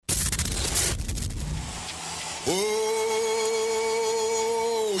Oh,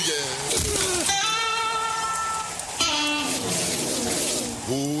 yeah.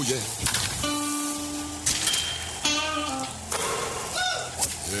 Oh, yeah.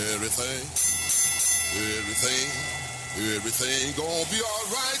 Everything gonna be all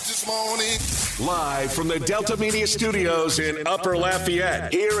right this morning. Live from the Delta Media Studios in Upper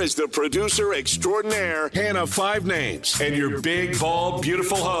Lafayette, here is the producer extraordinaire, Hannah Five Names, and your big, bald,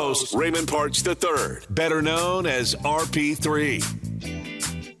 beautiful host, Raymond Parks III, better known as RP3.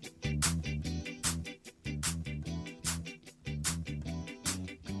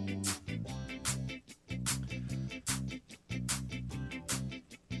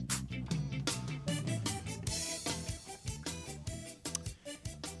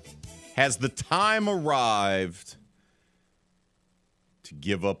 Has the time arrived to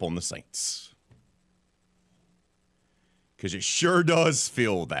give up on the Saints? Because it sure does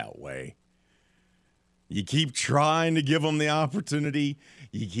feel that way. You keep trying to give them the opportunity.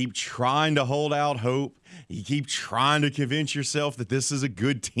 You keep trying to hold out hope. You keep trying to convince yourself that this is a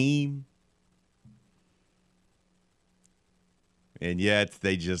good team. And yet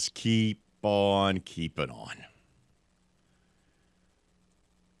they just keep on keeping on.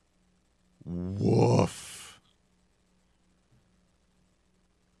 Woof.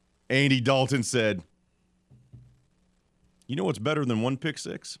 Andy Dalton said, you know what's better than one pick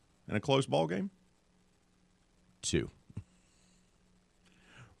six in a close ball game? Two.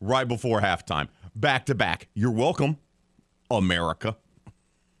 Right before halftime. Back to back. You're welcome, America.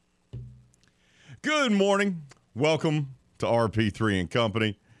 Good morning. Welcome to RP3 and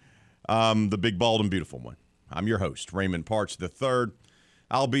Company. The big, bald, and beautiful one. I'm your host, Raymond Parks III.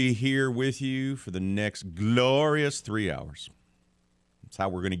 I'll be here with you for the next glorious 3 hours. That's how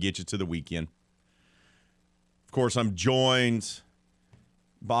we're going to get you to the weekend. Of course, I'm joined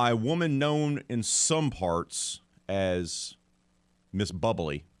by a woman known in some parts as Miss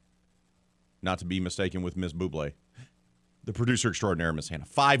Bubbly, not to be mistaken with Miss Bublé. The producer extraordinaire, Miss Hannah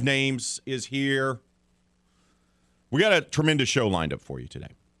Five Names, is here. We got a tremendous show lined up for you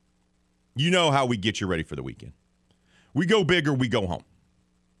today. You know how we get you ready for the weekend. We go big or we go home.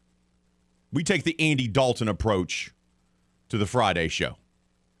 We take the Andy Dalton approach to the Friday show.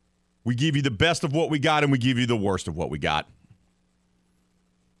 We give you the best of what we got and we give you the worst of what we got.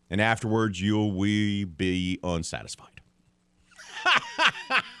 And afterwards, you'll be unsatisfied.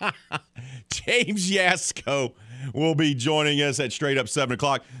 James Yasko will be joining us at straight up 7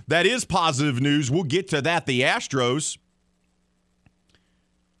 o'clock. That is positive news. We'll get to that. The Astros.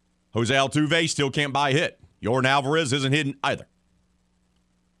 Jose Altuve still can't buy a hit. Yordan Alvarez isn't hitting either.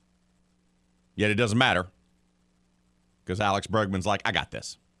 Yet it doesn't matter because Alex Bregman's like, I got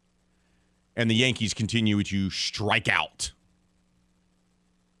this. And the Yankees continue to strike out.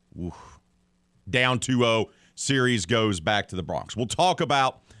 Oof. Down 2-0. Series goes back to the Bronx. We'll talk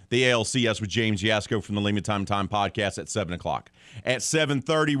about the ALCS with James Yasko from the Lehman Time podcast at 7 o'clock. At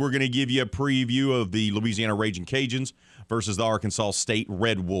 7:30, we're going to give you a preview of the Louisiana Raging Cajuns versus the Arkansas State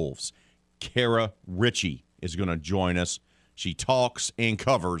Red Wolves. Kara Ritchie is going to join us. She talks and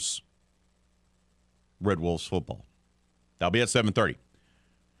covers Red Wolves football. That'll be at 7:30.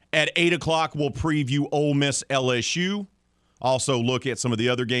 At 8 o'clock, we'll preview Ole Miss LSU. Also look at some of the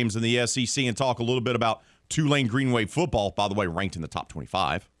other games in the SEC and talk a little bit about Tulane Green Wave football, by the way, ranked in the top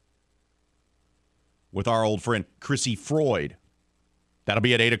 25. With our old friend Chrissy Freud. That'll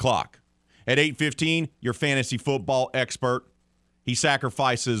be at 8 o'clock. At 8:15, your fantasy football expert. He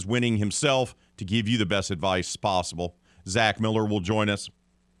sacrifices winning himself to give you the best advice possible. Zach Miller will join us.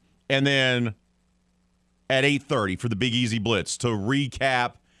 And then at 8:30 for the Big Easy Blitz to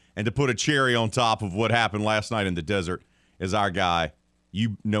recap and to put a cherry on top of what happened last night in the desert is our guy.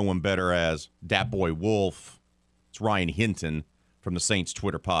 You know him better as Dat Boy Wolf. It's Ryan Hinton from the Saints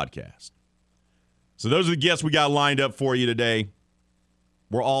Twitter podcast. So those are the guests we got lined up for you today.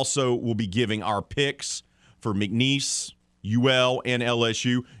 We'll be giving our picks for McNeese, UL, and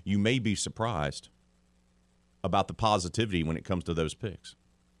LSU. You may be surprised about the positivity when it comes to those picks.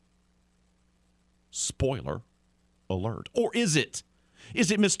 Spoiler alert. Or is it?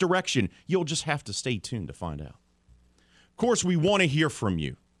 Is it misdirection? You'll just have to stay tuned to find out. Of course, we want to hear from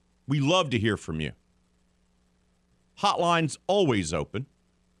you. We love to hear from you. Hotline's always open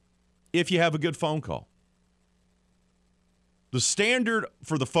if you have a good phone call. The standard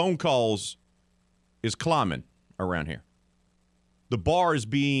for the phone calls is climbing around here. The bar is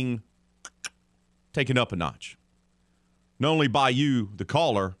being taken up a notch. Not only by you, the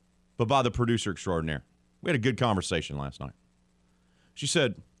caller, but by the producer extraordinaire. We had a good conversation last night. She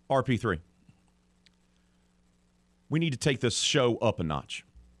said, RP3, we need to take this show up a notch.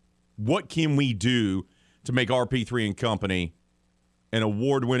 What can we do to make RP3 and Company an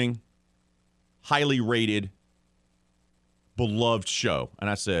award-winning, highly rated, beloved show. And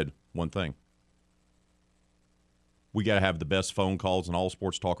I said one thing. We got to have the best phone calls in all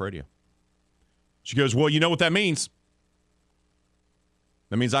sports talk radio. She goes, well, you know what that means?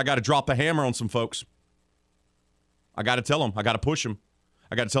 That means I got to drop the hammer on some folks. I got to tell them. I got to push them.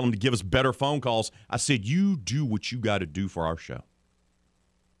 I got to tell them to give us better phone calls. I said, you do what you got to do for our show.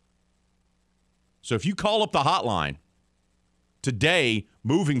 So if you call up the hotline today,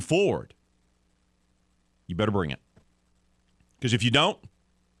 moving forward, you better bring it. Because if you don't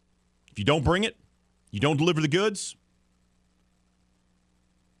bring it, you don't deliver the goods,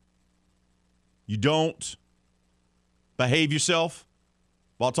 you don't behave yourself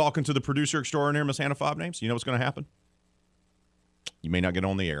while talking to the producer extraordinaire, Miss Hannah Five Names, you know what's going to happen? You may not get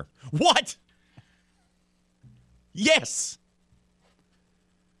on the air. What? Yes.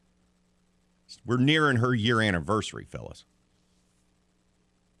 We're nearing her year anniversary, fellas.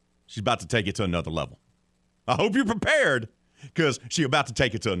 She's about to take it to another level. I hope you're prepared, because she's about to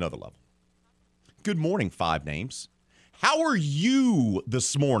take it to another level. Good morning, Five Names. How are you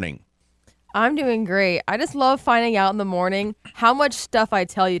this morning? I'm doing great. I just love finding out in the morning how much stuff I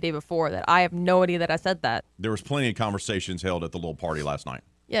tell you the day before that I have no idea that I said that. There was plenty of conversations held at the little party last night.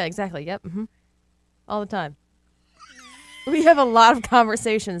 Yeah, exactly. Yep. Mm-hmm. All the time. We have a lot of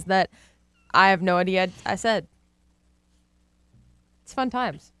conversations that I have no idea I said. It's fun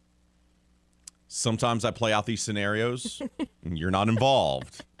times. Sometimes I play out these scenarios and you're not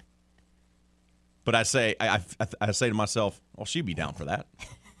involved. But I say to myself, well, she'd be down for that.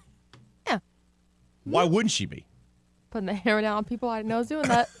 Yeah. Why wouldn't she be? Putting the hammer down on people I didn't know was doing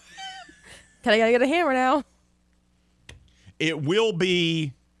that. I gotta get a hammer now. It will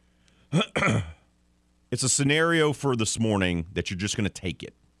be, it's a scenario for this morning that you're just going to take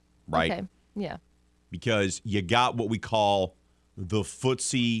it, right? Okay, yeah. Because you got what we call the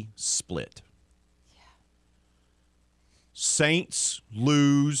footsie split. Yeah. Saints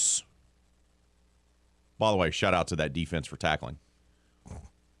lose. By the way, shout out to that defense for tackling.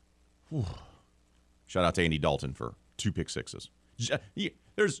 Whew. Shout out to Andy Dalton for 2 pick sixes.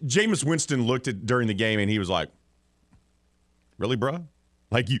 Jameis Winston looked at during the game and he was like, really, bro?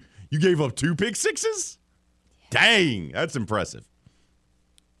 Like you gave up 2 pick sixes? Yeah. Dang, that's impressive.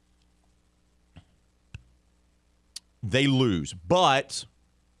 They lose, but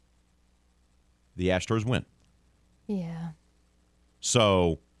the Astros win. Yeah.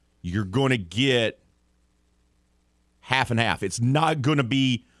 So you're going to get half and half. It's not going to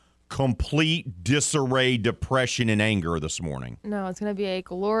be complete disarray, depression, and anger this morning. No, it's going to be a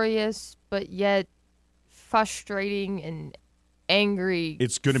glorious but yet frustrating and angry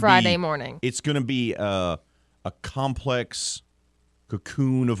Friday morning. It's going to be a complex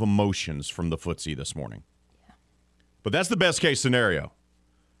cocoon of emotions from the footsie this morning. Yeah. But that's the best case scenario.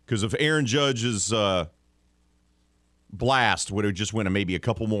 Because if Aaron Judge's blast would have just went maybe a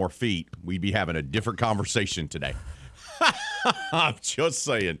couple more feet, we'd be having a different conversation today. I'm just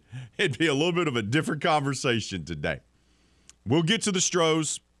saying. It'd be a little bit of a different conversation today. We'll get to the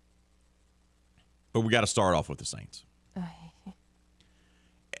Stros, but we got to start off with the Saints.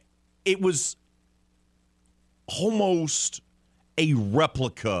 It was almost a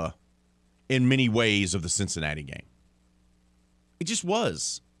replica in many ways of the Cincinnati game. It just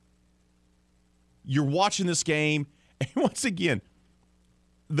was. You're watching this game, and once again,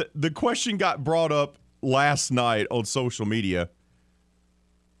 the question got brought up last night on social media.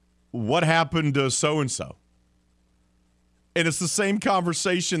 What happened to so-and-so? And it's the same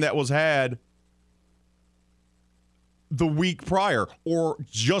conversation that was had the week prior or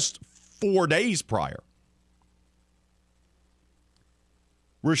just 4 days prior.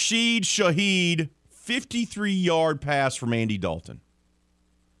 Rashid Shaheed, 53-yard pass from Andy Dalton.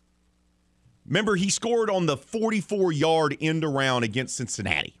 Remember, he scored on the 44-yard end around against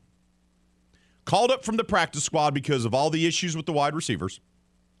Cincinnati. Called up from the practice squad because of all the issues with the wide receivers.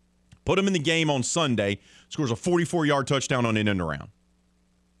 Put him in the game on Sunday. Scores a 44-yard touchdown on an end around.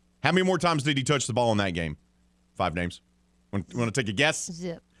 How many more times did he touch the ball in that game? 5 names. Want to take a guess?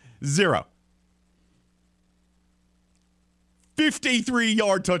 Zip. 0.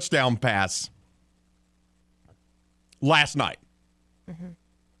 53-yard touchdown pass last night. Mm-hmm.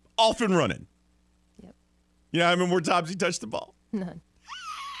 Off and running. Yep. You know how many more times he touched the ball? None.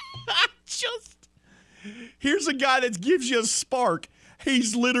 Here's a guy that gives you a spark.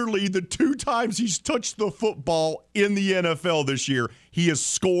 He's literally the 2 times he's touched the football in the NFL this year, he has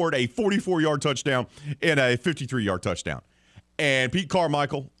scored a 44-yard touchdown and a 53-yard touchdown. And Pete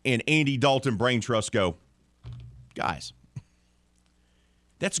Carmichael and Andy Dalton Brain Trust go, guys,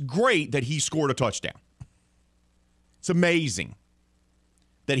 that's great that he scored a touchdown. It's amazing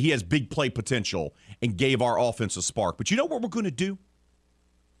that he has big play potential and gave our offense a spark. But you know what we're going to do?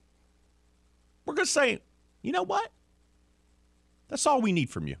 We're going to say, you know what? That's all we need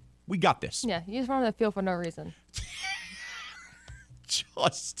from you. We got this. Yeah, you just run on the field for no reason.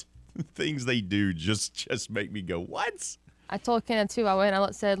 Just things they do just make me go, what? I told Kenneth, too. I went and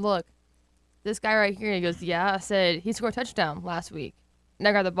I said, look, this guy right here. He goes, yeah. I said, he scored a touchdown last week. And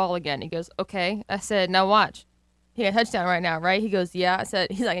I got the ball again. He goes, okay. I said, now watch. He got a touchdown right now, right? He goes, yeah. I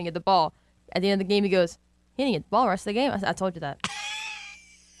said, he's not going to get the ball. At the end of the game, he goes, he didn't get the ball the rest of the game. I said, I told you that.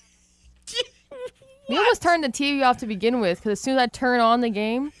 We almost turned the TV off to begin with because as soon as I turn on the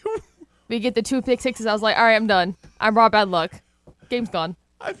game, we get the 2 pick sixes. I was like, all right, I'm done. I brought bad luck. Game's gone.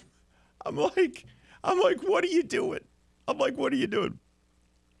 I'm like, what are you doing? I'm like, what are you doing?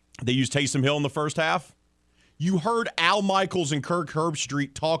 They used Taysom Hill in the first half. You heard Al Michaels and Kirk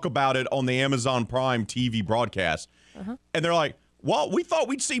Herbstreit talk about it on the Amazon Prime TV broadcast. And they're like, well, we thought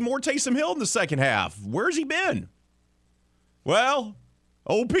we'd see more Taysom Hill in the second half. Where's he been? Well,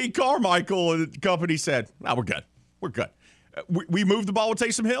 old Pete Carmichael and company said, nah, we're good. We're good. We moved the ball with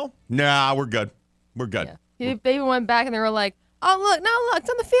Taysom Hill? Nah, we're good. We're good. Yeah. They even went back and they were like, oh, look, it's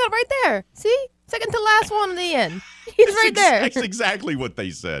on the field right there. See? Second to last one in the end. He's right there. That's exactly what they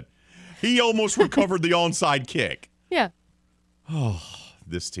said. He almost recovered the onside kick. Yeah. Oh,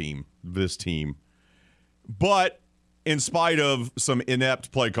 this team. But in spite of some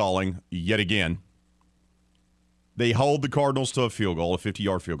inept play calling, yet again, they hold the Cardinals to a field goal, a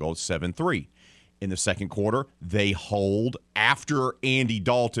 50-yard field goal. It's 7-3. In the second quarter, they hold after Andy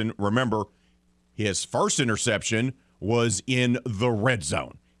Dalton. Remember, his first interception was in the red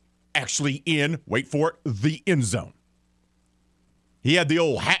zone. Actually in, wait for it, the end zone. He had the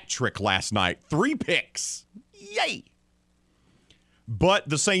old hat trick last night. 3 picks. Yay. But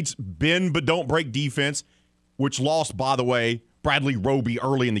the Saints bend but don't break defense, which lost, by the way, Bradley Roby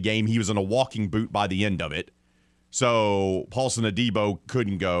early in the game. He was in a walking boot by the end of it. So Paulson Adebo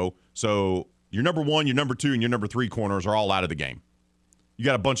couldn't go. So your number 1, your number 2, and your number 3 corners are all out of the game. You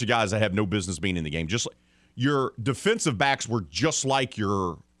got a bunch of guys that have no business being in the game. Just your defensive backs were just like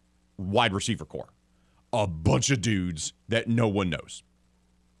your wide receiver core. A bunch of dudes that no one knows.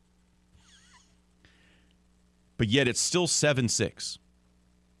 But yet it's still 7-6.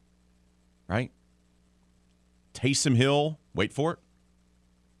 Right? Taysom Hill, wait for it,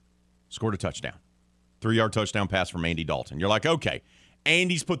 scored a touchdown. 3-yard touchdown pass from Andy Dalton. You're like, okay,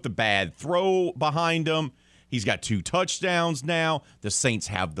 Andy's put the bad throw behind him. He's got 2 touchdowns now. The Saints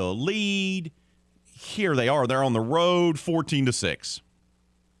have the lead. Here they are. They're on the road, 14-6.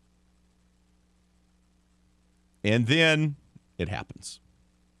 And then it happens.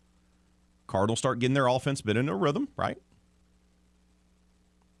 Cardinals start getting their offense bit in a rhythm, right?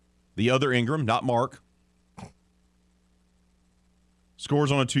 The other Ingram, not Mark,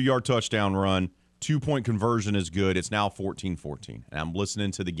 scores on a 2-yard touchdown run. 2-point conversion is good. It's now 14-14. And I'm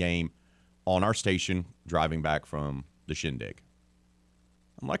listening to the game on our station driving back from the shindig.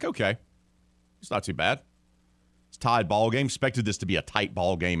 I'm like, okay, it's not too bad. It's a tied ball game. Expected this to be a tight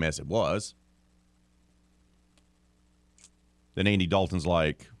ball game as it was. Then Andy Dalton's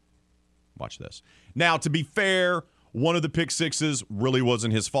like, watch this. Now, to be fair, one of the pick sixes really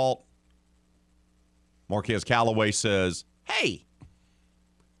wasn't his fault. Marquez Callaway says, hey,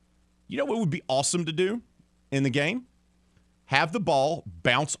 you know what would be awesome to do in the game? Have the ball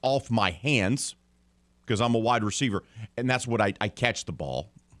bounce off my hands because I'm a wide receiver, and that's what I catch the ball.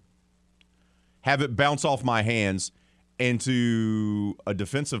 Have it bounce off my hands into a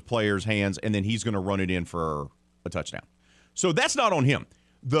defensive player's hands, and then he's going to run it in for a touchdown. So that's not on him.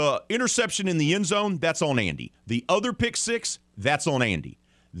 The interception in the end zone, that's on Andy. The other pick six, that's on Andy.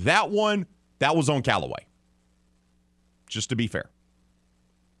 That one, that was on Callaway. Just to be fair.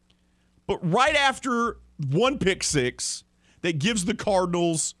 But right after one pick six that gives the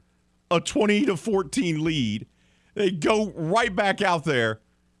Cardinals a 20-14 lead, they go right back out there,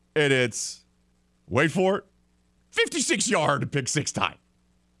 and it's, wait for it, 56-yard pick six time.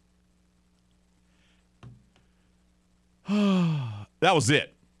 That was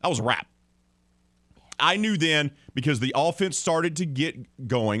it. That was a wrap. I knew then because the offense started to get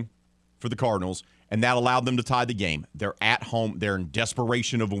going for the Cardinals, and that allowed them to tie the game. They're at home. They're in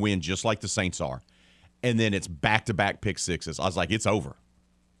desperation of a win, just like the Saints are. And then it's back-to-back pick sixes. I was like, it's over.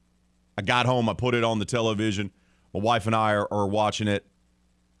 I got home. I put it on the television. My wife and I are watching it.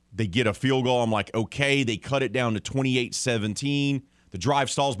 They get a field goal. I'm like, okay. They cut it down to 28-17. The drive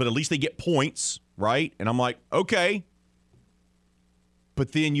stalls, but at least they get points, right? And I'm like, okay.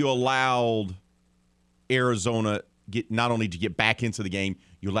 But then you allowed Arizona not only to get back into the game,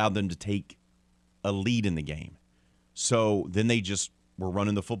 you allowed them to take a lead in the game. So then they just were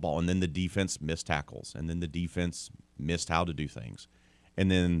running the football, and then the defense missed tackles, and then the defense missed how to do things. And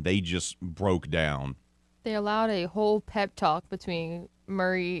then they just broke down. They allowed a whole pep talk between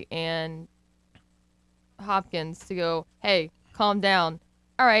Murray and Hopkins to go, hey, calm down.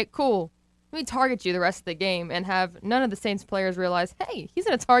 All right, cool. Let me target you the rest of the game, and have none of the Saints players realize, hey, he's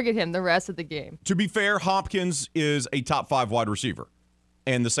going to target him the rest of the game. To be fair, Hopkins is a top 5 wide receiver,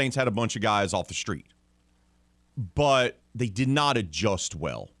 and the Saints had a bunch of guys off the street. But they did not adjust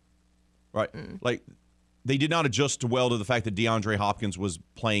well, right? Like, they did not adjust well to the fact that DeAndre Hopkins was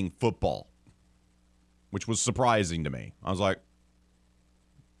playing football, which was surprising to me. I was like,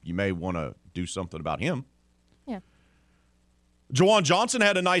 you may want to do something about him. Yeah. Juwan Johnson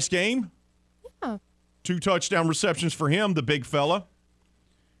had a nice game. Yeah. 2 touchdown receptions for him, the big fella.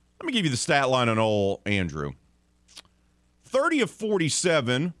 Let me give you the stat line on old Andrew. 30 of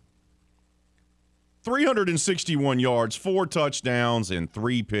 47, 361 yards, 4 touchdowns, and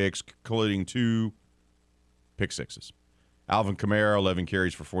 3 picks, including 2 pick sixes. Alvin Kamara, 11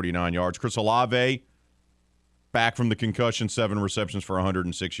 carries for 49 yards. Chris Olave, back from the concussion, 7 receptions for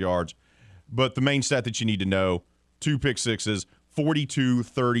 106 yards. But the main stat that you need to know, 2 pick sixes,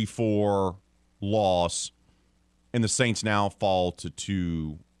 42-34 loss, and the Saints now fall to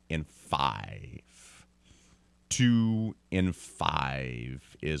 2-5. 2-5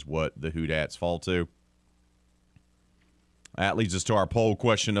 is what the Hoodats fall to. That leads us to our poll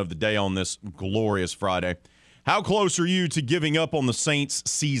question of the day on this glorious Friday. How close are you to giving up on the Saints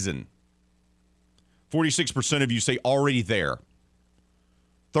season? 46% of you say already there.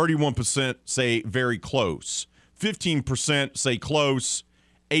 31% say very close. 15% say close.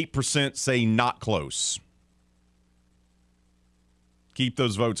 8% say not close. Keep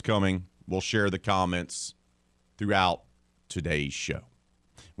those votes coming. We'll share the comments throughout today's show.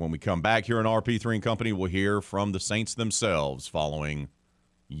 When we come back here on RP3 and Company, we'll hear from the Saints themselves following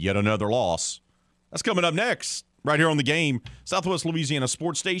yet another loss. That's coming up next, right here on The Game, Southwest Louisiana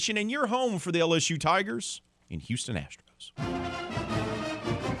Sports Station, and your home for the LSU Tigers and Houston Astros.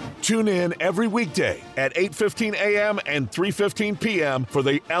 Tune in every weekday at 8:15 a.m. and 3:15 p.m. for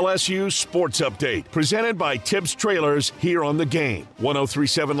the LSU Sports Update, presented by Tibbs Trailers here on The Game.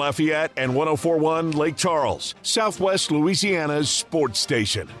 103.7 Lafayette and 104.1 Lake Charles, Southwest Louisiana's sports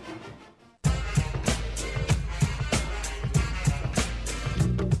station.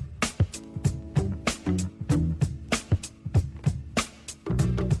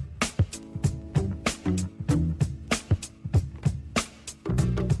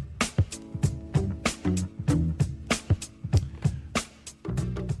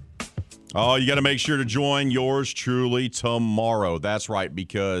 Oh, you got to make sure to join yours truly tomorrow. That's right,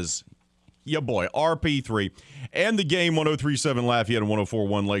 because your boy, RP3, and The Game, 103.7 Lafayette and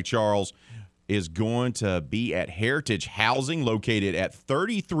 104.1 Lake Charles, is going to be at Heritage Housing, located at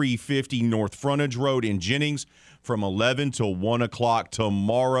 3350 North Frontage Road in Jennings, from 11 to 1 o'clock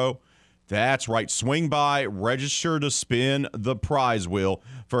tomorrow. That's right. Swing by, register to spin the prize wheel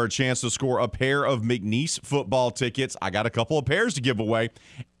for a chance to score a pair of McNeese football tickets. I got a couple of pairs to give away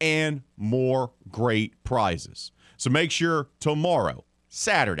and more great prizes. So make sure tomorrow,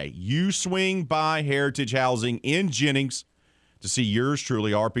 Saturday, you swing by Heritage Housing in Jennings to see yours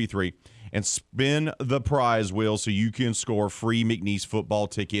truly, RP3, and spin the prize wheel so you can score free McNeese football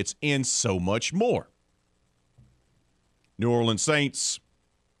tickets and so much more. New Orleans Saints,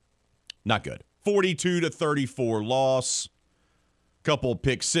 not good. 42-34 loss. Couple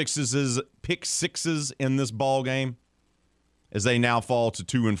pick sixes in this ball game as they now fall to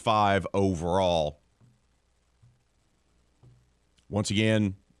 2-5 overall. Once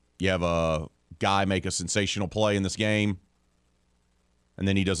again, you have a guy make a sensational play in this game, and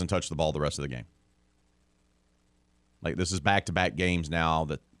then he doesn't touch the ball the rest of the game. Like, this is back-to-back games now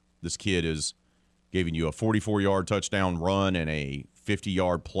that this kid is giving you a 44-yard touchdown run and a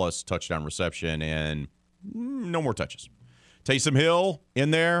 50-yard plus touchdown reception, and no more touches. Taysom Hill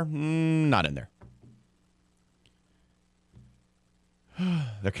in there? Not in there.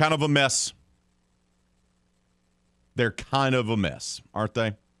 They're kind of a mess. They're kind of a mess, aren't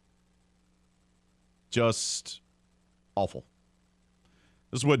they? Just awful.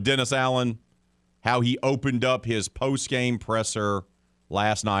 This is what Dennis Allen, how he opened up his post-game presser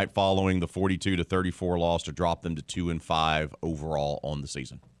last night following the 42-34 loss to drop them to 2-5 overall on the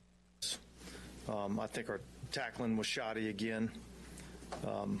season. I think our tackling was shoddy again.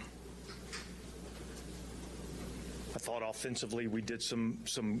 I thought offensively we did some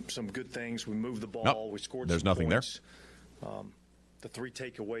good things. We moved the ball. Nope. We scored. There's some nothing points. The 3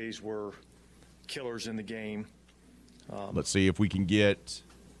 takeaways were killers in the game. Let's see if we can get.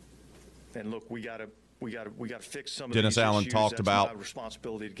 And look, we got to we got to fix some of Dennis these Allen issues. talked That's about my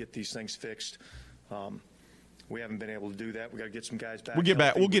responsibility to get these things fixed. We haven't been able to do that. We got to get some guys back. We'll get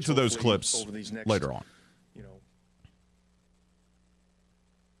back. healthy, We'll get which to those hopefully clips over these next, later on.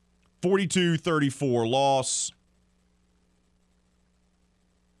 42-34 loss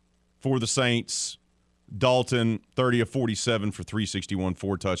for the Saints. Dalton, 30 of 47 for 361,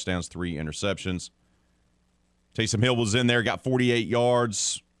 4 touchdowns, 3 interceptions. Taysom Hill was in there, got 48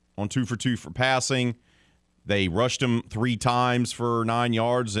 yards on 2 for 2 for passing. They rushed him 3 times for 9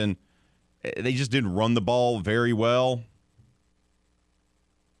 yards, and they just didn't run the ball very well.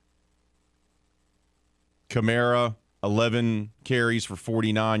 Kamara, 11 carries for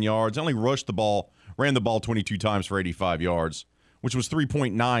 49 yards. Only ran the ball 22 times for 85 yards, which was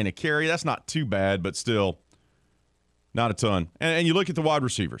 3.9 a carry. That's not too bad, but still not a ton. And you look at the wide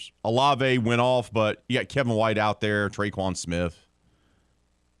receivers. Olave went off, but you got Kevin White out there, Traquan Smith,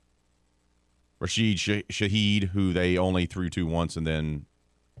 Rashid Shaheed, who they only threw to once and then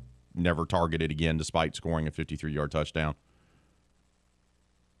never targeted again despite scoring a 53-yard touchdown.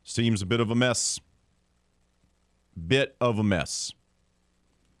 Seems a bit of a mess.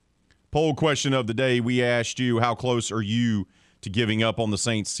 Poll question of the day, we asked you, how close are you to giving up on the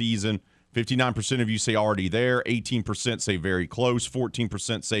Saints season? 59% of you say already there, 18% say very close,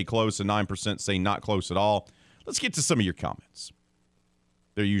 14% say close, and 9% say not close at all. Let's get to some of your comments.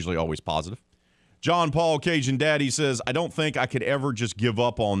 They're usually always positive. John Paul, Cajun Daddy, says, I don't think I could ever just give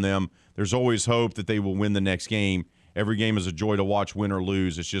up on them. There's always hope that they will win the next game. Every game is a joy to watch, win or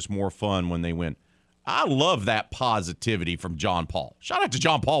lose. It's just more fun when they win. I love that positivity from John Paul. Shout out to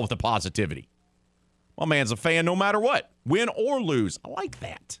John Paul with the positivity. My man's a fan no matter what, win or lose. I like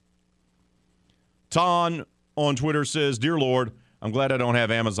that. Ton on Twitter says, Dear Lord, I'm glad I don't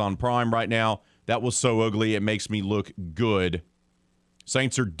have Amazon Prime right now. That was so ugly, it makes me look good.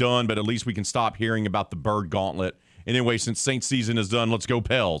 Saints are done, but at least we can stop hearing about the bird gauntlet. Anyway, since Saints season is done, let's go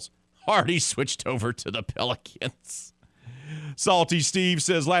Pels. Already switched over to the Pelicans. Salty Steve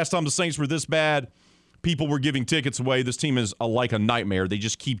says, last time the Saints were this bad, people were giving tickets away. This team is like a nightmare. They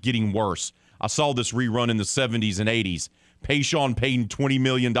just keep getting worse. I saw this rerun in the 70s and 80s. Pay Sean Payton $20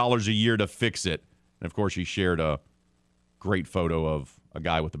 million a year to fix it. And, of course, he shared a great photo of a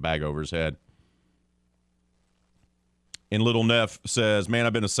guy with a bag over his head. And Little Neff says, man,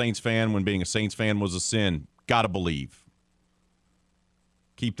 I've been a Saints fan when being a Saints fan was a sin. Gotta believe.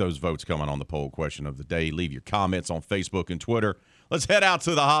 Keep those votes coming on the poll question of the day. Leave your comments on Facebook and Twitter. Let's head out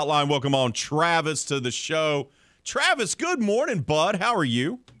to the hotline. Welcome on Travis to the show. Travis, good morning, bud. How are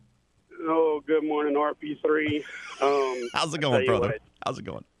you? Oh, good morning, RP3. How's it going, brother? How's it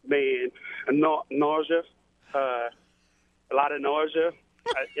going? Man, nausea. A lot of nausea.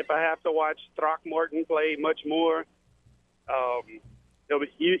 If I have to watch Throckmorton play much more,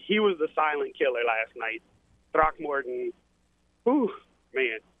 he was the silent killer last night. Throckmorton, whew,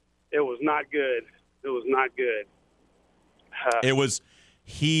 man, it was not good. It was not good.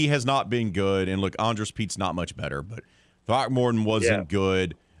 He has not been good. And look, Andres Pete's not much better, but Throckmorton wasn't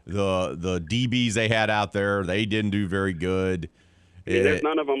good. The DBs they had out there, they didn't do very good. There's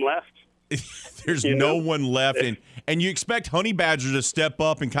none of them left. There's no one left. And you expect Honey Badger to step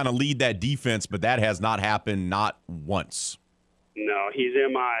up and kind of lead that defense, but that has not happened, not once. No, he's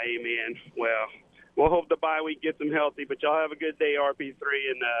MIA, man. Well, we'll hope the bye week gets him healthy, but y'all have a good day, RP3,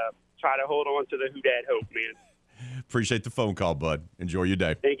 and try to hold on to the Who Dat hope, man. Appreciate the phone call, bud. Enjoy your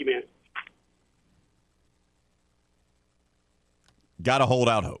day. Thank you, man. Got to hold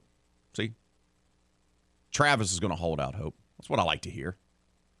out hope. See? Travis is going to hold out hope. That's what I like to hear.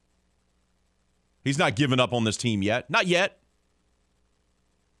 He's not giving up on this team yet. Not yet.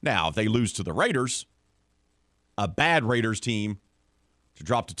 Now, if they lose to the Raiders, a bad Raiders team to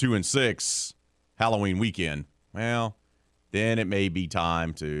drop to 2-6 Halloween weekend, well, then it may be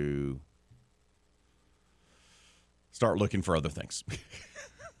time to start looking for other things.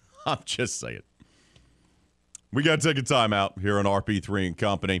 I'm just saying. We got to take a timeout here on RP3 and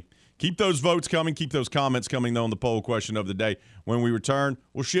Company. Keep those votes coming. Keep those comments coming, though, on the poll question of the day. When we return,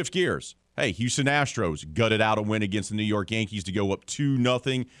 we'll shift gears. Hey, Houston Astros gutted out a win against the New York Yankees to go up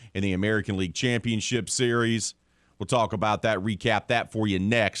 2-0 in the American League Championship Series. We'll talk about that, recap that for you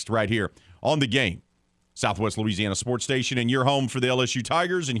next, right here on The Game. Southwest Louisiana Sports Station, and your home for the LSU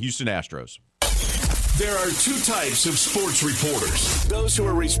Tigers and Houston Astros. There are two types of sports reporters. Those who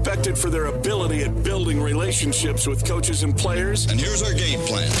are respected for their ability at building relationships with coaches and players. And here's our game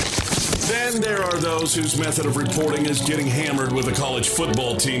plan. Then there are those whose method of reporting is getting hammered with a college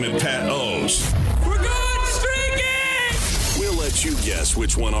football team at Pat O's. We're going streaking! We'll let let you guess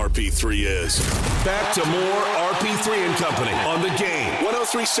which one RP3 is. Back to more RP3 and Company on the Game.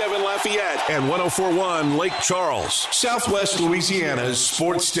 103.7 Lafayette and 104.1 Lake Charles, Southwest Louisiana's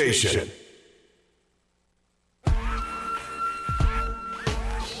sports station.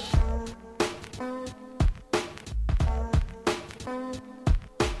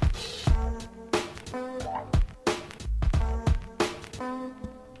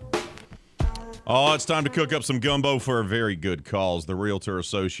 Oh, it's time to cook up some gumbo for a very good cause. The Realtor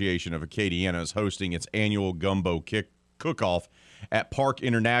Association of Acadiana is hosting its annual gumbo cook-off at Park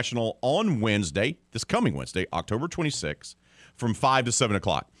International on Wednesday, this coming Wednesday, October 26th, from 5 to 7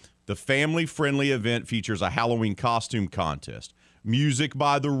 o'clock. The family-friendly event features a Halloween costume contest, music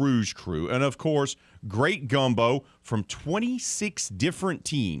by the Rouge Crew, and, of course, great gumbo from 26 different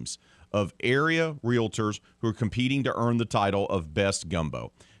teams of area realtors who are competing to earn the title of Best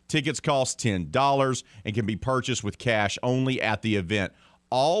Gumbo. Tickets cost $10 and can be purchased with cash only at the event.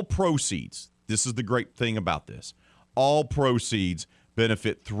 All proceeds, this is the great thing about this, all proceeds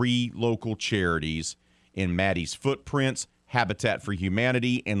benefit 3 local charities in Maddie's Footprints, Habitat for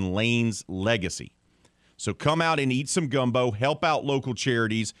Humanity, and Lane's Legacy. So come out and eat some gumbo, help out local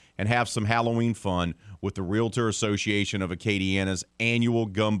charities, and have some Halloween fun with the Realtor Association of Acadiana's annual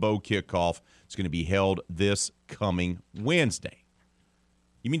gumbo kickoff. It's going to be held this coming Wednesday.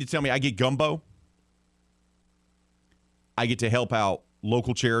 You mean to tell me I get gumbo? I get to help out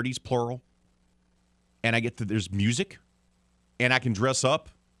local charities, plural, and there's music, and I can dress up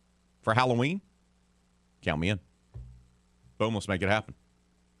for Halloween? Count me in. Boom, let's make it happen.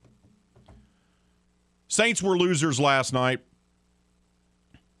 Saints were losers last night,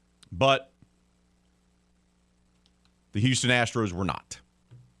 but the Houston Astros were not.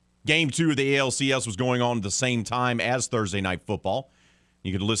 Game 2 of the ALCS was going on at the same time as Thursday Night Football.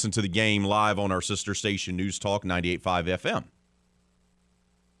 You can listen to the game live on our sister station, News Talk 98.5 FM.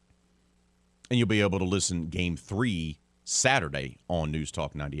 And you'll be able to listen Game 3 Saturday on News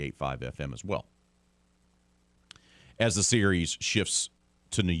Talk 98.5 FM as well, as the series shifts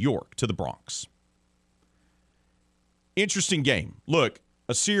to New York, to the Bronx. Interesting game. Look,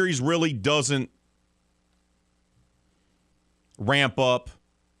 a series really doesn't ramp up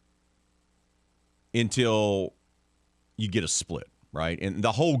until you get a split. Right? And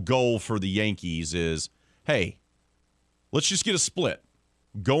the whole goal for the Yankees is, hey, let's just get a split.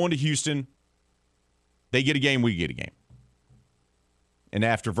 Go into Houston. They get a game, we get a game. And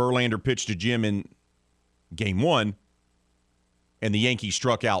after Verlander pitched to Jim in Game 1, and the Yankees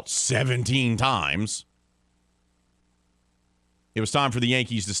struck out 17 times, it was time for the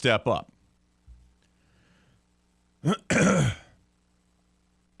Yankees to step up.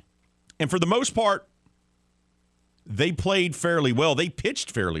 And for the most part, they played fairly well. They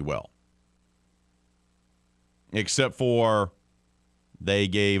pitched fairly well. Except for they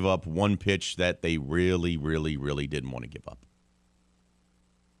gave up one pitch that they really, really, really didn't want to give up.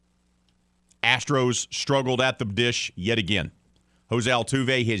 Astros struggled at the dish yet again. Jose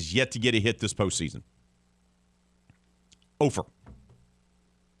Altuve has yet to get a hit this postseason. Over.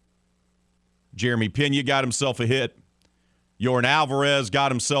 Jeremy Pena got himself a hit. Yordan Alvarez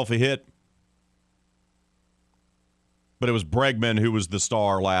got himself a hit. But it was Bregman who was the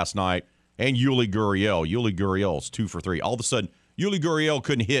star last night, and Yuli Gurriel. Yuli Gurriel's 2 for 3. All of a sudden, Yuli Gurriel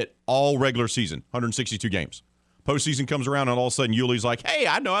couldn't hit all regular season, 162 games. Postseason comes around, and all of a sudden, Yuli's like, hey,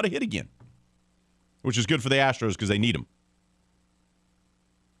 I know how to hit again, which is good for the Astros because they need him.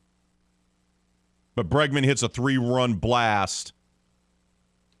 But Bregman hits a 3-run blast,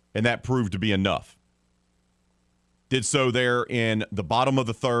 and that proved to be enough. Did so there in the bottom of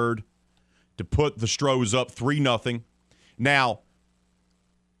the third to put the Stros up 3-0. Now,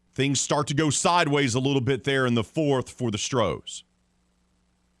 things start to go sideways a little bit there in the fourth for the Stros.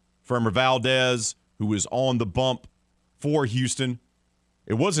 Framber Valdez, who was on the bump for Houston,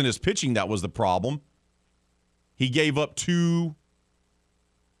 it wasn't his pitching that was the problem. He gave up 2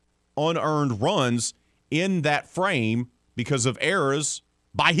 unearned runs in that frame because of errors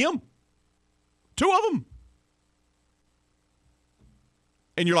by him. 2 of them.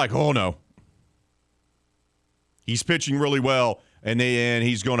 And you're like, oh, no. He's pitching really well, and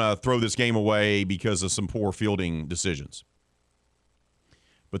he's going to throw this game away because of some poor fielding decisions.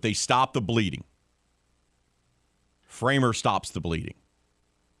 But they stop the bleeding. Framer stops the bleeding.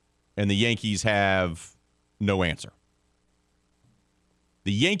 And the Yankees have no answer.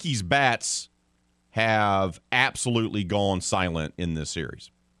 The Yankees' bats have absolutely gone silent in this series.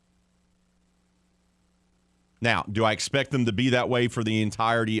 Now, do I expect them to be that way for the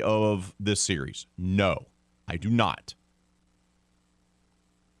entirety of this series? No, I do not.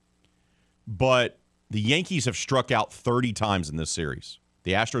 But The Yankees have struck out 30 times in this series.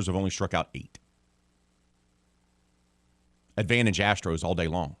 The Astros have only struck out 8. Advantage Astros all day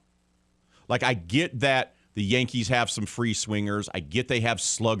long. Like, I get that the Yankees have some free swingers. I get they have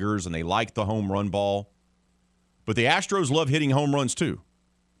sluggers and they like the home run ball. But the Astros love hitting home runs too.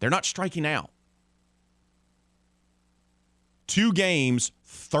 They're not striking out. 2 games,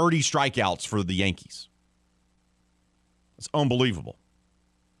 30 strikeouts for the Yankees. It's unbelievable.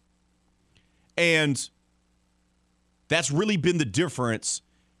 And that's really been the difference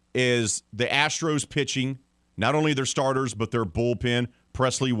is the Astros pitching, not only their starters, but their bullpen.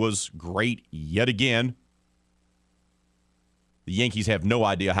 Presley was great yet again. The Yankees have no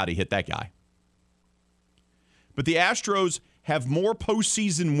idea how to hit that guy. But the Astros have more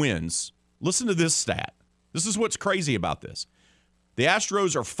postseason wins. Listen to this stat. This is what's crazy about this. The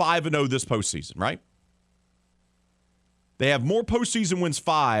Astros are 5-0 this postseason, right? They have more postseason wins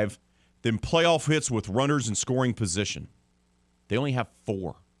 5 than playoff hits with runners in scoring position. They only have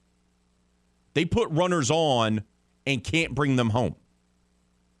 4. They put runners on and can't bring them home.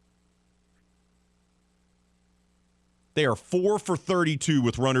 They are 4 for 32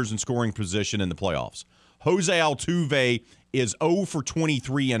 with runners in scoring position in the playoffs. Jose Altuve is 0 for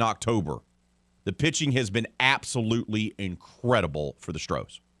 23 in October. The pitching has been absolutely incredible for the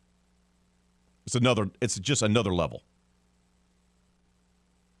Stros. It's just another level.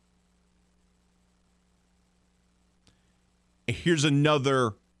 Here's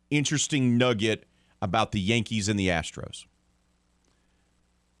another interesting nugget about the Yankees and the Astros.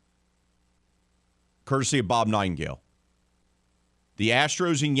 Courtesy of Bob Nightingale. The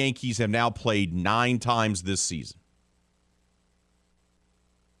Astros and Yankees have now played 9 times this season.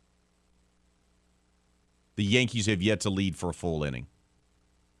 The Yankees have yet to lead for a full inning.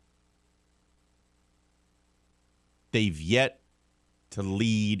 They've yet to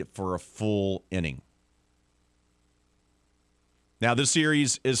lead for a full inning. Now, this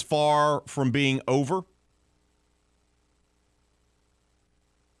series is far from being over.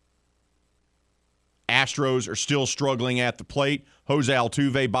 Astros are still struggling at the plate. Jose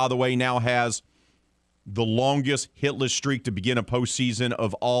Altuve, by the way, now has the longest hitless streak to begin a postseason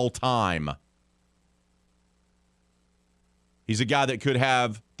of all time. He's a guy that could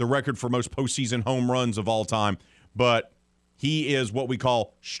have the record for most postseason home runs of all time, but he is what we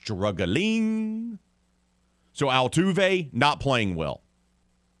call struggling. So Altuve not playing well.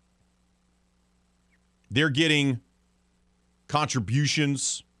 They're getting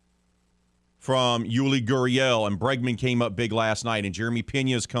contributions from Yuli Gurriel, and Bregman came up big last night, and Jeremy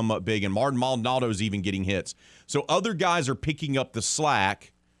Pena's come up big, and Martin Maldonado's even getting hits. So other guys are picking up the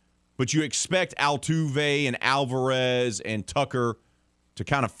slack, but you expect Altuve and Alvarez and Tucker to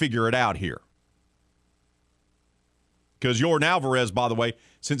kind of figure it out here. Because Yordan Alvarez, by the way,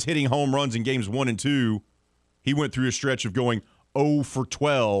 since hitting home runs in games 1 and 2, he went through a stretch of going 0 for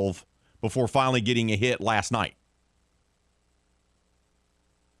 12 before finally getting a hit last night.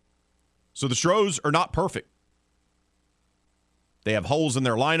 So the Stros are not perfect. They have holes in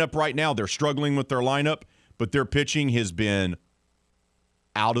their lineup right now. They're struggling with their lineup, but their pitching has been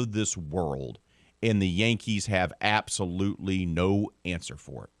out of this world, and the Yankees have absolutely no answer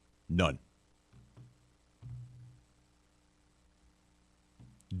for it. None.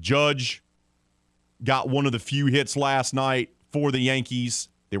 Judge got one of the few hits last night for the Yankees.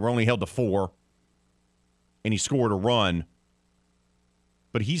 They were only held to 4, and he scored a run.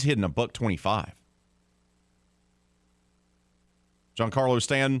 But he's hitting $125. Giancarlo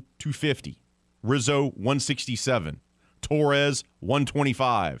Stanton, 250. Rizzo, 167. Torres,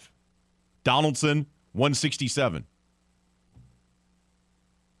 125. Donaldson, 167.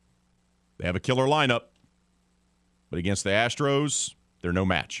 They have a killer lineup, but against the Astros, they're no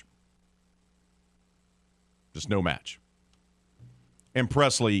match. Just no match. And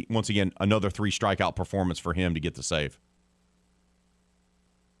Presley, once again, another 3 strikeout performance for him to get the save.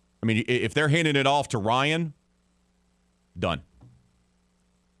 I mean, if they're handing it off to Ryan, done.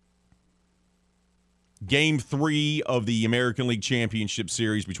 Game 3 of the American League Championship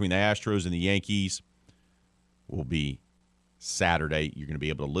Series between the Astros and the Yankees will be Saturday. You're going to be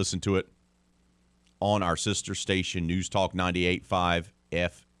able to listen to it on our sister station, News Talk 98.5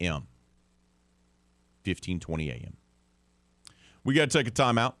 FM, 1520 AM. We got to take a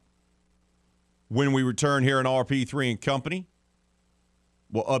timeout. When we return here in RP3 and Company,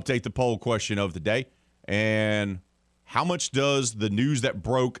 we'll update the poll question of the day. And how much does the news that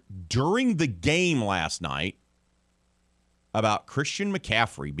broke during the game last night about Christian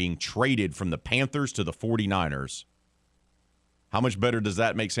McCaffrey being traded from the Panthers to the 49ers, how much better does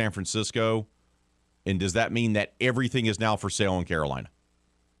that make San Francisco? And does that mean that everything is now for sale in Carolina?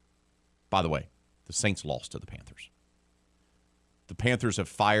 By the way, The Saints lost to the Panthers. The Panthers have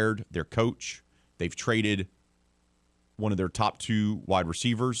fired their coach. They've traded one of their top 2 wide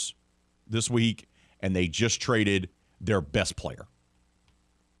receivers this week, and they just traded their best player.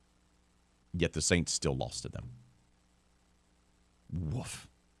 Yet the Saints still lost to them. Woof.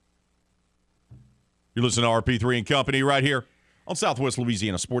 You're listening to RP3 and Company right here on Southwest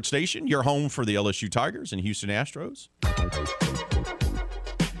Louisiana Sports Station, your home for the LSU Tigers and Houston Astros.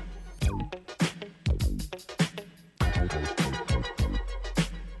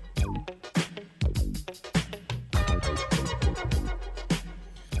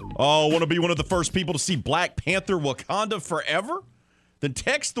 Oh, want to be one of the first people to see Black Panther Wakanda Forever? Then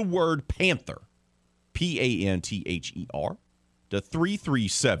text the word Panther, Panther, to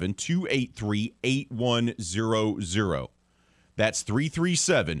 337-283-8100. That's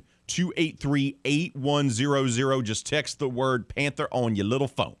 337-283-8100. Just text the word Panther on your little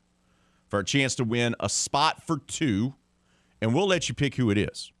phone for a chance to win a spot for 2, and we'll let you pick who it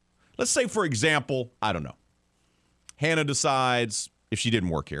is. Let's say, for example, I don't know, Hannah decides, if she didn't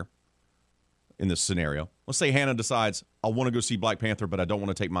work here in this scenario, let's say Hannah decides, I want to go see Black Panther, but I don't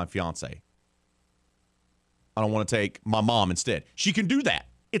want to take my fiance. I don't want to take my mom instead. She can do that.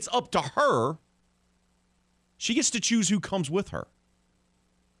 It's up to her. She gets to choose who comes with her.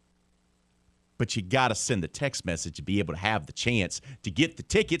 But you got to send the text message to be able to have the chance to get the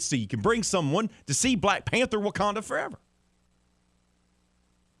tickets so you can bring someone to see Black Panther Wakanda Forever.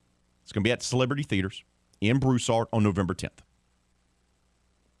 It's going to be at the Celebrity Theaters in Broussard on November 10th.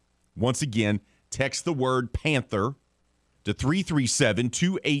 Once again, text the word Panther to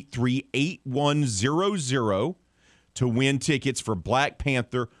 337-283-8100 to win tickets for Black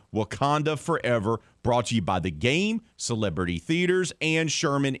Panther Wakanda Forever, brought to you by The Game, Celebrity Theaters, and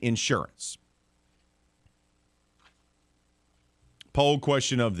Sherman Insurance. Poll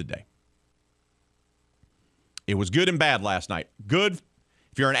question of the day. It was good and bad last night. Good,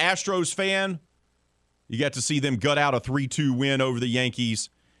 if you're an Astros fan, you got to see them gut out a 3-2 win over the Yankees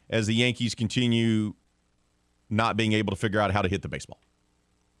as the Yankees continue not being able to figure out how to hit the baseball.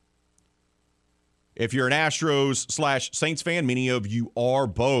 If you're an Astros/Saints fan, many of you are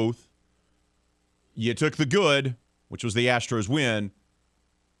both, you took the good, which was the Astros win,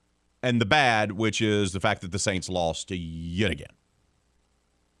 and the bad, which is the fact that the Saints lost yet again.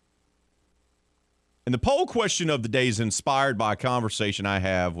 And the poll question of the day is inspired by a conversation I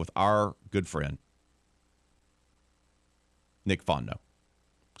have with our good friend, Nick Fondo.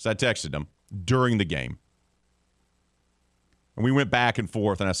 Because I texted him during the game. And we went back and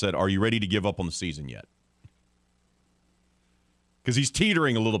forth, and I said, are you ready to give up on the season yet? Because he's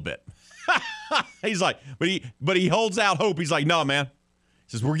teetering a little bit. He's like, but he holds out hope. He's like, no, man. He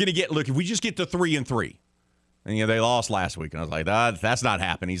says, we're going to get, look, if we just get to 3-3. And, they lost last week. And I was like, that's not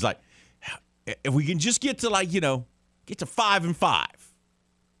happening. He's like, if we can just get to, get to 5-5.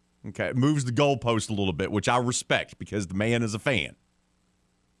 Okay, it moves the goalpost a little bit, which I respect because the man is a fan.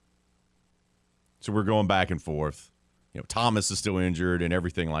 So we're going back and forth. Thomas is still injured and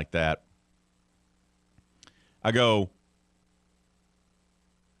everything like that. I go,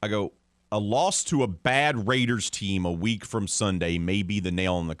 a loss to a bad Raiders team a week from Sunday may be the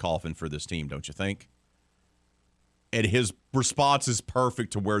nail in the coffin for this team, don't you think? And his response is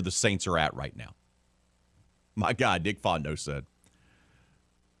perfect to where the Saints are at right now. My God, Nick Fondo said,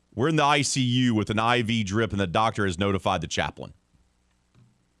 we're in the ICU with an IV drip and the doctor has notified the chaplain.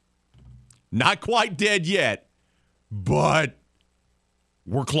 Not quite dead yet, but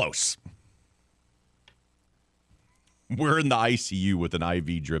we're close. We're in the ICU with an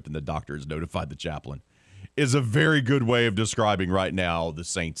IV drip and the doctor has notified the chaplain is a very good way of describing right now the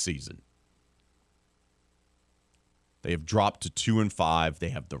Saints season. They have dropped to 2-5. They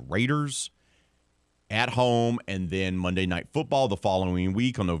have the Raiders at home and then Monday Night Football the following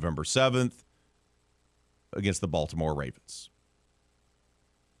week on November 7th against the Baltimore Ravens.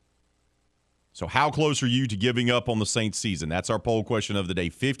 So how close are you to giving up on the Saints season? That's our poll question of the day.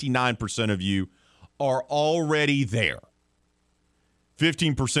 59% of you are already there.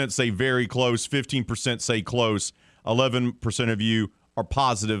 15% say very close. 15% say close. 11% of you are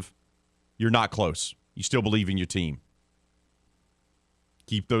positive you're not close. You still believe in your team.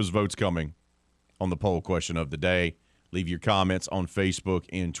 Keep those votes coming on the poll question of the day. Leave your comments on Facebook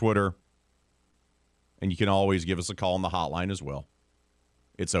and Twitter. And you can always give us a call on the hotline as well.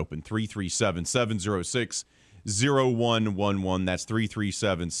 It's open, 337-706-0111. That's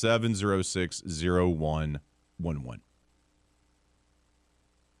 337-706-0111.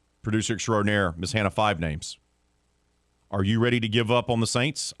 Producer extraordinaire, Ms. Hannah, 5 names. Are you ready to give up on the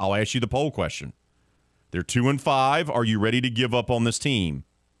Saints? I'll ask you the poll question. They're 2-5. Are you ready to give up on this team?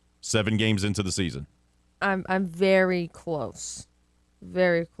 7 games into the season. I'm very close.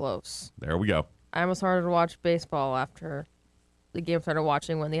 Very close. There we go. I almost started to watch baseball after the game I started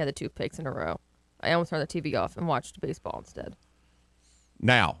watching when they had the 2 picks in a row. I almost turned the TV off and watched baseball instead.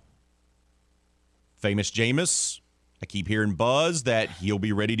 Now, famous Jameis, I keep hearing buzz that he'll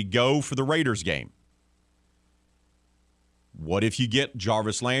be ready to go for the Raiders game. What if you get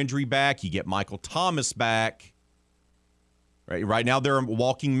Jarvis Landry back, you get Michael Thomas back? Right now they're a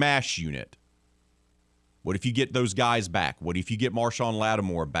walking mash unit. What if you get those guys back? What if you get Marshawn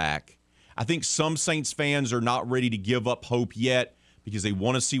Lattimore back? I think some Saints fans are not ready to give up hope yet because they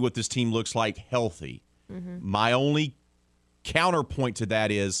want to see what this team looks like healthy. Mm-hmm. My only counterpoint to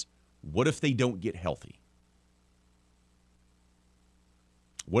that is, what if they don't get healthy?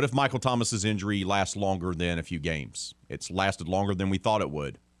 What if Michael Thomas's injury lasts longer than a few games? It's lasted longer than we thought it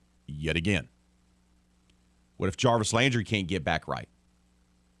would, yet again. What if Jarvis Landry can't get back right?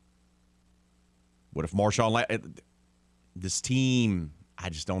 What if Marshawn this team, I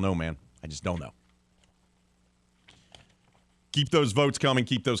just don't know, man. I just don't know. Keep those votes coming.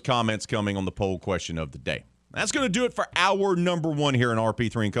 Keep those comments coming on the poll question of the day. That's going to do it for hour number 1 here in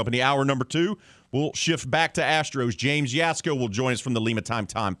RP3 and Company. Hour number 2, we'll shift back to Astros. James Yasko will join us from the Lima Time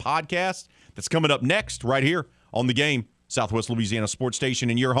podcast. That's coming up next right here on The Game, Southwest Louisiana Sports Station,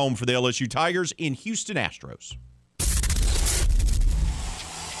 and your home for the LSU Tigers in Houston Astros.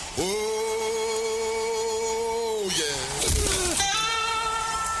 Oh, yeah.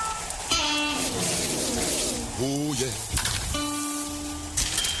 Oh, yeah.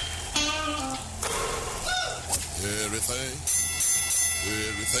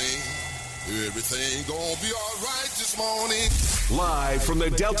 Everything gonna be all right this morning. Live from the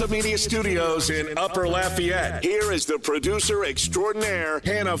Delta Media Studios in Upper Lafayette, here is the producer extraordinaire,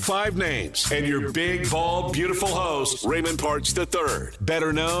 Hannah Five Names, and your big, bald, beautiful host, Raymond Parks III,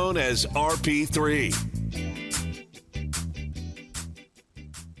 better known as RP3.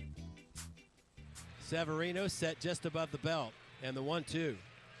 Severino set just above the belt, and the 1-2.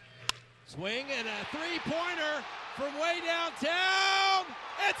 Swing and a three-pointer from way downtown.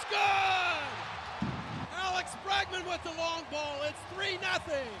 It's good! Alex Bregman with the long ball. It's 3-0.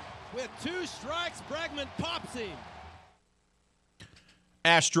 With 2 strikes, Bregman pops him.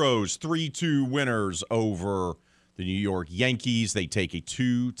 Astros 3-2 winners over the New York Yankees. They take a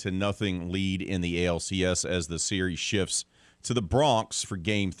 2-0 lead in the ALCS as the series shifts to the Bronx for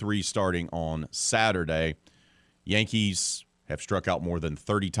Game 3 starting on Saturday. Yankees have struck out more than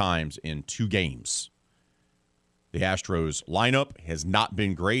 30 times in 2 games. The Astros lineup has not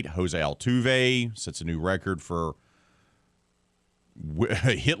been great. Jose Altuve sets a new record for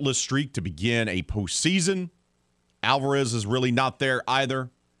a hitless streak to begin a postseason. Alvarez is really not there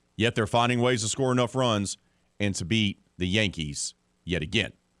either, yet they're finding ways to score enough runs and to beat the Yankees yet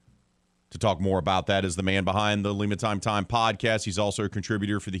again. To talk more about that is the man behind the Lima Time podcast. He's also a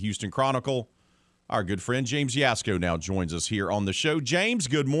contributor for the Houston Chronicle. Our good friend James Yasko now joins us here on the show. James,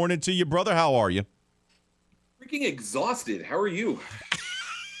 good morning to you, brother. How are you? Freaking exhausted. How are you?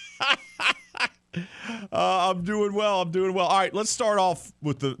 I'm doing well. All right, let's start off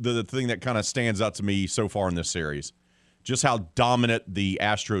with the thing that kind of stands out to me so far in this series. Just how dominant the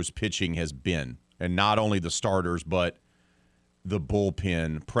Astros pitching has been. And not only the starters, but the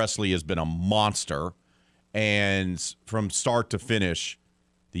bullpen. Presley has been a monster. And from start to finish,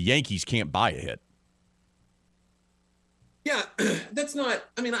 the Yankees can't buy a hit. Yeah, that's not.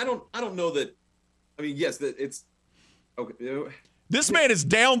 I mean, I don't know that. I mean, yes, that it's okay. This man is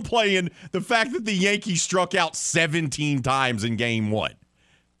downplaying the fact that the Yankees struck out 17 times in Game 1.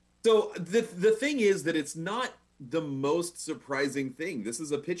 So the thing is that it's not the most surprising thing. This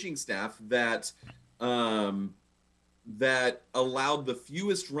is a pitching staff that that allowed the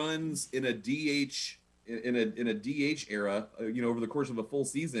fewest runs in a DH in a DH era, over the course of a full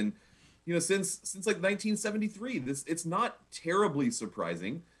season, since like 1973. It's not terribly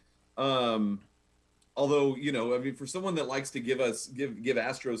surprising. Although, I mean, for someone that likes to give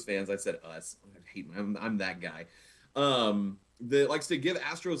Astros fans, I said us, I'm that guy, that likes to give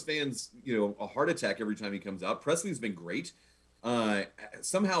Astros fans, a heart attack every time he comes out. Presley's been great.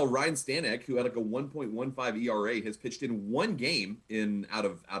 Somehow Ryan Stanek, who had like a 1.15 ERA, has pitched in 1 game out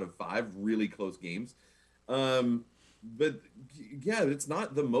of 5 really close games. But yeah, it's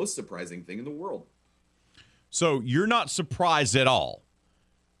not the most surprising thing in the world. So you're not surprised at all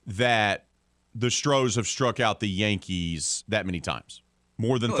that the Stros have struck out the Yankees that many times,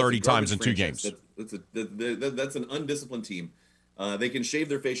 more than 30 times in franchise. 2 games. That's an undisciplined team. They can shave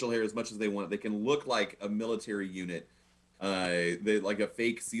their facial hair as much as they want. They can look like a military unit, they like a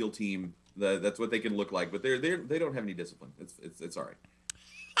fake SEAL team. That's what they can look like. But they don't have any discipline. It's all right.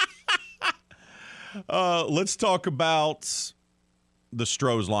 Let's talk about the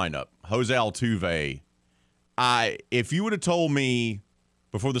Stros lineup. Jose Altuve. If you would have told me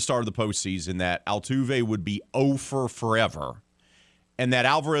before the start of the postseason that Altuve would be 0 for forever and that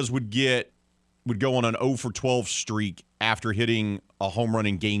Alvarez would go on an 0 for 12 streak after hitting a home run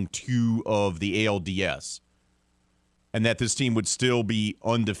in Game 2 of the ALDS, and that this team would still be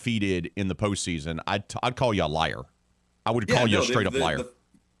undefeated in the postseason, I'd call you a liar. I would call you a straight up liar.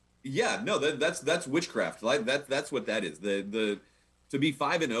 That's witchcraft. Like that's what that is. To be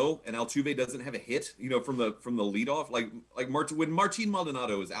 5-0 and Altuve doesn't have a hit, from the leadoff, when Martin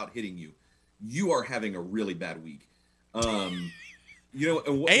Maldonado is out hitting you, you are having a really bad week.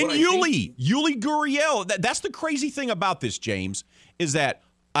 Yuli Gurriel. That's the crazy thing about this, James, is that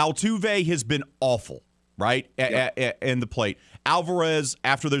Altuve has been awful, right? In the plate. Alvarez,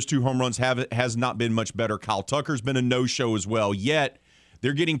 after those 2 home runs, has not been much better. Kyle Tucker's been a no-show as well. Yet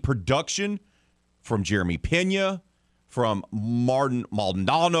they're getting production from Jeremy Pena, from Martin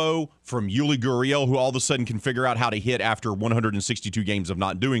Maldonado, from Yuli Gurriel, who all of a sudden can figure out how to hit after 162 games of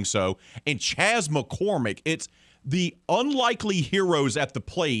not doing so, and Chas McCormick. It's the unlikely heroes at the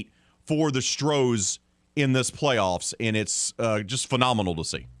plate for the Stros in this playoffs, and it's just phenomenal to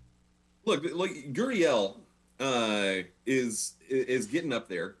see. Look, Gurriel is getting up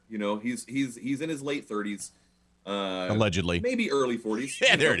there. He's in his late 30s. Allegedly. Maybe early 40s.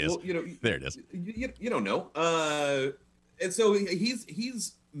 Yeah, there it is. There it is. You don't know. And so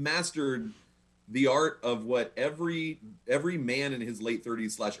he's mastered the art of what every man in his late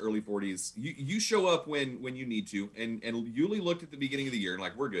 30s / early 40s, you show up when you need to. And Yuli looked at the beginning of the year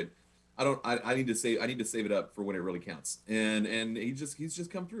and we're good. I need to save it up for when it really counts. And he's just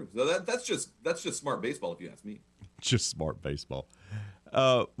come through. So that's just smart baseball, if you ask me. Just smart baseball.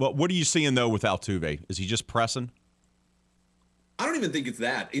 Well, what are you seeing though with Altuve? Is he just pressing? I don't even think it's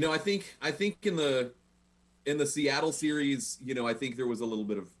that. I think in the Seattle series, I think there was a little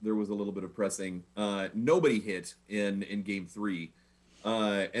bit of pressing. Nobody hit in Game 3.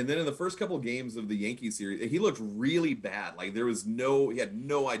 And then in the first couple of games of the Yankees series, he looked really bad. Like he had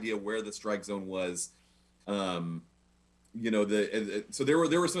no idea where the strike zone was. So there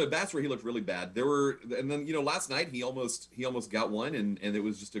were some at bats where he looked really bad. And then last night he almost got one, and it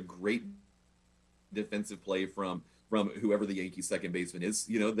was just a great defensive play from whoever the Yankees second baseman is.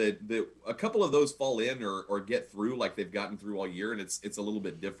 That a couple of those fall in or get through like they've gotten through all year, and it's a little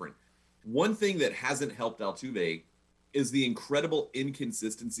bit different. One thing that hasn't helped Altuve is the incredible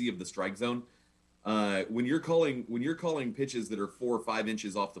inconsistency of the strike zone. When you're calling pitches that are 4 or 5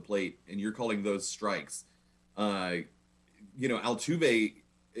 inches off the plate, and you're calling those strikes, Altuve,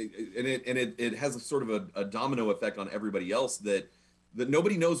 it has a sort of a domino effect on everybody else that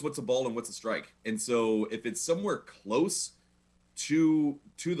nobody knows what's a ball and what's a strike. And so if it's somewhere close to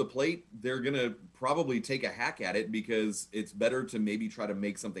the plate, they're gonna probably take a hack at it, because it's better to maybe try to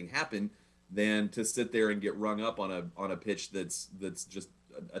make something happen than to sit there and get rung up on a pitch that's just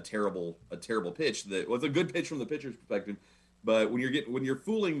a terrible pitch. That was a good pitch from the pitcher's perspective, but when you're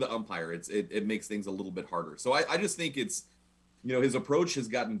fooling the umpire, it makes things a little bit harder. So I just think it's, his approach has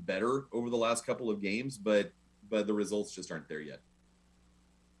gotten better over the last couple of games, but the results just aren't there yet.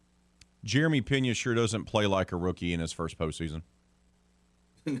 Jeremy Pena sure doesn't play like a rookie in his first postseason.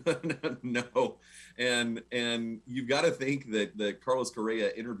 No, and you've got to think that Carlos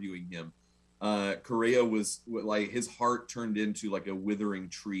Correa interviewing him, Correa was like, his heart turned into like a withering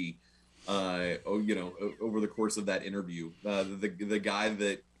tree, over the course of that interview. The guy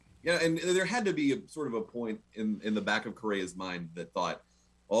that, and there had to be sort of a point in the back of Correa's mind that thought,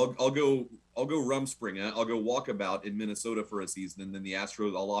 I'll go Rumspringa, I'll go walkabout in Minnesota for a season, and then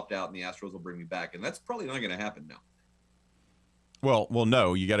I'll opt out and the Astros will bring me back. And that's probably not going to happen now. Well,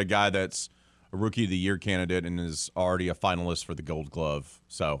 no, you got a guy that's a Rookie of the Year candidate and is already a finalist for the Gold Glove.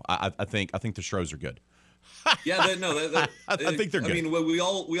 So I think the Stros are good. Yeah, I think they're good. I mean, we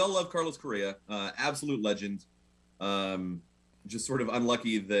all love Carlos Correa, absolute legend. Just sort of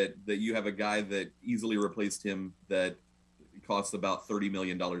unlucky that you have a guy that easily replaced him that costs about $30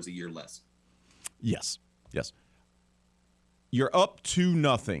 million a year less. Yes. You're up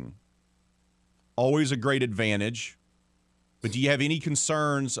 2-0. Always a great advantage. But do you have any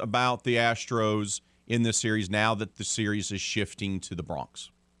concerns about the Astros in this series now that the series is shifting to the Bronx?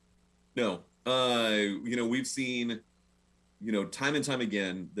 No. We've seen, time and time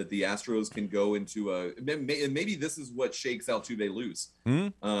again that the Astros can go into maybe this is what shakes Altuve loose.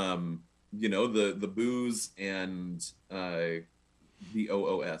 Mm-hmm. The booze and the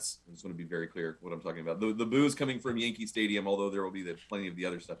OOS. I just want to be very clear what I'm talking about. The booze coming from Yankee Stadium, although there will be plenty of the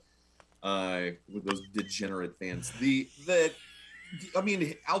other stuff with those degenerate fans. I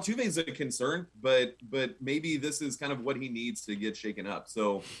mean, Altuve is a concern, but maybe this is kind of what he needs to get shaken up.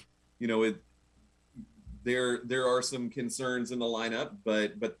 So, there are some concerns in the lineup,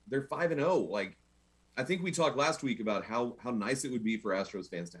 but they're 5-0. Like, I think we talked last week about how nice it would be for Astros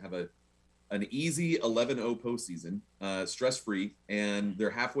fans to have an easy 11-0 postseason, stress-free, and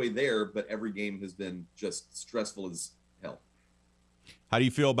they're halfway there, but every game has been just stressful as hell. How do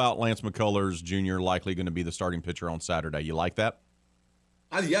you feel about Lance McCullers Jr. likely going to be the starting pitcher on Saturday? You like that?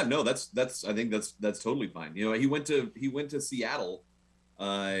 Yeah, no, that's I think that's totally fine. He went to Seattle,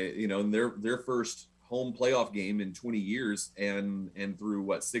 in their first home playoff game in 20 years, and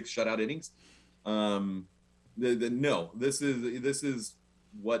threw 6 shutout innings. This is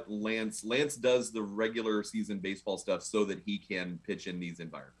what Lance does the regular season baseball stuff so that he can pitch in these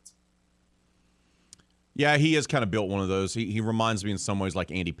environments. Yeah, he is kind of built one of those. He reminds me in some ways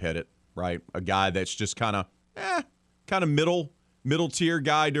like Andy Pettit, right? A guy that's just kind of middle tier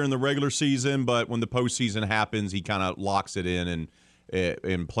guy during the regular season, but when the postseason happens, he kind of locks it in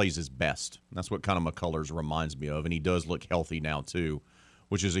and plays his best. That's what kind of McCullers reminds me of, and he does look healthy now too,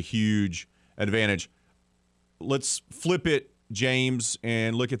 which is a huge advantage. Let's flip it, James,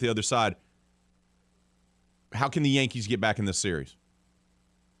 and look at the other side. How can the Yankees get back in this series?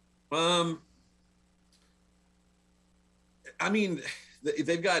 I mean,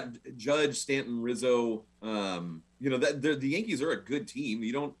 they've got Judge, Stanton, Rizzo. The Yankees are a good team.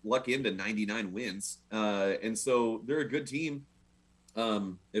 You don't luck into 99 wins, and so they're a good team.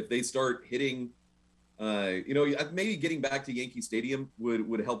 If they start hitting, maybe getting back to Yankee Stadium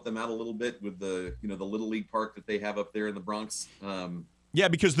would help them out a little bit with the Little League Park that they have up there in the Bronx. Yeah,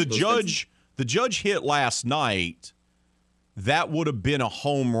 because the Judge hit last night. That would have been a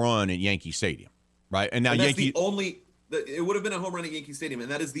home run at Yankee Stadium, right? And now it would have been a home run at Yankee Stadium,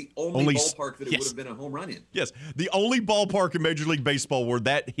 and that is the only ballpark that it would have been a home run in. Yes, the only ballpark in Major League Baseball where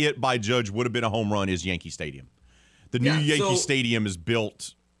that hit by Judge would have been a home run is Yankee Stadium. The new Yankee Stadium is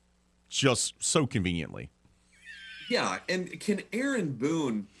built just so conveniently. Yeah, and can Aaron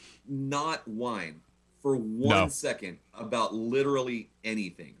Boone not whine for one second about literally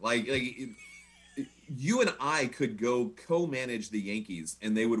anything? Like you and I could go co-manage the Yankees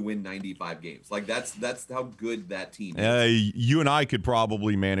and they would win 95 games. Like that's how good that team is. You and I could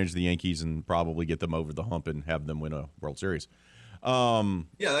probably manage the Yankees and probably get them over the hump and have them win a World Series.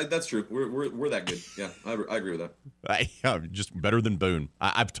 Yeah, that's true. We're that good. Yeah, I agree with that. Just better than Boone.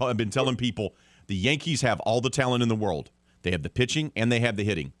 I've been telling people the Yankees have all the talent in the world. They have the pitching and they have the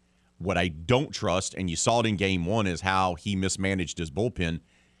hitting. What I don't trust, and you saw it in Game 1, is how he mismanaged his bullpen.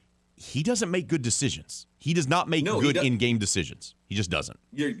 He doesn't make good decisions. He does not make good in-game decisions. He just doesn't.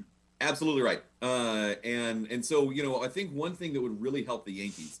 You're absolutely right. And so, I think one thing that would really help the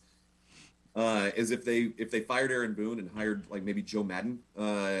Yankees is if they fired Aaron Boone and hired like maybe Joe Madden.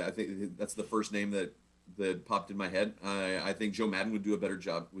 I think that's the first name that popped in my head. I think Joe Madden would do a better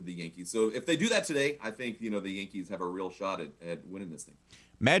job with the Yankees. So if they do that today, I think the Yankees have a real shot at winning this thing.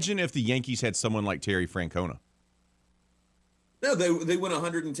 Imagine if the Yankees had someone like Terry Francona. No, they win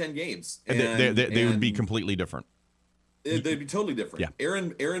 110 games. And they would be completely different. They'd be totally different. Yeah.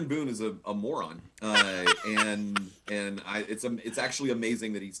 Aaron Boone is a moron, it's actually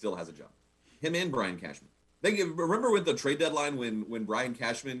amazing that he still has a job. Him and Brian Cashman. Remember with the trade deadline when Brian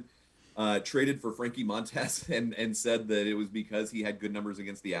Cashman traded for Frankie Montas and said that it was because he had good numbers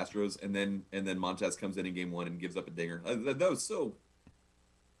against the Astros, and then Montas comes in Game 1 and gives up a dinger. That was so.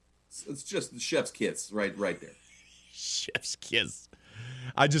 It's just the chef's kiss right there. Chef's kiss.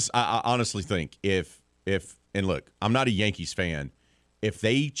 I honestly think if and look, I'm not a Yankees fan. If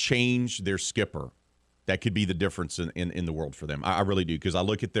they change their skipper, that could be the difference in the world for them. I really do, because I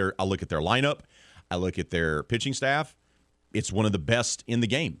look at their lineup, I look at their pitching staff. It's one of the best in the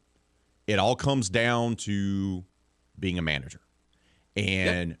game. It all comes down to being a manager,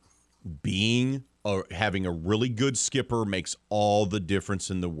 and having a really good skipper makes all the difference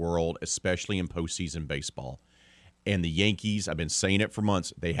in the world, especially in postseason baseball. And the Yankees, I've been saying it for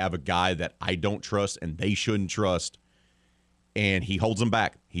months, they have a guy that I don't trust and they shouldn't trust, and he holds them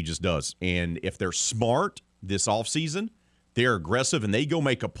back. He just does. And if they're smart this offseason, they're aggressive and they go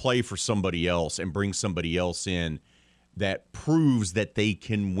make a play for somebody else and bring somebody else in that proves that they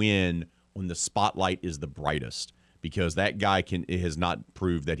can win when the spotlight is the brightest, because that guy has not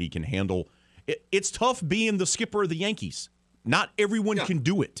proved that he can handle it. It's tough being the skipper of the Yankees. Not everyone can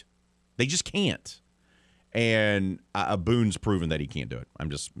do it. They just can't. And Boone's proven that he can't do it. I'm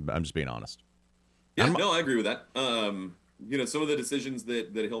just being honest. Yeah, I agree with that. Some of the decisions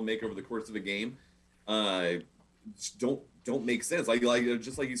that he'll make over the course of a game don't make sense. Like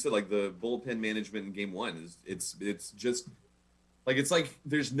just like you said, like the bullpen management in Game 1 it's just Like, it's like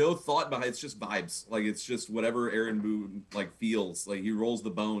there's no thought behind it. It's just vibes. Like, it's just whatever Aaron Boone like feels. Like, he rolls the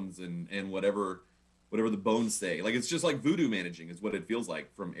bones and whatever the bones say. Like, it's just like voodoo managing is what it feels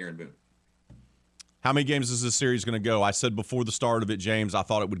like from Aaron Boone. How many games is this series going to go? I said before the start of it, James, I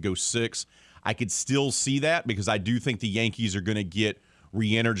thought it would go 6. I could still see that because I do think the Yankees are going to get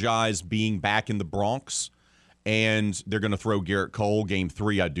re-energized being back in the Bronx, and they're going to throw Garrett Cole game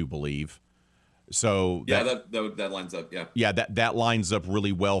 3, I do believe. So that lines up. Yeah, that lines up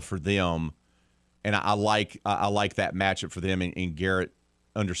really well for them, and I like that matchup for them. And Garrett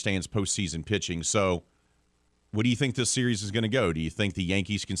understands postseason pitching. So, what do you think this series is going to go? Do you think the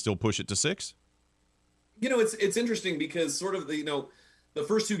Yankees can still push it to 6? It's interesting because sort of the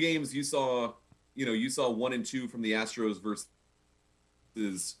first 2 games you saw 1 and 2 from the Astros versus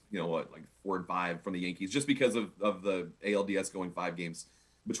like 4 and 5 from the Yankees, just because of the ALDS going 5 games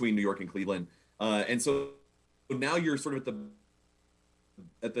between New York and Cleveland. And so now you're sort of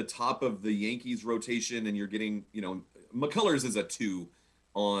at the top of the Yankees rotation, and you're getting, McCullers is a 2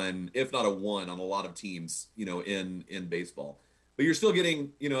 on, if not a 1 on a lot of teams, in baseball. But you're still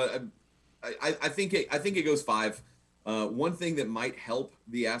getting, I think it goes 5. One thing that might help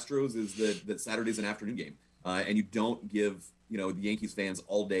the Astros is that Saturday's an afternoon game, and you don't give the Yankees fans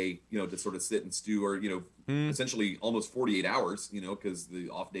all day to sort of sit and stew, or essentially almost 48 hours, because the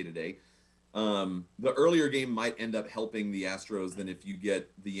off day today. The earlier game might end up helping the Astros than if you get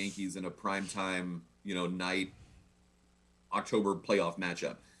the Yankees in a primetime night October playoff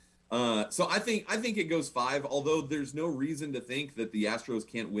matchup. So I think it goes 5, although there's no reason to think that the Astros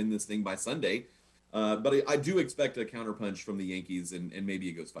can't win this thing by Sunday. But I do expect a counterpunch from the Yankees, and maybe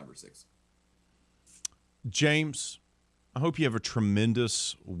it goes 5 or 6. James, I hope you have a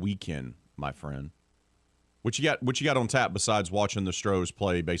tremendous weekend, my friend. What you got on tap besides watching the Stros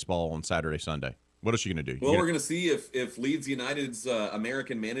play baseball on Saturday, Sunday? What else are you going to do? Well, we're going to see if Leeds United's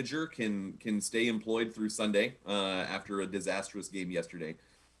American manager can stay employed through Sunday after a disastrous game yesterday.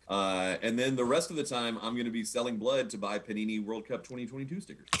 And then the rest of the time, I'm going to be selling blood to buy Panini World Cup 2022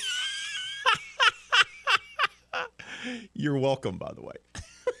 stickers. You're welcome, by the way.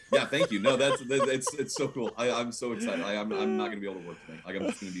 Yeah, thank you. No, it's so cool. I'm so excited. I'm not going to be able to work today. Like, I'm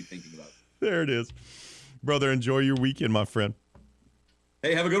just going to be thinking about it. There it is. Brother, enjoy your weekend, my friend.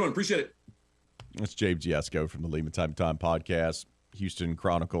 Hey, have a good one. Appreciate it. That's James Giesco from the Lima Time podcast, Houston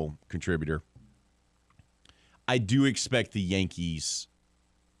Chronicle contributor. I do expect the Yankees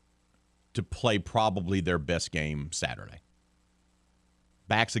to play probably their best game Saturday.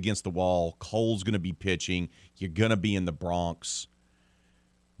 Backs against the wall. Cole's going to be pitching. You're going to be in the Bronx.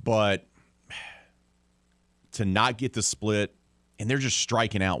 But to not get the split, and they're just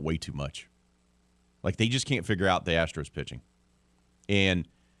striking out way too much. Like, they just can't figure out the Astros pitching. And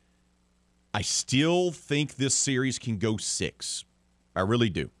I still think this series can go 6. I really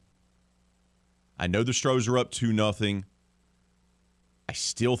do. I know the Stros are up 2-0. I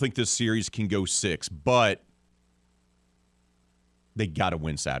still think this series can go 6, but they got to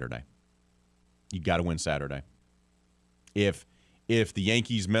win Saturday. You got to win Saturday. If the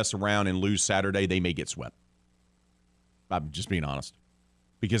Yankees mess around and lose Saturday, they may get swept. I'm just being honest.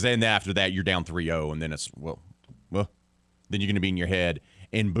 Because then after that, you're down 3-0, and then it's, well, then you're going to be in your head,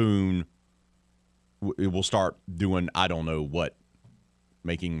 and Boone will start doing I don't know what,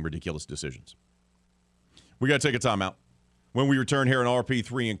 making ridiculous decisions. We got to take a timeout. When we return here on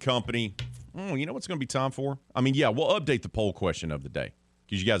RP3 and Company, you know what's going to be time for? I mean, yeah, we'll update the poll question of the day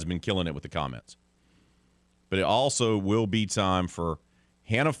because you guys have been killing it with the comments. But it also will be time for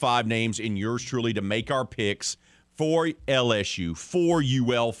Hannah 5 names and yours truly to make our picks for LSU, for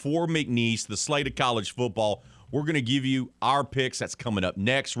UL, for McNeese, the slate of college football. We're going to give you our picks. That's coming up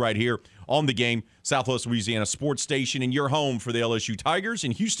next right here on The Game, Southwest Louisiana Sports Station, and your home for the LSU Tigers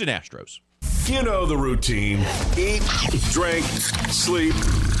and Houston Astros. You know the routine. Eat, drink, sleep,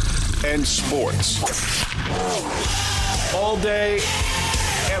 and sports. All day,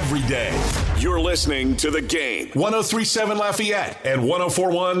 every day. You're listening to The Game. 103.7 Lafayette and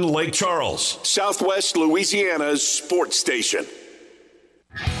 104.1 Lake Charles, Southwest Louisiana's sports station.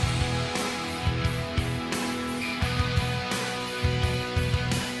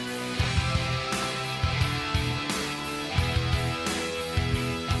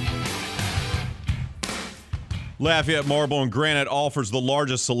 Lafayette Marble and Granite offers the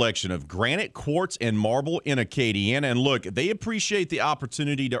largest selection of granite, quartz, and marble in Acadiana. And look, they appreciate the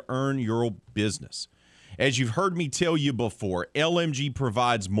opportunity to earn your business. As you've heard me tell you before, LMG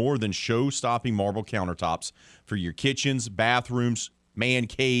provides more than show-stopping marble countertops for your kitchens, bathrooms, man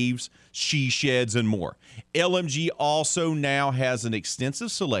caves, she sheds, and more. LMG also now has an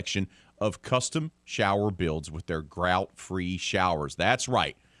extensive selection of custom shower builds with their grout-free showers. That's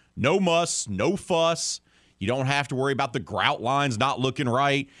right. No muss, no fuss. You don't have to worry about the grout lines not looking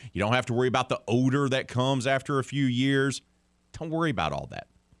right. You don't have to worry about the odor that comes after a few years. Don't worry about all that.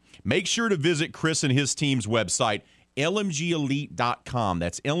 Make sure to visit Chris and his team's website, lmgelite.com.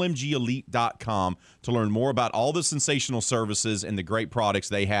 That's lmgelite.com to learn more about all the sensational services and the great products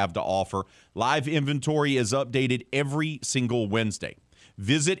they have to offer. Live inventory is updated every single Wednesday.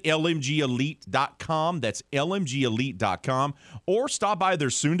 Visit lmgelite.com. That's lmgelite.com. Or stop by their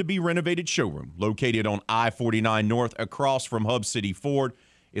soon-to-be renovated showroom located on I-49 North across from Hub City Ford.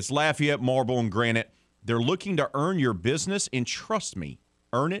 It's Lafayette Marble and Granite. They're looking to earn your business, and trust me,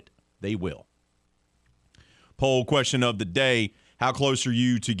 earn it, they will. Poll question of the day: how close are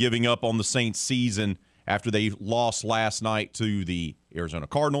you to giving up on the Saints season after they lost last night to the Arizona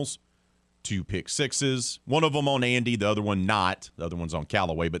Cardinals? 2 pick sixes, one of them on Andy, the other one not. The other one's on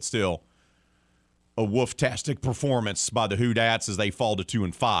Callaway, but still a wolf-tastic performance by the Hoodats as they fall to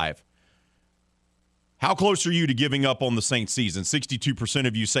 2-5. How close are you to giving up on the Saints season? 62%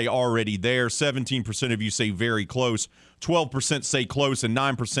 of you say already there, 17% of you say very close, 12% say close, and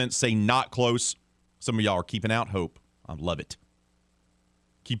 9% say not close. Some of y'all are keeping out hope. I love it.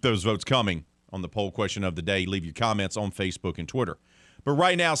 Keep those votes coming on the poll question of the day. Leave your comments on Facebook and Twitter. But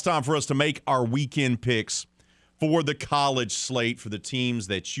right now it's time for us to make our weekend picks for the college slate for the teams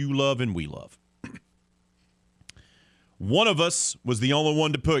that you love and we love. One of us was the only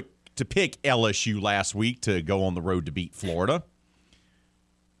one to pick LSU last week to go on the road to beat Florida.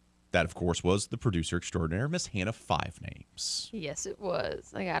 That, of course, was the producer extraordinaire, Miss Hannah Five Names. Yes, it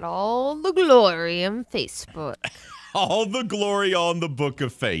was. I got all the glory on Facebook. All the glory on the Book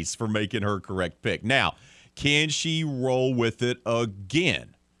of Face for making her correct pick. Now, can she roll with it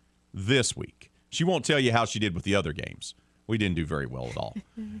again this week? She won't tell you how she did with the other games. We didn't do very well at all.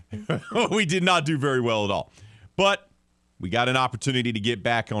 We did not do very well at all. But we got an opportunity to get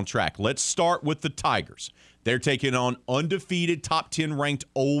back on track. Let's start with the Tigers. They're taking on undefeated, top 10 ranked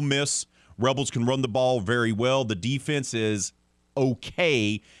Ole Miss. Rebels can run the ball very well. The defense is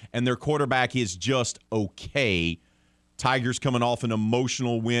okay, and their quarterback is just okay. Tigers coming off an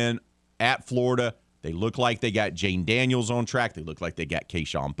emotional win at Florida. They look like they got Jane Daniels on track. They look like they got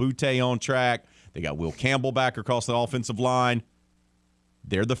Kayshon Boutte on track. They got Will Campbell back across the offensive line.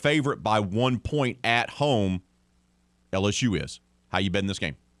 They're the favorite by 1 point at home. LSU is. How you betting this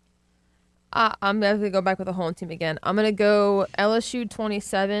game? I'm going to go back with the home team again. I'm going to go LSU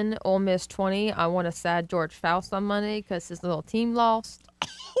 27, Ole Miss 20. I want to sad George Faust on Monday because his little team lost.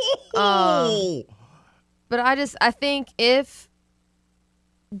 But I think if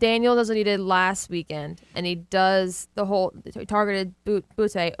Daniel does what he did last weekend and he does he targeted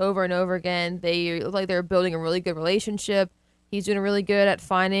Boutte over and over again, they look like they're building a really good relationship. He's doing really good at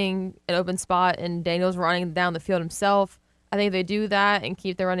finding an open spot, and Daniel's running down the field himself. I think if they do that and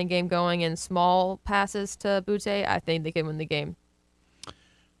keep their running game going in small passes to Boutte, I think they can win the game.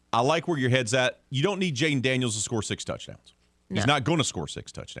 I like where your head's at. You don't need Jaden Daniels to score 6 touchdowns. No. He's not going to score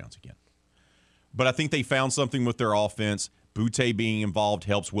 6 touchdowns again. But I think they found something with their offense. Boutte being involved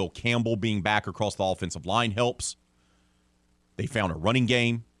helps. Will Campbell being back across the offensive line helps. They found a running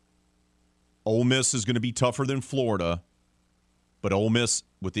game. Ole Miss is going to be tougher than Florida. But Ole Miss,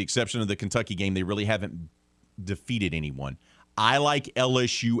 with the exception of the Kentucky game, they really haven't defeated anyone. I like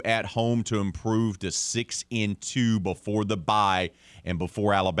LSU at home to improve to 6-2 before the bye and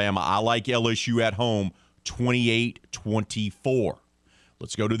before Alabama. I like LSU at home 28-24.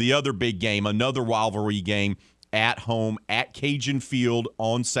 Let's go to the other big game, another rivalry game at home at Cajun Field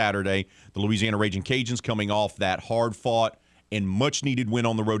on Saturday. The Louisiana Raging Cajuns coming off that hard-fought and much-needed win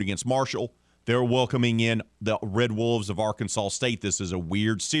on the road against Marshall. They're welcoming in the Red Wolves of Arkansas State. This is a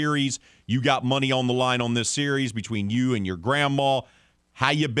weird series. You got money on the line on this series between you and your grandma.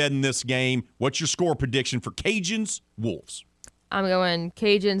 How you betting this game? What's your score prediction for Cajuns, Wolves? I'm going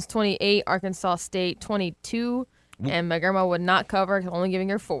Cajuns 28, Arkansas State 22, and my grandma would not cover, only giving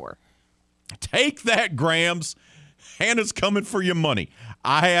her 4. Take that, Grams. Hannah's coming for your money.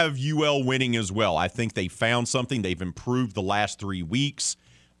 I have UL winning as well. I think they found something. They've improved the last 3 weeks.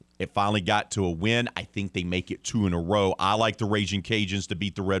 It finally got to a win. I think they make it 2 in a row. I like the Raging Cajuns to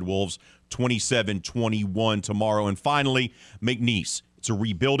beat the Red Wolves 27-21 tomorrow. And finally, McNeese. It's a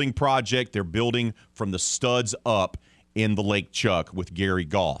rebuilding project. They're building from the studs up in the Lake Chuck with Gary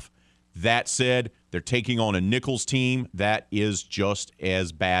Goff. That said, they're taking on a Nichols team that is just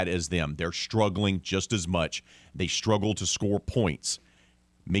as bad as them. They're struggling just as much. They struggle to score points.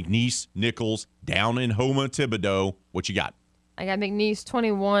 McNeese, Nichols, down in Houma, Thibodeau. What you got? I got McNeese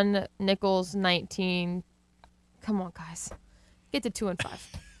 21, Nichols 19. Come on, guys. Get to 2-5.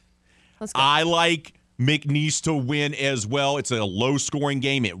 Let's go. I like McNeese to win as well. It's a low-scoring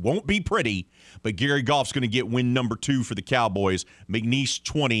game. It won't be pretty, but Gary Goff's going to get win number 2 for the Cowboys. McNeese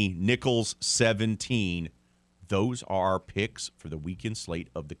 20, Nichols 17. Those are our picks for the weekend slate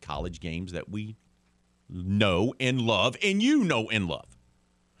of the college games that we know and love, and you know and love.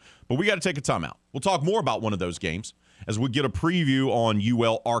 But we got to take a timeout. We'll talk more about one of those games as we get a preview on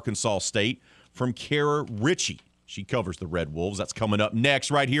UL Arkansas State from Kara Ritchie. She covers the Red Wolves. That's coming up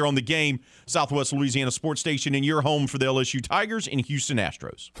next right here on The Game, Southwest Louisiana Sports Station, and your home for the LSU Tigers and Houston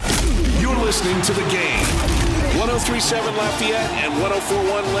Astros. You're listening to The Game. 103.7 Lafayette and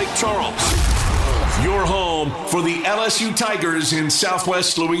 104.1 Lake Charles. Your home for the LSU Tigers in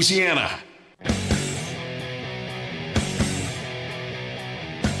Southwest Louisiana.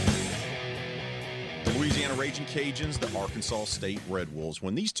 The Louisiana Raging Cajuns, the Arkansas State Red Wolves.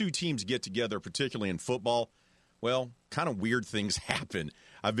 When these two teams get together, particularly in football, well, kind of weird things happen.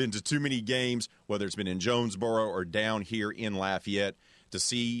 I've been to too many games, whether it's been in Jonesboro or down here in Lafayette, to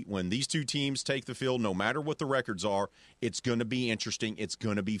see when these two teams take the field, no matter what the records are, it's going to be interesting. It's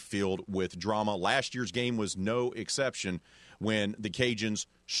going to be filled with drama. Last year's game was no exception when the Cajuns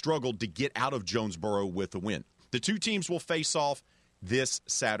struggled to get out of Jonesboro with a win. The two teams will face off this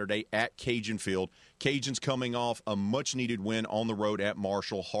Saturday at Cajun Field. Cajuns coming off a much-needed win on the road at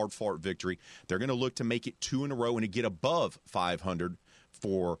Marshall, hard-fought victory. They're going to look to make it 2 in a row and to get above 500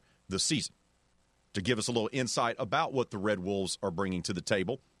 for the season. To give us a little insight about what the Red Wolves are bringing to the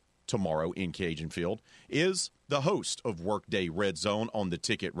table tomorrow in Cajun Field is the host of Workday Red Zone on the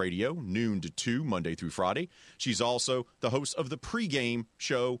Ticket Radio, noon to 2, Monday through Friday. She's also the host of the pregame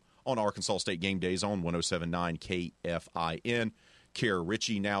show on Arkansas State Game Days on 107.9 KFIN. Kara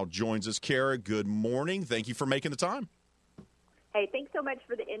Ritchie now joins us. Kara, good morning. Thank you for making the time. Hey, thanks so much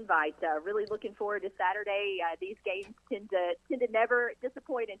for the invite. Really looking forward to Saturday. These games tend to never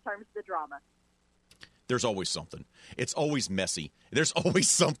disappoint in terms of the drama. There's always something. It's always messy. There's always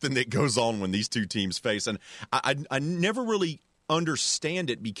something that goes on when these two teams face. And I never really understand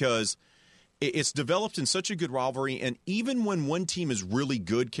it because it's developed in such a good rivalry. And even when one team is really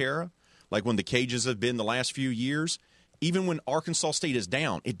good, Kara, like when the Cajuns have been the last few years, even when Arkansas State is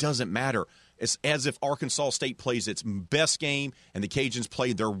down, it doesn't matter. It's as if Arkansas State plays its best game and the Cajuns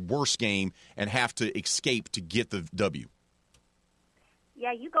play their worst game and have to escape to get the W.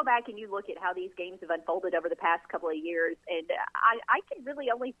 Yeah, you go back and you look at how these games have unfolded over the past couple of years, and I can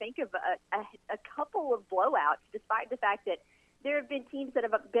really only think of a couple of blowouts, despite the fact that there have been teams that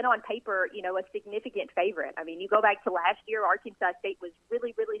have been on paper, a significant favorite. I mean, you go back to last year, Arkansas State was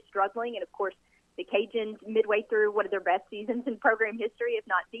really, really struggling, and of course, the Cajuns midway through one of their best seasons in program history, if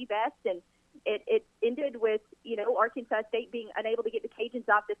not the best, and it ended with, Arkansas State being unable to get the Cajuns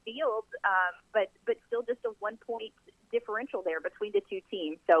off the field, but still just a 1-point differential there between the two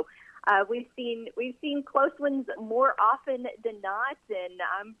teams. So we've seen close ones more often than not, and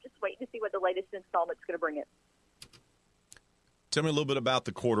I'm just waiting to see what the latest installment's going to bring it. Tell me a little bit about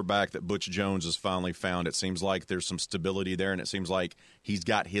the quarterback that Butch Jones has finally found. It seems like there's some stability there, and it seems like he's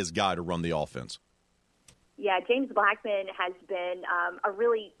got his guy to run the offense. Yeah, James Blackman has been a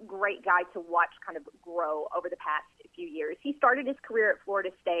really great guy to watch kind of grow over the past few years. He started his career at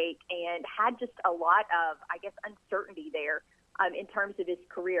Florida State and had just a lot of, uncertainty there in terms of his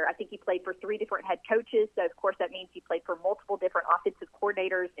career. I think he played for 3 different head coaches, so of course that means he played for multiple different offensive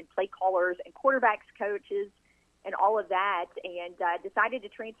coordinators and play callers and quarterbacks coaches and all of that, and decided to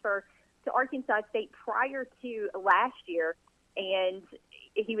transfer to Arkansas State prior to last year, and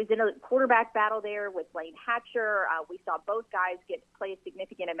he was in a quarterback battle there with Lane Hatcher. We saw both guys play a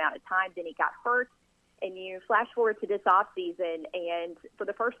significant amount of time. Then he got hurt. And you flash forward to this offseason, and for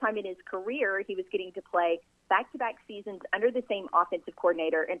the first time in his career, he was getting to play back-to-back seasons under the same offensive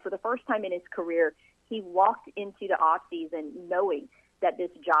coordinator. And for the first time in his career, he walked into the offseason knowing that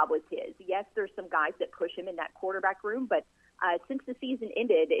this job was his. Yes, there's some guys that push him in that quarterback room, but since the season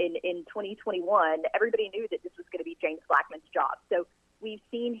ended in 2021, everybody knew that this was going to be James Blackman's job. So we've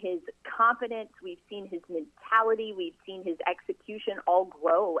seen his confidence, we've seen his mentality, we've seen his execution all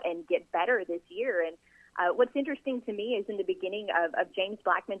grow and get better this year. And what's interesting to me is in the beginning of James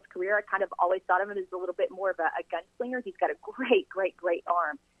Blackman's career, I kind of always thought of him as a little bit more of a gunslinger. He's got a great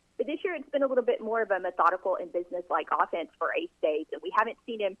arm. But this year it's been a little bit more of a methodical and business-like offense for A-State. And we haven't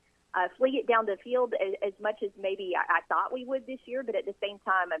seen him fling it down the field as much as maybe I thought we would this year. But at the same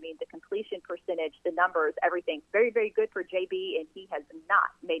time, I mean, the completion percentage, the numbers, everything, very, very good for JB. And he has not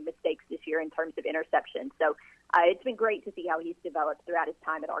made mistakes this year in terms of interception. So it's been great to see how he's developed throughout his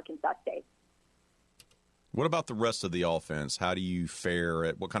time at Arkansas State. What about the rest of the offense? How do you fare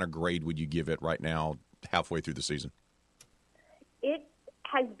at what kind of grade would you give it right now, halfway through the season? It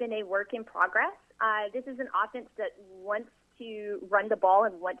has been a work in progress. This is an offense that wants to run the ball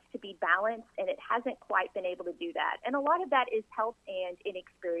and wants to be balanced, and it hasn't quite been able to do that. And a lot of that is health and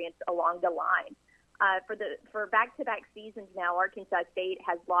inexperience along the line. For back-to-back seasons now, Arkansas State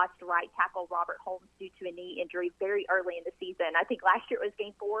has lost right tackle Robert Holmes due to a knee injury very early in the season. I think last year it was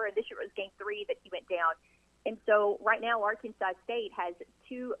Game 4, and this year it was Game 3 that he went down. And so right now Arkansas State has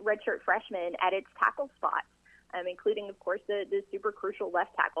 2 redshirt freshmen at its tackle spots, including, of course, the super crucial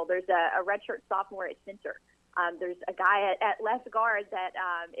left tackle. There's a redshirt sophomore at center. There's a guy at left guard that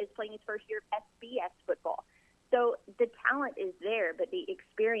is playing his first year of FBS football. So the talent is there, but the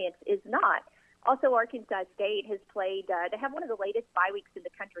experience is not. Also, Arkansas State has played, they have one of the latest bye weeks in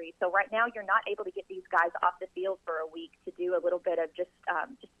the country. So right now you're not able to get these guys off the field for a week to do a little bit of just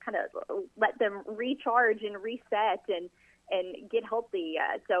kind of let them recharge and reset and get healthy.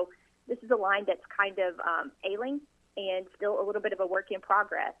 So this is a line that's kind of ailing and still a little bit of a work in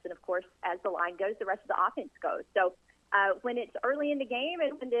progress. And, of course, as the line goes, the rest of the offense goes. So when it's early in the game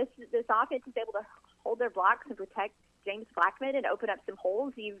and when this offense is able to hold their blocks and protect James Blackman and open up some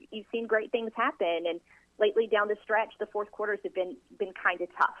holes, you've seen great things happen. And lately down the stretch, the fourth quarters have been kind of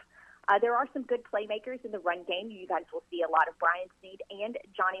tough. There are some good playmakers in the run game. You guys will see a lot of Brian Snead and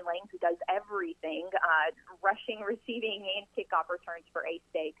Johnny Lang, who does everything, rushing, receiving, and kickoff returns for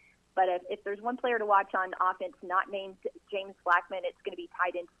A-State. But if there's one player to watch on offense not named James Blackman, it's going to be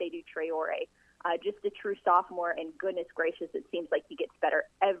tight end Seydou Traore. Just a true sophomore, and goodness gracious, it seems like he gets better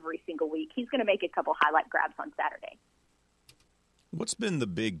every single week. He's going to make a couple highlight grabs on Saturday. What's been the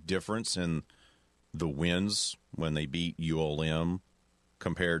big difference in the wins when they beat ULM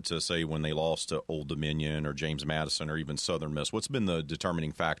compared to, say, when they lost to Old Dominion or James Madison or even Southern Miss? What's been the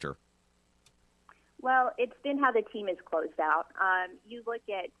determining factor? Well, it's been how the team is closed out. You look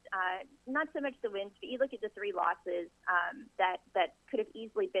at not so much the wins, but you look at the 3 losses that could have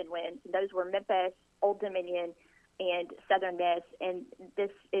easily been wins. And those were Memphis, Old Dominion, and Southern Miss. And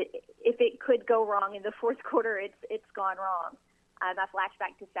if it could go wrong in the fourth quarter, it's gone wrong. I flash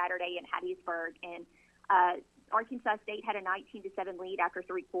back to Saturday in Hattiesburg, and Arkansas State had a 19-7 lead after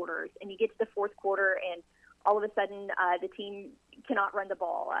 3 quarters. And you get to the fourth quarter, and all of a sudden, the team cannot run the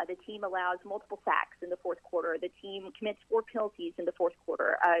ball. The team allows multiple sacks in the fourth quarter. The team commits 4 penalties in the fourth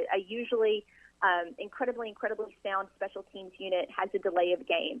quarter. A usually incredibly sound special teams unit has a delay of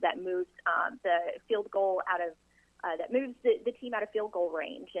game that moves the field goal out of that moves the team out of field goal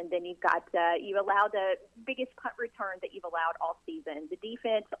range. And then you've got you allow the biggest punt return that you've allowed all season. The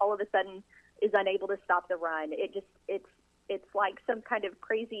defense all of a sudden is unable to stop the run. It's like some kind of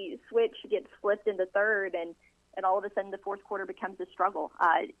crazy switch gets flipped in the third, and all of a sudden the fourth quarter becomes a struggle.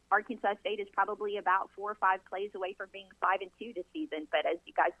 Arkansas State is probably about 4 or 5 plays away from being 5-2 this season, but as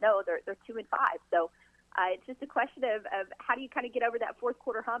you guys know, they're 2-5. So it's just a question of how do you kind of get over that fourth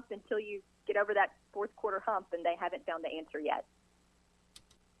quarter hump until you get over that fourth quarter hump, and they haven't found the answer yet.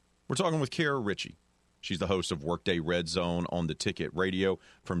 We're talking with Kara Ritchie. She's the host of Workday Red Zone on the Ticket Radio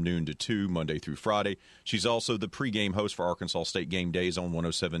from noon to 2, Monday through Friday. She's also the pregame host for Arkansas State Game Days on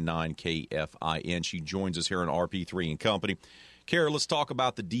 107.9 KFIN. She joins us here on RP3 and Company. Kara, let's talk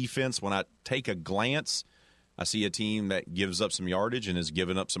about the defense. When I take a glance, I see a team that gives up some yardage and has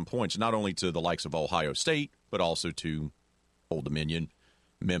given up some points, not only to the likes of Ohio State, but also to Old Dominion,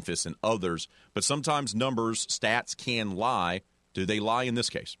 Memphis, and others. But sometimes numbers, stats can lie. Do they lie in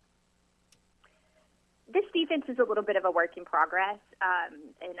this case? This defense is a little bit of a work in progress,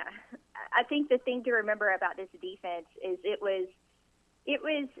 and I think the thing to remember about this defense is it was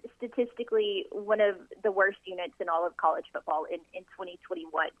statistically one of the worst units in all of college football in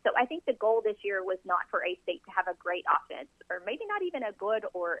 2021. So I think the goal this year was not for A-State to have a great offense, or maybe not even a good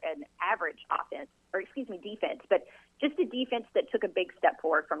or an average defense, but just a defense that took a big step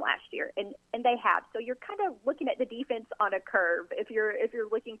forward from last year, and they have. So you're kind of looking at the defense on a curve if you're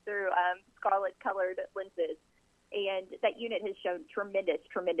looking through scarlet-colored lenses, and that unit has shown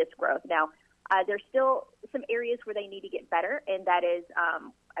tremendous growth. Now, there's still some areas where they need to get better, and that is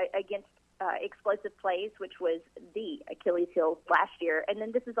against explosive plays, which was the Achilles heel last year. And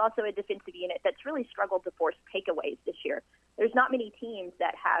then this is also a defensive unit that's really struggled to force takeaways this year. There's not many teams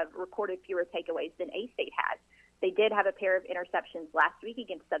that have recorded fewer takeaways than A-State has. They did have a pair of interceptions last week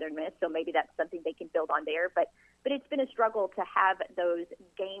against Southern Miss, so maybe that's something they can build on there. But it's been a struggle to have those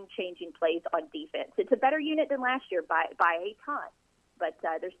game-changing plays on defense. It's a better unit than last year by a ton, but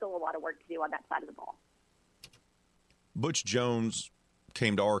there's still a lot of work to do on that side of the ball. Butch Jones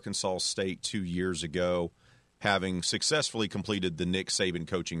came to Arkansas State 2 years ago, having successfully completed the Nick Saban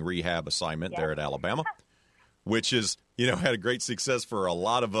coaching rehab assignment there at Alabama. which is, had a great success for a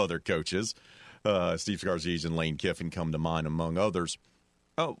lot of other coaches. Steve Scarsese and Lane Kiffin come to mind, among others.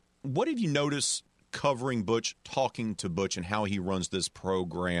 What have you noticed covering Butch, talking to Butch, and how he runs this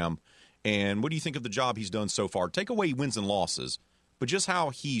program? And what do you think of the job he's done so far? Take away wins and losses, but just how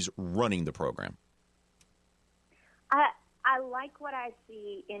he's running the program. I like what I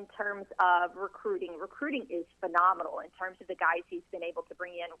see in terms of recruiting. Recruiting is phenomenal in terms of the guys he's been able to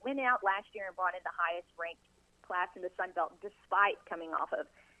bring in. Went out last year and brought in the highest-ranked class in the Sun Belt despite coming off of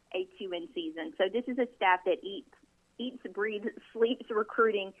a 2-win season. So this is a staff that eats, breathes, sleeps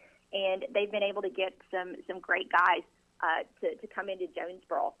recruiting, and they've been able to get some great guys to come into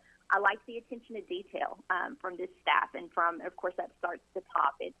Jonesboro. I like the attention to detail from this staff, and of course, that starts at the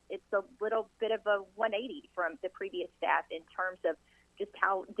top. It's a little bit of a 180 from the previous staff in terms of just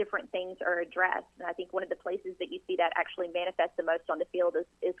how different things are addressed. And I think one of the places that you see that actually manifest the most on the field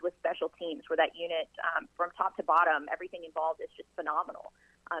is with special teams, where that unit, from top to bottom, everything involved is just phenomenal.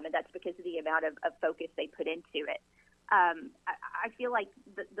 And that's because of the amount of focus they put into it. I feel like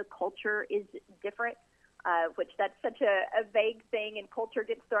the culture is different. Which that's such a vague thing, and culture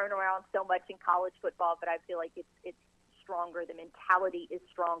gets thrown around so much in college football, but I feel like it's stronger. The mentality is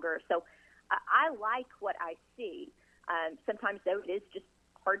stronger. So I like what I see. Sometimes, though, it is just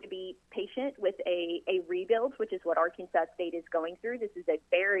hard to be patient with a rebuild, which is what Arkansas State is going through. This is a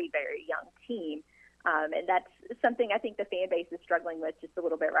very, very young team, and that's something I think the fan base is struggling with just a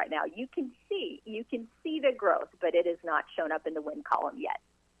little bit right now. You can see the growth, but it has not shown up in the win column yet.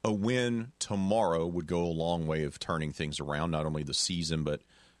 A win tomorrow would go a long way of turning things around, not only the season, but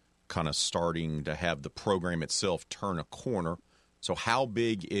kind of starting to have the program itself turn a corner. So how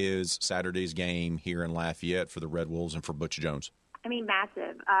big is Saturday's game here in Lafayette for the Red Wolves and for Butch Jones? I mean,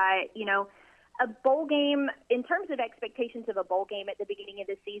 massive. A bowl game, in terms of expectations of a bowl game at the beginning of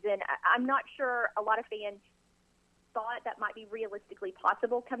the season, I'm not sure a lot of fans thought that might be realistically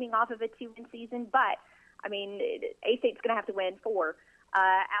possible coming off of a 2-win season. But, I mean, A-State's going to have to win 4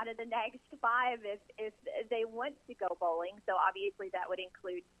 out of the next 5 if they want to go bowling. So obviously that would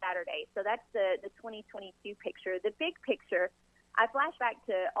include Saturday. So that's the 2022 picture. The big picture, I flash back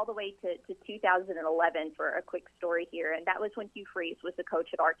all the way to 2011 for a quick story here, and that was when Hugh Freeze was the coach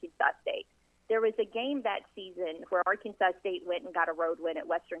at Arkansas State. There was a game that season where Arkansas State went and got a road win at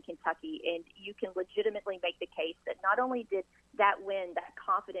Western Kentucky, and you can legitimately make the case that not only did that win, that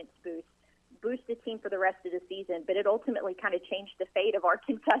confidence boost the team for the rest of the season, but it ultimately kind of changed the fate of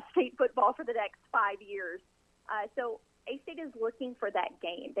Arkansas State football for the next 5 years. So A-State is looking for that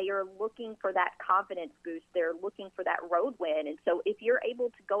game. They are looking for that confidence boost. They're looking for that road win. And so if you're able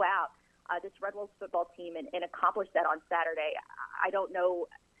to go out, this Red Wolves football team, and accomplish that on Saturday, I don't know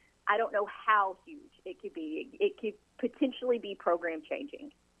how huge it could be. It could potentially be program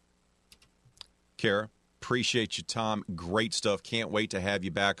changing. Kara, appreciate your time. Great stuff. Can't wait to have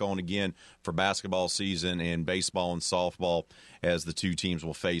you back on again for basketball season and baseball and softball as the two teams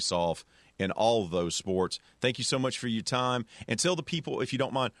will face off in all of those sports. Thank you so much for your time. And tell the people, if you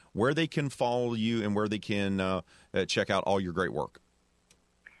don't mind, where they can follow you and where they can check out all your great work.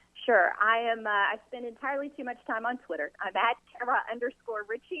 Sure. I spend entirely too much time on Twitter. I'm at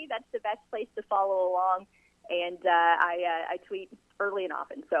Kara_Ritchie. That's the best place to follow along. And I tweet early and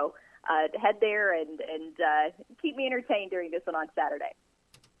often. So head there and keep me entertained during this one on Saturday.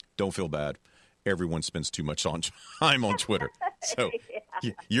 Don't feel bad. Everyone spends too much time on Twitter. So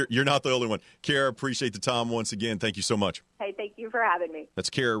yeah. You're not the only one. Kara, appreciate the time once again. Thank you so much. Hey, thank you for having me. That's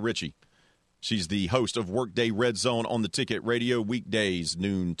Kara Ritchie. She's the host of Workday Red Zone on the Ticket Radio, weekdays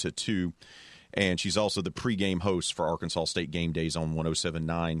noon to 2. And she's also the pregame host for Arkansas State Game Days on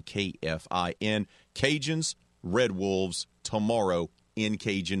 107.9 KFIN. Cajuns, Red Wolves, tomorrow in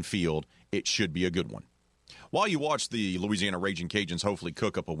Cajun Field. It should be a good one. While you watch the Louisiana Raging Cajuns hopefully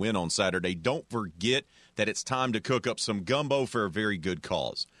cook up a win on Saturday, don't forget that it's time to cook up some gumbo for a very good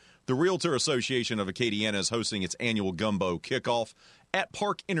cause. The Realtor Association of Acadiana is hosting its annual gumbo kickoff at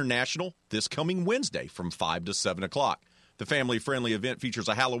Park International this coming Wednesday from 5 to 7 o'clock. The family-friendly event features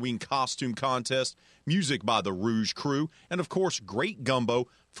a Halloween costume contest, music by the Rouge Crew, and, of course, great gumbo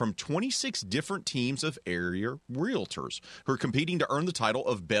from 26 different teams of area realtors who are competing to earn the title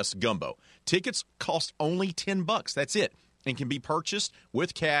of Best Gumbo. Tickets cost only $10. That's it, and can be purchased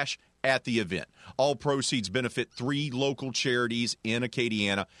with cash at the event. All proceeds benefit 3 local charities in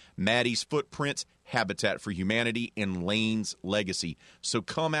Acadiana: Maddie's Footprints, Habitat for Humanity, and Lane's Legacy. So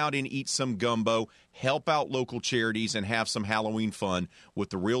come out and eat some gumbo, help out local charities, and have some Halloween fun with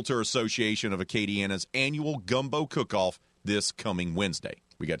the Realtor Association of Acadiana's annual Gumbo Cook-Off this coming Wednesday.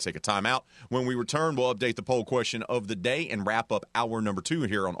 We got to take a time out. When we return, we'll update the poll question of the day and wrap up hour number 2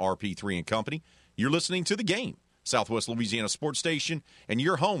 here on RP3 and Company. You're listening to The Game, Southwest Louisiana Sports Station, and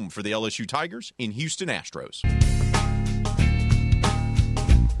your home for the LSU Tigers in Houston Astros.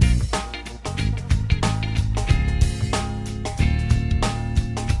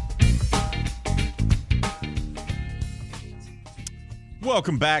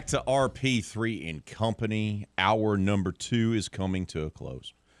 Welcome back to RP3 and Company. Hour number 2 is coming to a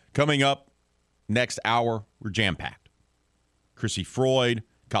close. Coming up next hour, we're jam-packed. Chrissy Freud,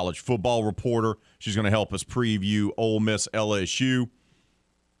 college football reporter. She's going to help us preview Ole Miss LSU.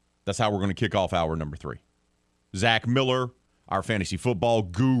 That's how we're going to kick off hour number 3. Zach Miller, our fantasy football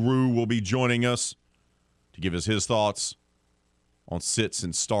guru, will be joining us to give us his thoughts on sits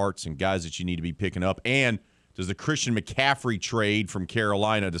and starts and guys that you need to be picking up. And does the Christian McCaffrey trade from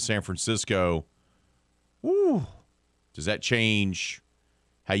Carolina to San Francisco, does that change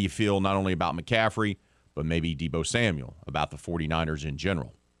how you feel not only about McCaffrey, but maybe Deebo Samuel, about the 49ers in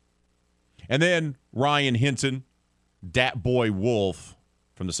general? And then Ryan Hinton, Dat Boy Wolf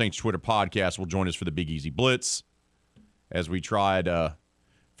from the Saints Twitter podcast will join us for the Big Easy Blitz as we try to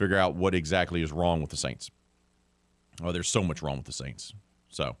figure out what exactly is wrong with the Saints. Oh, there's so much wrong with the Saints.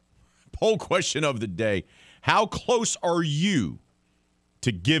 So, poll question of the day. How close are you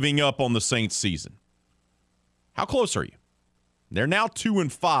to giving up on the Saints season? How close are you? They're now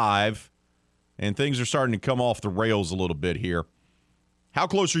 2-5, and things are starting to come off the rails a little bit here. How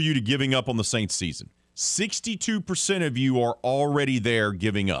close are you to giving up on the Saints season? 62% of you are already there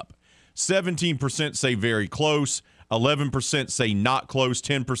giving up. 17% say very close. 11% say not close.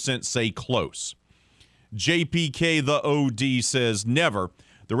 10% say close. JPK the OD says never.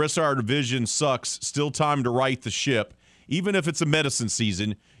 The rest of our division sucks. Still time to right the ship. Even if it's a medicine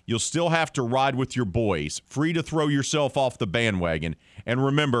season, you'll still have to ride with your boys. Free to throw yourself off the bandwagon. And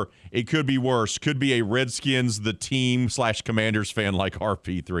remember, it could be worse. Could be a Redskins, the team/Commanders fan like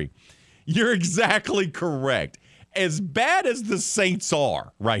RP3. You're exactly correct. As bad as the Saints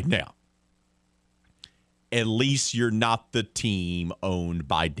are right now, at least you're not the team owned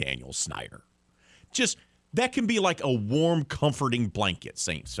by Daniel Snyder. Just that can be like a warm, comforting blanket,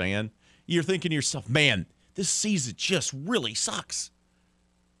 Saints fan. You're thinking to yourself, man, this season just really sucks.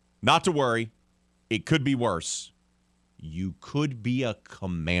 Not to worry. It could be worse. You could be a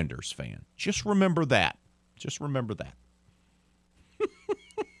Commanders fan. Just remember that. Just remember that.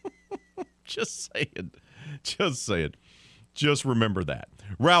 Just saying. Just saying. Just remember that.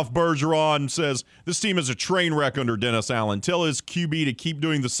 Ralph Bergeron says, this team is a train wreck under Dennis Allen. Tell his QB to keep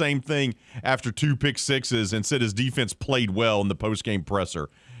doing the same thing after 2 pick sixes and said his defense played well in the postgame presser.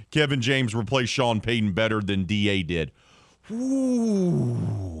 Kevin James replaced Sean Payton better than D.A. did.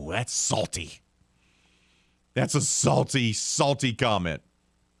 Ooh, that's salty. That's a salty, salty comment.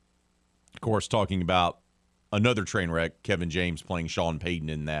 Of course, talking about another train wreck, Kevin James playing Sean Payton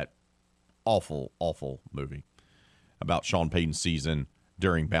in that awful, awful movie about Sean Payton's season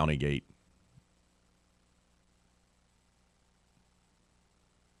during Bountygate.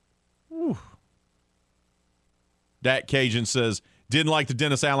 Whew. Dak Cajun says, didn't like the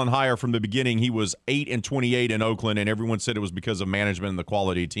Dennis Allen hire from the beginning. He was 8-28 in Oakland, and everyone said it was because of management and the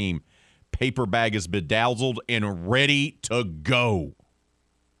quality team. Paper bag is bedazzled and ready to go.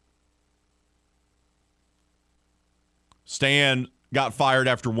 Stan got fired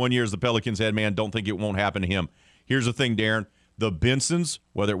after 1 year as the Pelicans head man. Don't think it won't happen to him. Here's the thing, Darren. The Bensons,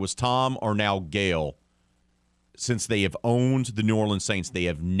 whether it was Tom or now Gail, since they have owned the New Orleans Saints, they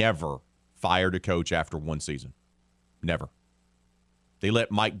have never fired a coach after one season. Never. They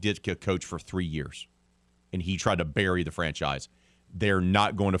let Mike Ditka coach for 3 years, and he tried to bury the franchise. They're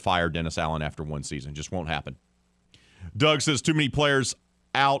not going to fire Dennis Allen after one season. Just won't happen. Doug says too many players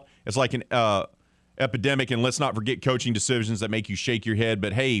out. It's like an epidemic, and let's not forget coaching decisions that make you shake your head.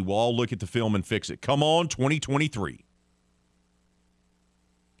 But, hey, we'll all look at the film and fix it. Come on, 2023.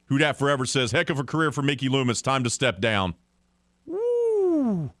 Who Dat Forever says, heck of a career for Mickey Loomis. Time to step down.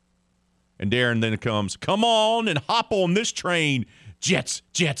 Woo. And Darren then comes, come on and hop on this train. Jets,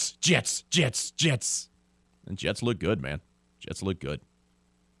 Jets, Jets, Jets, Jets. And Jets look good, man. Jets look good.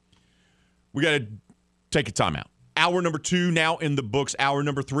 We got to take a timeout. Hour number 2 now in the books. Hour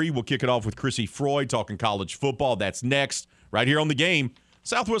number 3, we'll kick it off with Chrissy Freud talking college football. That's next, right here on The Game,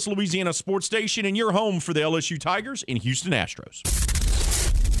 Southwest Louisiana Sports Station, and your home for the LSU Tigers and Houston Astros.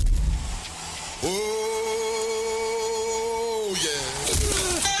 Oh, yeah.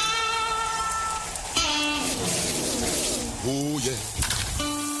 Oh, yeah.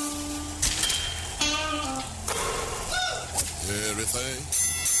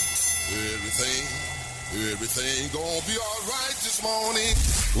 Everything gonna be all right this morning.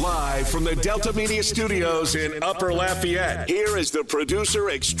 Live from the Delta Media Studios in Upper Lafayette, here is the producer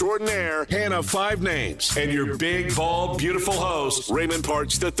extraordinaire, Hannah Five Names, and your big, bald, beautiful host, Raymond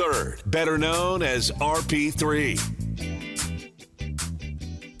Parks III, better known as RP3.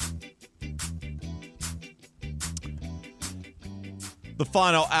 The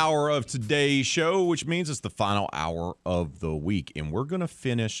final hour of today's show, which means it's the final hour of the week, and we're going to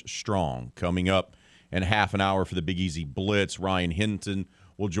finish strong. Coming up in half an hour for the Big Easy Blitz, Ryan Hinton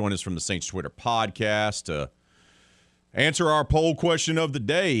will join us from the Saints Twitter podcast to answer our poll question of the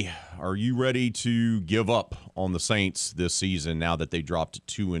day. Are you ready to give up on the Saints this season now that they dropped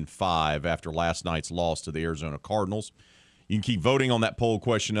to 2-5 after last night's loss to the Arizona Cardinals? You can keep voting on that poll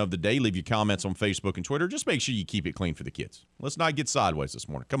question of the day. Leave your comments on Facebook and Twitter. Just make sure you keep it clean for the kids. Let's not get sideways this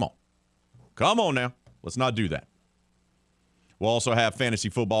morning. Come on. Come on now. Let's not do that. We'll also have fantasy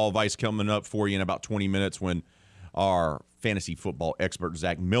football advice coming up for you in about 20 minutes when our fantasy football expert,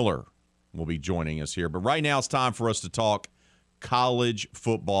 Zach Miller, will be joining us here. But right now it's time for us to talk college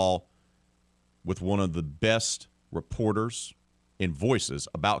football with one of the best reporters and voices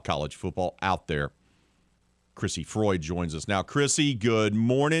about college football out there. Chrissy Freud joins us now. Chrissy, good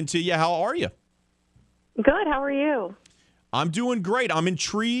morning to you. How are you? Good. How are you? I'm doing great. I'm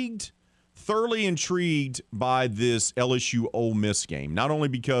intrigued, thoroughly intrigued by this LSU Ole Miss game, not only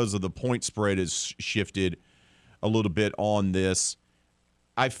because of the point spread has shifted a little bit on this.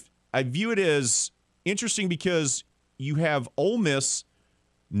 I view it as interesting because you have Ole Miss,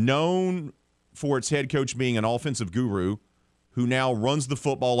 known for its head coach being an offensive guru, who now runs the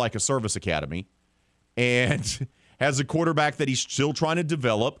football like a service academy and has a quarterback that he's still trying to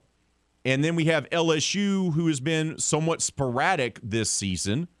develop. And then we have LSU, who has been somewhat sporadic this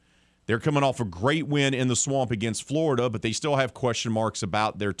season. They're coming off a great win in the Swamp against Florida, but they still have question marks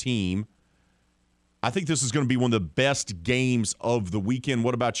about their team. I think this is going to be one of the best games of the weekend.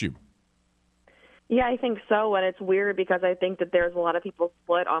 What about you? Yeah, I think so. And it's weird because I think that there's a lot of people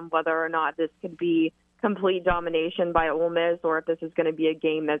split on whether or not this could be complete domination by Ole Miss or if this is going to be a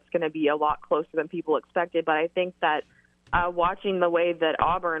game that's going to be a lot closer than people expected. But I think that watching the way that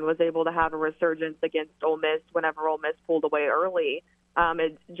Auburn was able to have a resurgence against Ole Miss whenever Ole Miss pulled away early,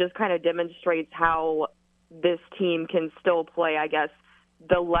 it just kind of demonstrates how this team can still play, I guess,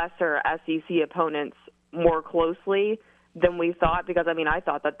 the lesser SEC opponents more closely than we thought. Because, I mean, I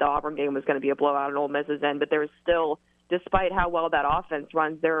thought that the Auburn game was going to be a blowout on Ole Miss's end, but there's still, despite how well that offense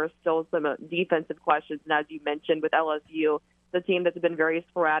runs, there are still some defensive questions. And as you mentioned with LSU, the team that's been very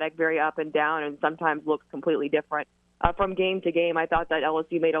sporadic, very up and down, and sometimes looks completely different. From game to game, I thought that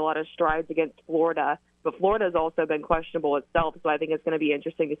LSU made a lot of strides against Florida, but Florida's also been questionable itself, so I think it's going to be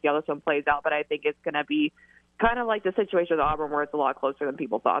interesting to see how this one plays out. But I think it's going to be kind of like the situation with Auburn where it's a lot closer than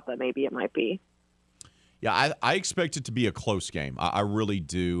people thought that maybe it might be. Yeah, I expect it to be a close game. I really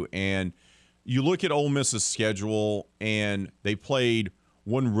do. And you look at Ole Miss's schedule, and they played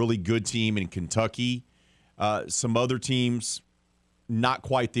one really good team in Kentucky. Some other teams not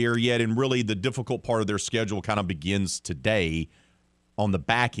quite there yet, and really the difficult part of their schedule kind of begins today on the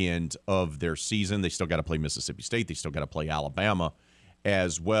back end of their season. They still got to play Mississippi State. They still got to play Alabama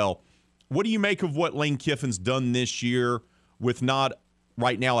as well. What do you make of what Lane Kiffin's done this year with not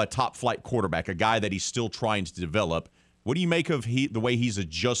right now a top-flight quarterback, a guy that he's still trying to develop? What do you make of the way he's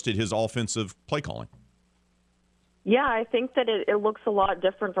adjusted his offensive play calling? Yeah, I think that it looks a lot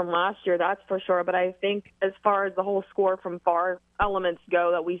different from last year, that's for sure. But I think as far as the whole score from far elements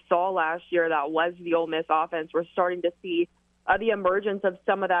go that we saw last year, that was the Ole Miss offense, we're starting to see the emergence of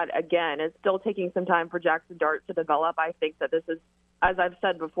some of that again. It's still taking some time for Jackson Dart to develop. I think that this is, as I've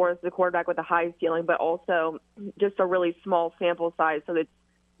said before, it's the quarterback with a high ceiling, but also just a really small sample size. So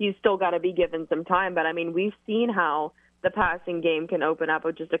he's still got to be given some time. But, I mean, we've seen how the passing game can open up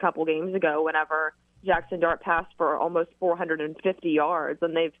just a couple games ago whenever Jackson Dart passed for almost 450 yards.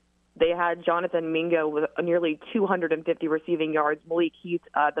 And they had Jonathan Mingo with nearly 250 receiving yards. Malik Heath,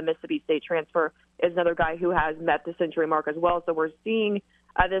 the Mississippi State transfer, is another guy who has met the century mark as well. So we're seeing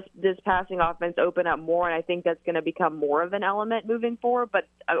this passing offense open up more, and I think that's going to become more of an element moving forward. But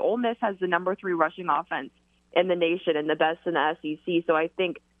Ole Miss has the number 3 rushing offense in the nation and the best in the SEC. So I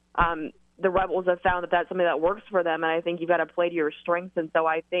think the Rebels have found that that's something that works for them, and I think you've got to play to your strengths. And so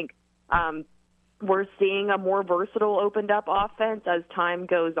I think we're seeing a more versatile opened up offense as time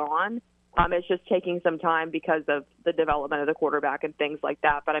goes on. It's just taking some time because of the development of the quarterback and things like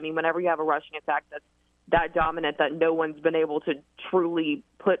that. But, I mean, whenever you have a rushing attack that's that dominant that no one's been able to truly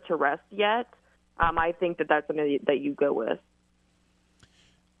put to rest yet, I think that that's something that you go with.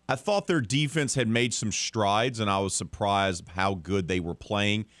 I thought their defense had made some strides, and I was surprised how good they were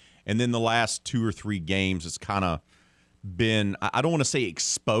playing. And then the last 2 or 3 games, it's kind of been, I don't want to say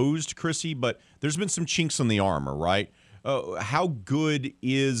exposed, Chrissy, but there's been some chinks in the armor, right? How good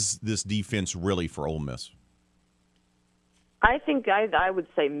is this defense really for Ole Miss? I think I would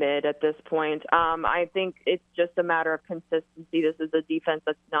say mid at this point. I think it's just a matter of consistency. This is a defense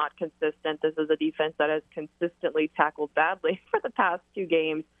that's not consistent. This is a defense that has consistently tackled badly for the past 2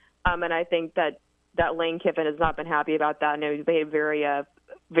 games. And I think that Lane Kiffin has not been happy about that. And he made a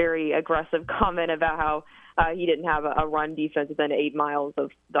very aggressive comment about how he didn't have a run defense within 8 miles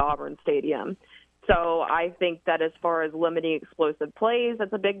of the Auburn Stadium. So I think that as far as limiting explosive plays,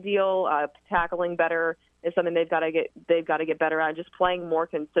 that's a big deal. Tackling better is something they've got to get better at. Just playing more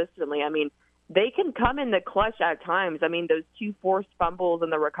consistently. I mean, they can come in the clutch at times. I mean, those 2 forced fumbles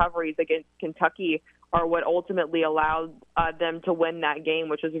and the recoveries against Kentucky are what ultimately allowed them to win that game,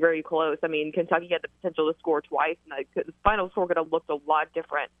 which was very close. I mean, Kentucky had the potential to score twice, and the final score could have looked a lot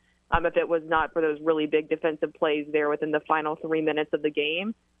different if it was not for those really big defensive plays there within the final 3 minutes of the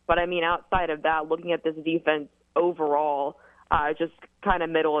game. But, I mean, outside of that, looking at this defense overall, just kind of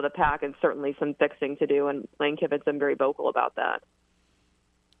middle of the pack and certainly some fixing to do, and Lane Kiffin's been very vocal about that.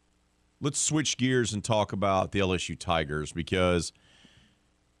 Let's switch gears and talk about the LSU Tigers, because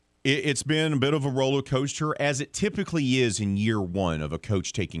it's been a bit of a roller coaster, as it typically is in year one of a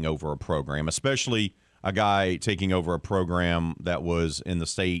coach taking over a program, especially a guy taking over a program that was in the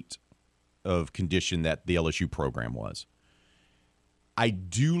state of condition that the LSU program was. I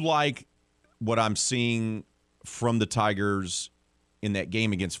do like what I'm seeing from the Tigers in that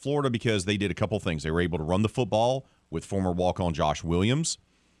game against Florida, because they did a couple things. They were able to run the football with former walk-on Josh Williams.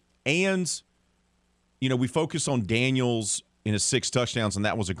 And, you know, we focus on Daniels in his 6 touchdowns, and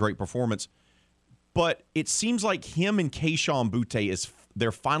that was a great performance. But it seems like him and Kayshon Boutte,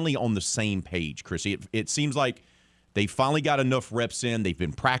 they're finally on the same page, Chrissy. It seems like they finally got enough reps in. They've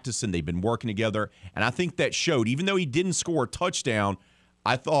been practicing. They've been working together. And I think that showed. Even though he didn't score a touchdown,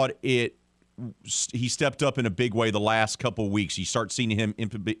 I thought he stepped up in a big way the last couple of weeks. You start seeing him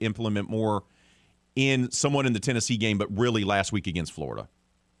implement more in somewhat in the Tennessee game, but really last week against Florida.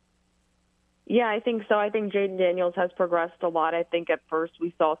 Yeah, I think so. I think Jaden Daniels has progressed a lot. I think at first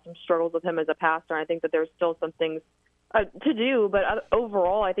we saw some struggles with him as a passer. I think that there's still some things to do, but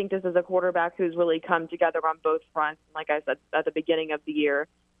overall, I think this is a quarterback who's really come together on both fronts. Like I said at the beginning of the year,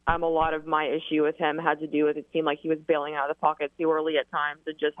 a lot of my issue with him had to do with it seemed like he was bailing out of the pocket too early at times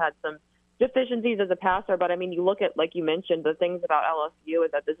and just had some deficiencies as a passer. But, I mean, you look at, like you mentioned, the things about LSU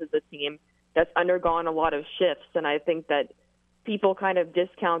is that this is a team that's undergone a lot of shifts, and I think that people kind of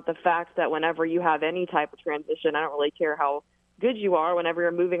discount the fact that whenever you have any type of transition, I don't really care how good you are, whenever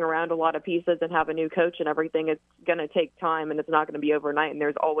you're moving around a lot of pieces and have a new coach and everything, it's going to take time and it's not going to be overnight. And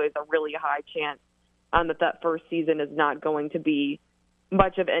there's always a really high chance that first season is not going to be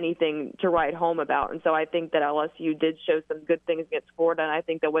much of anything to write home about. And so I think that LSU did show some good things against Florida. And I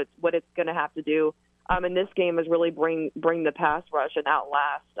think that what it's going to have to do in this game is really bring the pass rush and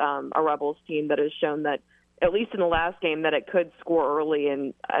outlast a Rebels team that has shown that, at least in the last game, that it could score early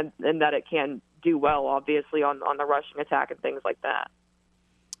and that it can do well, obviously, on the rushing attack and things like that.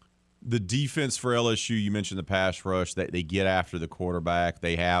 The defense for LSU, you mentioned the pass rush, that they get after the quarterback.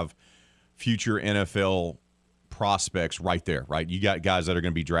 They have future NFL prospects right there, right? You got guys that are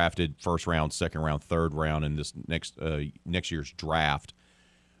going to be drafted first round, second round, third round in this next year's draft.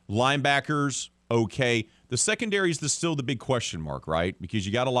 Linebackers, okay. The secondary is still the big question mark, right? Because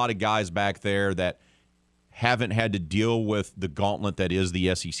you got a lot of guys back there that haven't had to deal with the gauntlet that is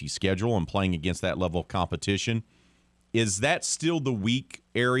the SEC schedule and playing against that level of competition. Is that still the weak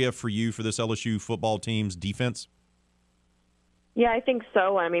area for you for this LSU football team's defense? Yeah, I think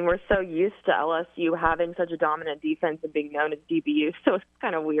so. I mean, we're so used to LSU having such a dominant defense and being known as DBU, so it's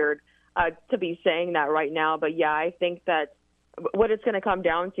kind of weird to be saying that right now. But, yeah, I think that what it's going to come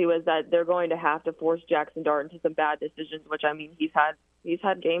down to is that they're going to have to force Jackson Dart into some bad decisions, which, I mean, he's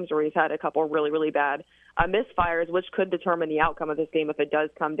had games where he's had a couple really, really bad misfires, which could determine the outcome of this game if it does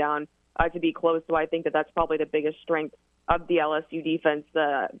come down to be close. So I think that that's probably the biggest strength of the LSU defense,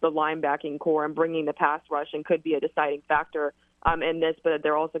 the linebacking core, and bringing the pass rush, and could be a deciding factor in this. But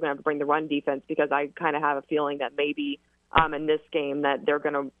they're also going to have to bring the run defense, because I kind of have a feeling that maybe in this game that they're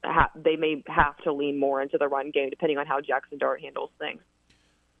going to they may have to lean more into the run game depending on how Jackson Dart handles things.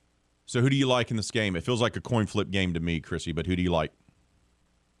 So who do you like in this game? It feels like a coin flip game to me, Chrissy, but who do you like?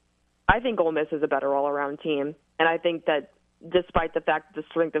 I think Ole Miss is a better all-around team, and I think that despite the fact that the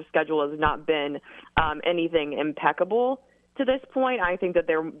strength of schedule has not been anything impeccable to this point, I think that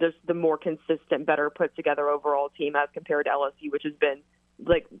they're just the more consistent, better put-together overall team as compared to LSU, which has been,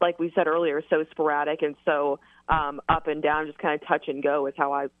 like we said earlier, so sporadic and so up and down, just kind of touch and go is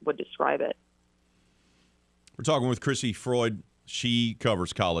how I would describe it. We're talking with Chrissy Freud. She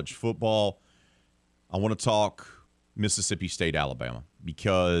covers college football. I want to talk Mississippi State, Alabama,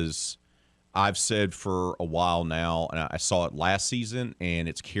 because I've said for a while now, and I saw it last season, and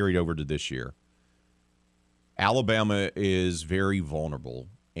it's carried over to this year. Alabama is very vulnerable,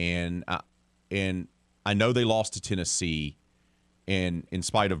 and I know they lost to Tennessee, and in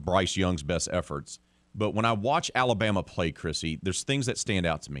spite of Bryce Young's best efforts. But when I watch Alabama play, Chrissy, there's things that stand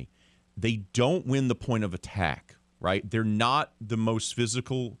out to me. They don't win the point of attack, right? They're not the most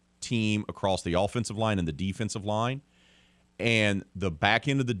physical team across the offensive line and the defensive line. And the back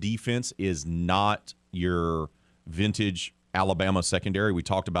end of the defense is not your vintage Alabama secondary. We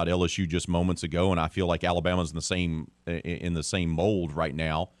talked about LSU just moments ago, and I feel like Alabama's in the same mold right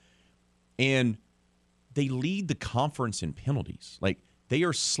now. And they lead the conference in penalties. Like, they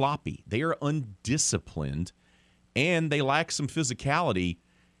are sloppy, they are undisciplined, and they lack some physicality.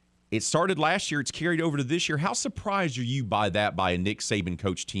 It started last year, it's carried over to this year. How surprised are you by that, by a Nick Saban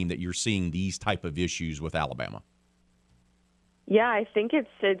coach team, that you're seeing these type of issues with Alabama? Yeah, I think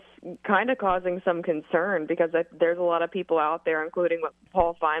it's kind of causing some concern, because there's a lot of people out there, including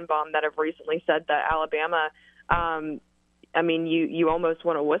Paul Feinbaum, that have recently said that Alabama, I mean, you almost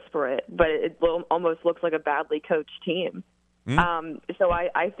want to whisper it, but it almost looks like a badly coached team. So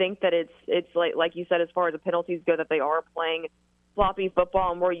I think that it's like you said, as far as the penalties go, that they are playing sloppy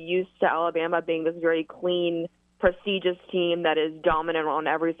football, and we're used to Alabama being this very clean, prestigious team that is dominant on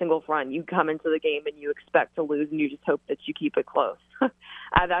every single front. You come into the game and you expect to lose, and you just hope that you keep it close.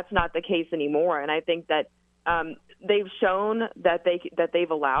 That's not the case anymore, and I think that they've shown that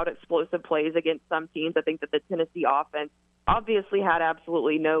they've allowed explosive plays against some teams. I think that the Tennessee offense obviously had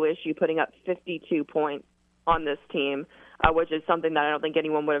absolutely no issue putting up 52 points on this team, which is something that I don't think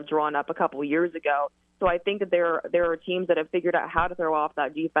anyone would have drawn up a couple of years ago. So I think that there are teams that have figured out how to throw off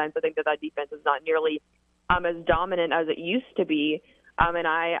that defense. I think that defense is not nearly as dominant as it used to be. And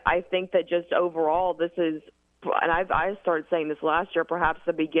I think that just overall this is, and I started saying this last year, perhaps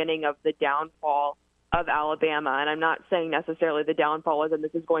the beginning of the downfall of Alabama. And I'm not saying necessarily the downfall is that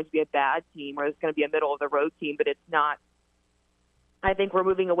this is going to be a bad team or it's going to be a middle-of-the-road team, but it's not. I think we're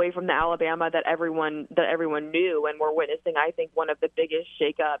moving away from the Alabama that everyone knew, and we're witnessing, I think, one of the biggest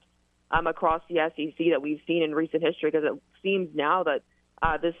shakeups across the SEC that we've seen in recent history, because it seems now that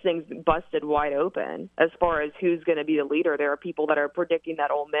this thing's busted wide open as far as who's going to be the leader. There are people that are predicting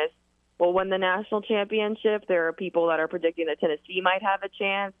that Ole Miss will win the national championship. There are people that are predicting that Tennessee might have a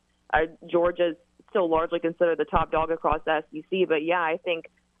chance. Georgia's still largely considered the top dog across the SEC. But, yeah, I think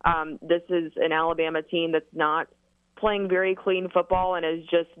this is an Alabama team that's not playing very clean football and is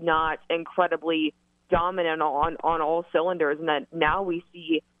just not incredibly dominant on all cylinders. And that now we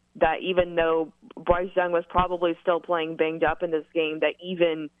see that even though Bryce Young was probably still playing banged up in this game, that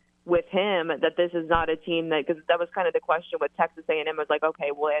even with him, that this is not a team that, because that was kind of the question with Texas A&M, was like,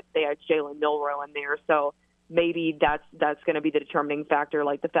 okay, well, they had Jalen Milroe in there, so maybe that's going to be the determining factor.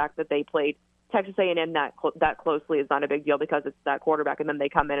 Like, the fact that they played Texas A&M that closely is not a big deal because it's that quarterback, and then they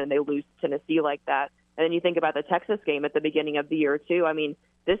come in and they lose to Tennessee like that. And then you think about the Texas game at the beginning of the year, too. I mean,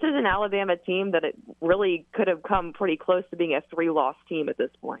 this is an Alabama team that it really could have come pretty close to being a 3-loss team at this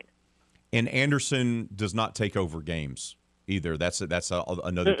point. And Anderson does not take over games either. That's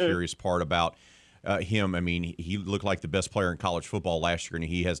another curious part about him. I mean, he looked like the best player in college football last year, and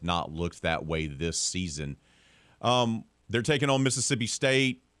he has not looked that way this season. They're taking on Mississippi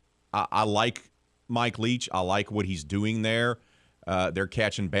State. I like Mike Leach. I like what he's doing there. They're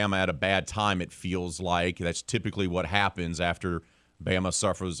catching Bama at a bad time, it feels like. That's typically what happens after Bama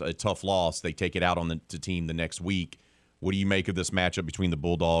suffers a tough loss. They take it out on the team the next week. What do you make of this matchup between the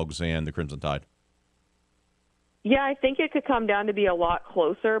Bulldogs and the Crimson Tide? Yeah, I think it could come down to be a lot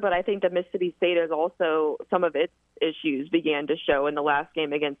closer, but I think that Mississippi State is also, some of its issues began to show in the last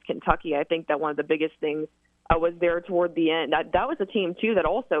game against Kentucky. I think that one of the biggest things was there toward the end. That was a team, too, that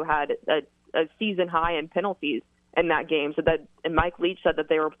also had a season high in penalties in that game. So that, and Mike Leach said that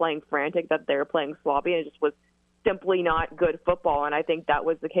they were playing frantic, that they were playing sloppy, and it just was simply not good football. And I think that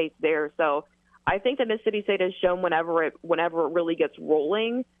was the case there. So I think that Mississippi State has shown whenever it really gets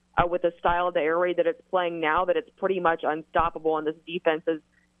rolling with the style of the air raid that it's playing now, that it's pretty much unstoppable. And this defense is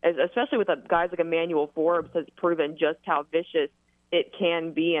especially with guys like Emmanuel Forbes, has proven just how vicious it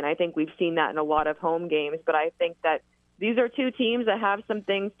can be. And I think we've seen that in a lot of home games. But I think that these are two teams that have some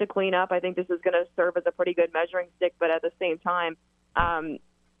things to clean up. I think this is going to serve as a pretty good measuring stick. But at the same time,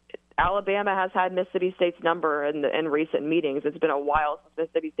 Alabama has had Mississippi State's number in recent meetings. It's been a while since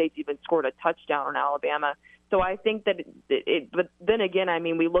Mississippi State's even scored a touchdown on Alabama. So I think that but then again, I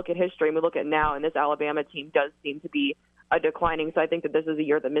mean, we look at history and we look at now, and this Alabama team does seem to be declining. So I think that this is a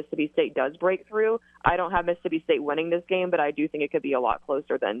year that Mississippi State does break through. I don't have Mississippi State winning this game, but I do think it could be a lot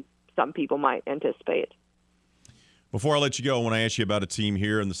closer than some people might anticipate. Before I let you go, I want to ask you about a team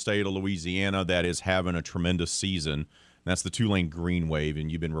here in the state of Louisiana that is having a tremendous season. That's the Tulane Green Wave,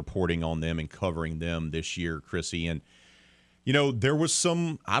 and you've been reporting on them and covering them this year, Chrissy. And, you know, there was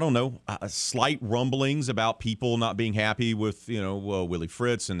some, slight rumblings about people not being happy with, Willie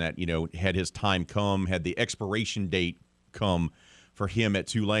Fritz, and that, had his time come, had the expiration date come for him at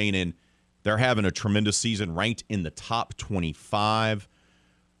Tulane. And they're having a tremendous season, ranked in the top 25.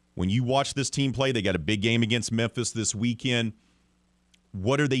 When you watch this team play, they got a big game against Memphis this weekend.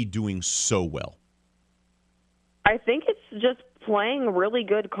 What are they doing so well? I think it's just playing really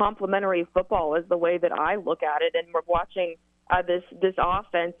good complementary football is the way that I look at it. And we're watching this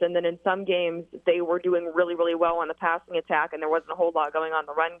offense, and then in some games they were doing really, really well on the passing attack, and there wasn't a whole lot going on in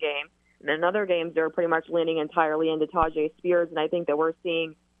the run game. And in other games, they're pretty much leaning entirely into Tajay Spears, and I think that we're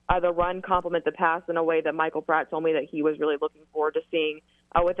seeing the run complement the pass in a way that Michael Pratt told me that he was really looking forward to seeing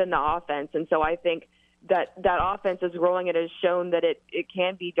within the offense. And so I think that offense is growing. It has shown that it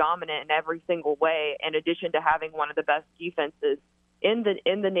can be dominant in every single way, in addition to having one of the best defenses in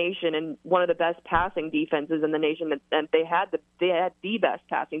the nation and one of the best passing defenses in the nation. And they had the best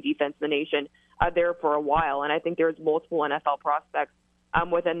passing defense in the nation there for a while. And I think there's multiple NFL prospects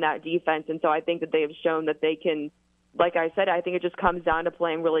within that defense. And so I think that they have shown that they can, like I said, I think it just comes down to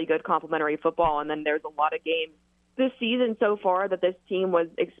playing really good complementary football. And then there's a lot of games this season so far that this team was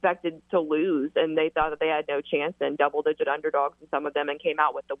expected to lose, and they thought that they had no chance, and double-digit underdogs in some of them, and came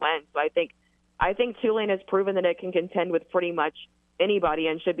out with the win. So I think Tulane has proven that it can contend with pretty much anybody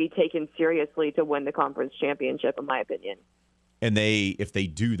and should be taken seriously to win the conference championship, in my opinion. And if they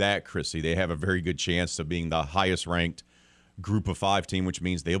do that, Chrissy, they have a very good chance of being the highest-ranked Group of 5 team, which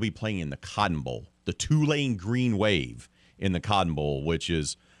means they'll be playing in the Cotton Bowl, the Tulane Green Wave in the Cotton Bowl, which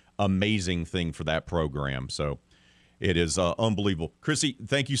is amazing thing for that program. So it is unbelievable. Chrissy,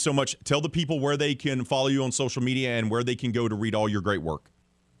 thank you so much. Tell the people where they can follow you on social media and where they can go to read all your great work.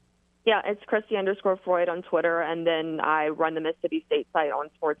 Yeah, it's Chrissy_Freud on Twitter, and then I run the Mississippi State site on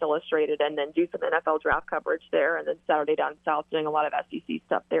Sports Illustrated, and then do some NFL draft coverage there, and then Saturday Down South doing a lot of SEC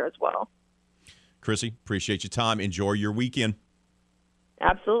stuff there as well. Chrissy, appreciate your time. Enjoy your weekend.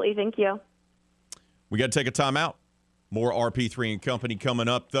 Absolutely. Thank you. We got to take a time out. More RP3 and Company coming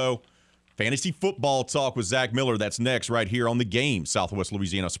up, though. Fantasy football talk with Zach Miller. That's next right here on The Game, Southwest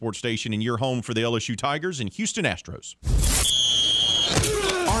Louisiana Sports Station, and your home for the LSU Tigers and Houston Astros.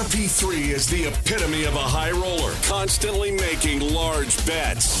 RP3 is the epitome of a high roller, constantly making large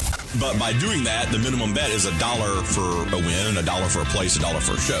bets. But by doing that, the minimum bet is $1 for a win and $1 for a place, $1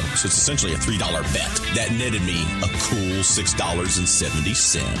 for a show. So it's essentially a $3 bet. That netted me a cool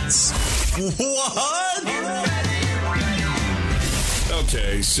 $6.70. What?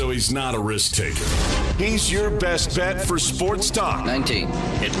 Okay, so he's not a risk taker. He's your best bet for sports talk. 19.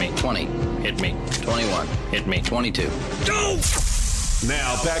 Hit me. 20. Hit me. 21. Hit me. 22. Go!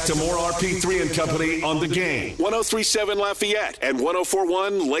 Now back to more RP3 and Company on The Game. 103.7 Lafayette and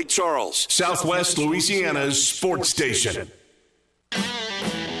 104.1 Lake Charles, Southwest Louisiana's sports station.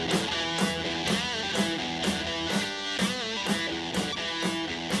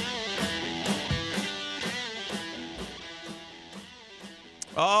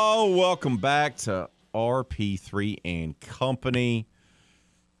 Oh, welcome back to RP3 and Company.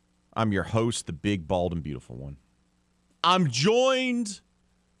 I'm your host, the big, bald, and beautiful one. I'm joined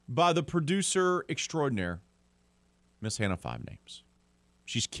by the producer extraordinaire, Miss Hannah Five Names.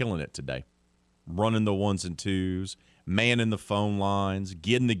 She's killing it today. Running the ones and twos, manning the phone lines,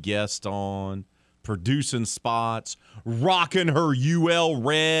 getting the guest on, producing spots, rocking her UL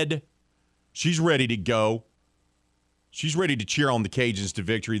red. She's ready to go. She's ready to cheer on the Cajuns to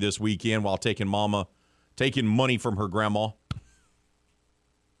victory this weekend while taking money from her grandma,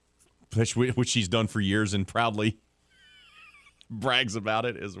 which she's done for years and proudly brags about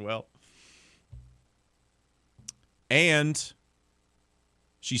it as well. And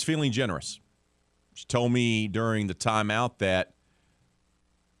she's feeling generous. She told me during the timeout that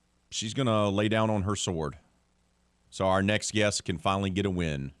she's going to lay down on her sword so our next guest can finally get a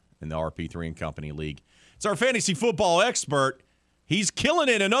win in the RP3 and Company League. It's our fantasy football expert. He's killing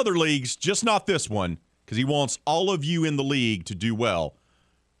it in other leagues, just not this one, because he wants all of you in the league to do well.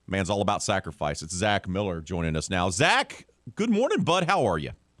 Man's all about sacrifice. It's Zach Miller joining us now. Zach, good morning, bud. How are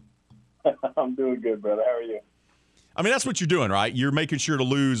you? I'm doing good, brother. How are you? I mean, that's what you're doing, right? You're making sure to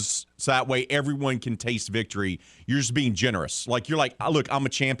lose so that way everyone can taste victory. You're just being generous. Like, you're like, look, I'm a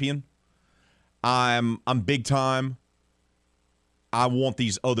champion. I'm big time. I want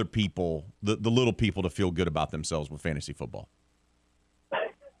these other people, the little people, to feel good about themselves with fantasy football?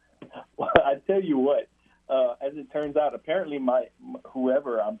 Well, I tell you what, as it turns out, apparently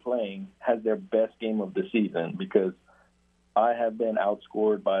whoever I'm playing has their best game of the season, because I have been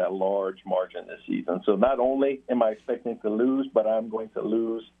outscored by a large margin this season. So not only am I expecting to lose, but I'm going to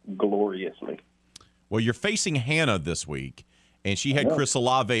lose gloriously. Well, you're facing Hannah this week, and she had Chris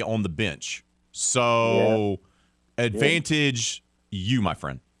Olave on the bench. So advantage you, my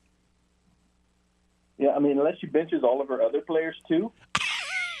friend. Yeah, I mean, unless she benches all of her other players too.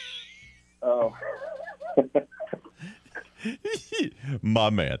 Oh. My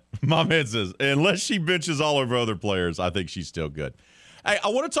man says, unless she benches all of her other players, I think she's still good. Hey, I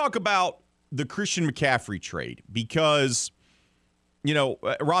want to talk about the Christian McCaffrey trade because,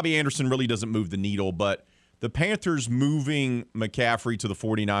 Robbie Anderson really doesn't move the needle, but the Panthers moving McCaffrey to the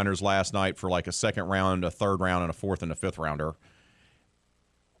 49ers last night for like a second round, a third round, and a fourth and a fifth rounder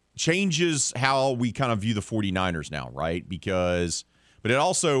changes how we kind of view the 49ers now, right? But it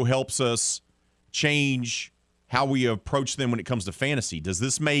also helps us change how we approach them when it comes to fantasy. Does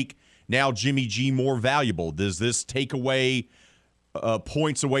this make now Jimmy G more valuable? Does this take away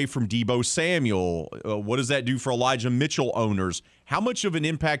points away from Deebo Samuel? What does that do for Elijah Mitchell owners? How much of an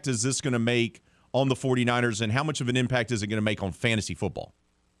impact is this going to make on the 49ers, and how much of an impact is it going to make on fantasy football?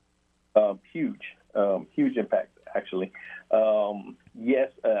 Huge impact, actually.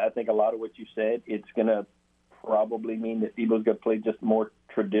 Yes, I think a lot of what you said, it's going to probably mean that Deebo's going to play just more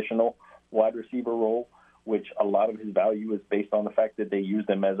traditional wide receiver role, which a lot of his value is based on the fact that they use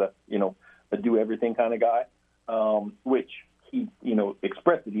him as a do-everything kind of guy, which he,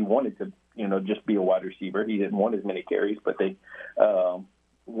 expressed that he wanted to, just be a wide receiver. He didn't want as many carries, but they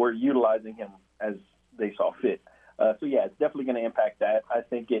were utilizing him as they saw fit. So, yeah, it's definitely going to impact that. I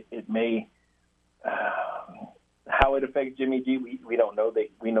think it may how it affects Jimmy G, we don't know.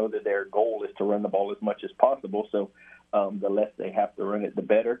 We know that their goal is to run the ball as much as possible, so the less they have to run it, the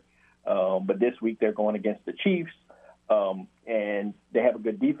better. But this week they're going against the Chiefs, and they have a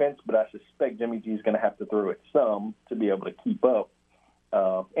good defense, but I suspect Jimmy G is going to have to throw it some to be able to keep up.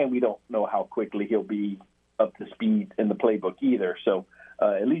 And we don't know how quickly he'll be up to speed in the playbook either. So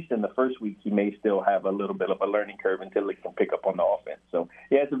at least in the first week, he may still have a little bit of a learning curve until he can pick up on the offense. So,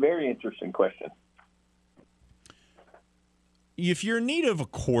 yeah, it's a very interesting question. If you're in need of a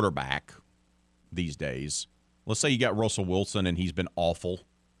quarterback these days, let's say you got Russell Wilson and he's been awful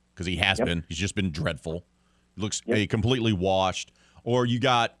because he has been. He's just been dreadful. He looks completely washed. Or you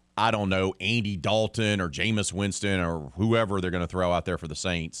got, I don't know, Andy Dalton or Jameis Winston or whoever they're going to throw out there for the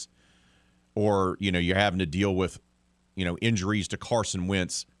Saints. Or, you're having to deal with, injuries to Carson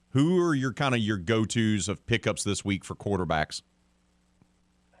Wentz. Who are your go-tos of pickups this week for quarterbacks?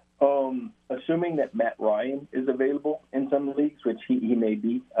 Assuming that Matt Ryan is available in some leagues, which he may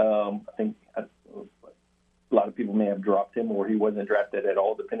be. I think a lot of people may have dropped him or he wasn't drafted at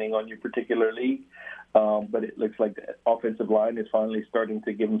all, depending on your particular league. But it looks like the offensive line is finally starting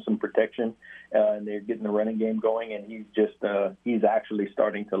to give him some protection, and they're getting the running game going, and he's actually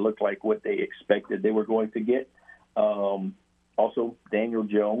starting to look like what they expected they were going to get. Also, Daniel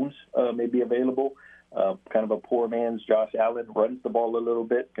Jones may be available. Kind of a poor man's Josh Allen, runs the ball a little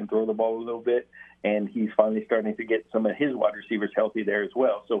bit, can throw the ball a little bit, and he's finally starting to get some of his wide receivers healthy there as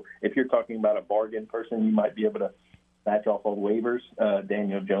well. So if you're talking about a bargain person, you might be able to match off on waivers.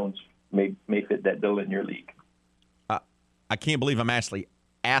 Daniel Jones may fit that bill in your league. I can't believe I'm actually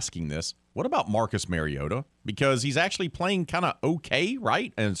asking this. What about Marcus Mariota? Because he's actually playing kind of okay,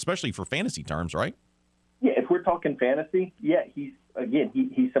 right? And especially for fantasy terms, right? Yeah, if we're talking fantasy, he's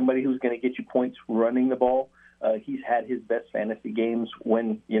somebody who's going to get you points running the ball. He's had his best fantasy games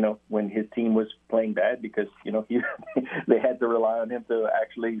when his team was playing bad because, they had to rely on him to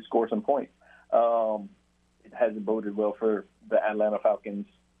actually score some points. It hasn't boded well for the Atlanta Falcons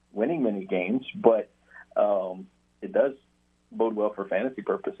winning many games, but it does bode well for fantasy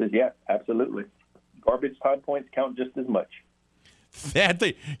purposes. Yeah, absolutely. Garbage time points count just as much.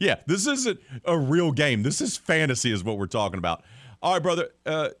 This isn't a real game. This is fantasy is what we're talking about. All right, brother,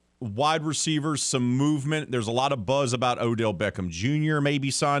 wide receivers, some movement. There's a lot of buzz about Odell Beckham Jr. maybe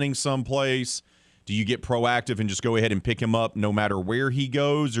signing someplace. Do you get proactive and just go ahead and pick him up no matter where he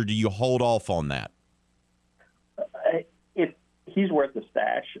goes, or do you hold off on that? He's worth a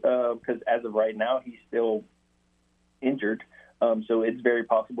stash because as of right now, he's still injured. So it's very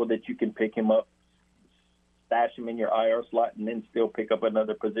possible that you can pick him up, stash him in your IR slot, and then still pick up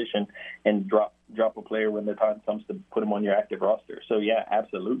another position and drop a player when the time comes to put him on your active roster. So, yeah,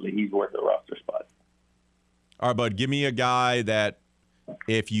 absolutely, he's worth a roster spot. All right, bud, give me a guy that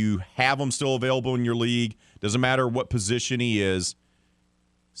if you have him still available in your league, doesn't matter what position he is,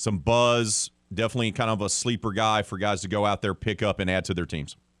 some buzz, definitely kind of a sleeper guy for guys to go out there, pick up, and add to their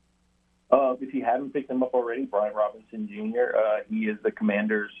teams. If you haven't picked him up already, Brian Robinson Jr., he is the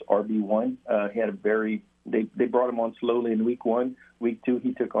Commanders' RB1. He had they brought him on slowly in week 1. Week 2,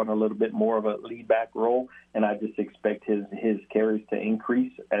 he took on a little bit more of a lead back role, and I just expect his carries to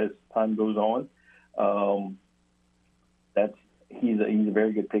increase as time goes on. He's a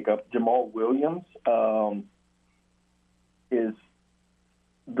very good pickup. Jamal Williams is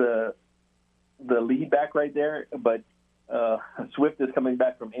the lead back right there, but Swift is coming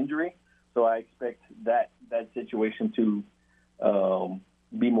back from injury, so I expect that situation to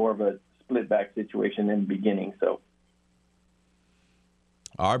be more of a split back situation in the beginning. So,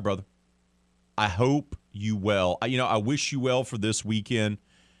 all right, brother. I hope you well. I wish you well for this weekend.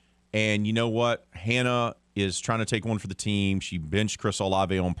 And you know what? Hannah is trying to take one for the team. She benched Chris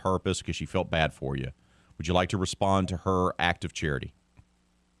Olave on purpose because she felt bad for you. Would you like to respond to her act of charity?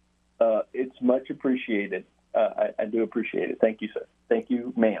 It's much appreciated. I do appreciate it. Thank you, sir. Thank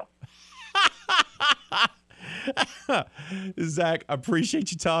you, ma'am. Zach, I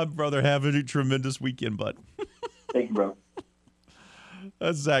appreciate your time, brother. Have a tremendous weekend, bud. Thank you, bro.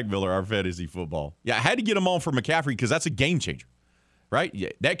 That's Zach Miller, our fantasy football. Yeah, I had to get him on for McCaffrey because that's a game changer, right? Yeah,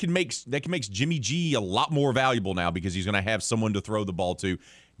 that makes Jimmy G a lot more valuable now because he's going to have someone to throw the ball to.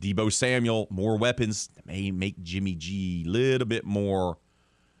 Deebo Samuel, more weapons that may make Jimmy G a little bit more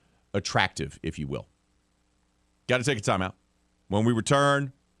attractive, if you will. Got to take a timeout. When we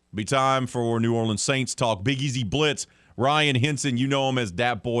return, it'll be time for New Orleans Saints talk. Big Easy Blitz. Ryan Henson, you know him as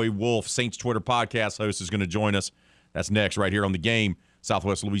Dat Boy Wolf, Saints Twitter podcast host, is going to join us. That's next right here on The Game,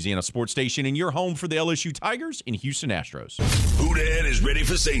 Southwest Louisiana Sports Station, and your home for the LSU Tigers and Houston Astros. Houdan is ready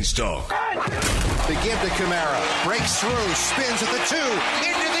for Saints talk. They give to Kamara. Breaks through. Spins at the 2.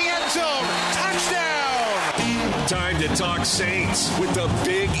 Into the end zone. Touchdown! Time to talk Saints with the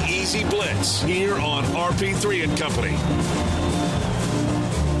Big Easy Blitz here on RP3 and Company.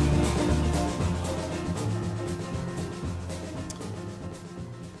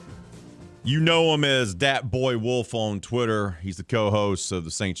 You know him as Dat Boy Wolf on Twitter. He's the co-host of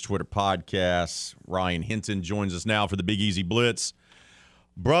the Saints Twitter podcast. Ryan Hinton joins us now for the Big Easy Blitz.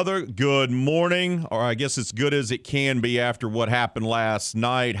 Brother, good morning, or I guess it's good as it can be after what happened last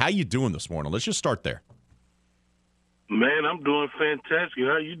night. How you doing this morning? Let's just start there. Man, I'm doing fantastic.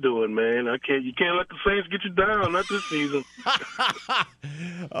 How you doing, man? You can't let the Saints get you down, not this season.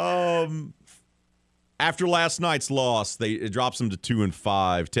 After last night's loss, it drops them to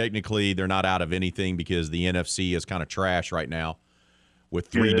 2-5. Technically, they're not out of anything because the NFC is kind of trash right now with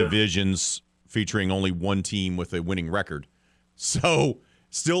 3 divisions featuring only one team with a winning record. So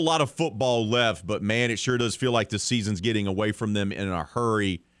still a lot of football left, but, man, it sure does feel like this season's getting away from them in a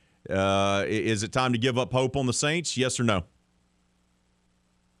hurry. Is it time to give up hope on the Saints, yes or no?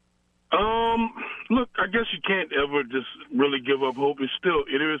 Look, I guess you can't ever just really give up hope. It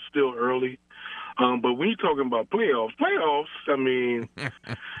is still early. But when you're talking about playoffs, I mean,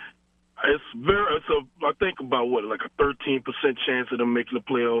 I think about like a 13% chance of them making the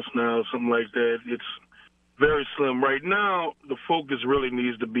playoffs now, something like that. It's very slim. Right now, the focus really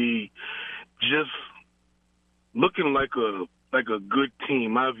needs to be just looking like a good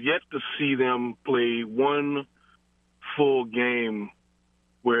team. I've yet to see them play one full game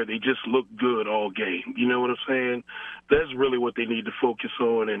where they just look good all game. You know what I'm saying? That's really what they need to focus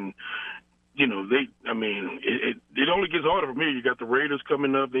on. And, you know, it only gets harder from here. You got the Raiders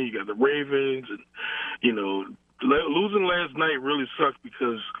coming up, then you got the Ravens. And, you know, losing last night really sucked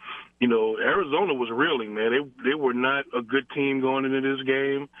because, you know, Arizona was reeling, man. They were not a good team going into this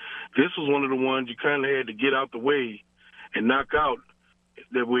game. This was one of the ones you kind of had to get out the way and knock out.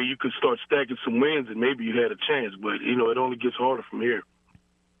 That way you could start stacking some wins and maybe you had a chance. But, you know, it only gets harder from here.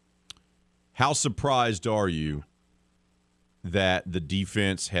 How surprised are you that the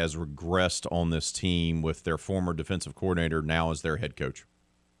defense has regressed on this team with their former defensive coordinator now as their head coach?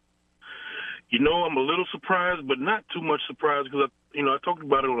 You know, I'm a little surprised, but not too much surprised because, I talked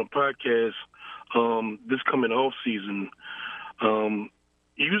about it on a podcast this coming off season.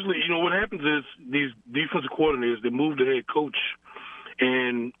 Usually, you know, what happens is these defensive coordinators, they move the head coach.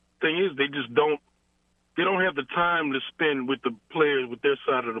 And thing is, they don't have the time to spend with the players with their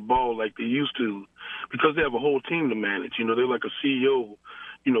side of the ball like they used to because they have a whole team to manage. You know, they're like a CEO,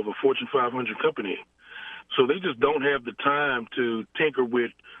 you know, of a Fortune 500 company. So they just don't have the time to tinker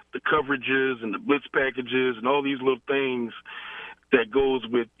with the coverages and the blitz packages and all these little things that goes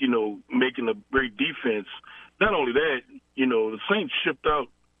with, you know, making a great defense. Not only that, you know, the Saints shipped out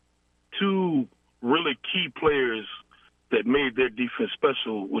 2 really key players that made their defense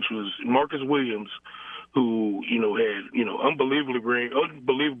special, which was Marcus Williams, who, had,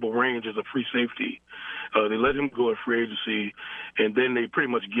 unbelievable range as a free safety. They let him go in free agency, and then they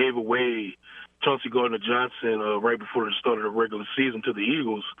pretty much gave away Chauncey Gardner-Johnson right before the start of the regular season to the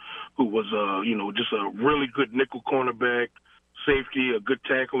Eagles, who was, just a really good nickel cornerback, safety, a good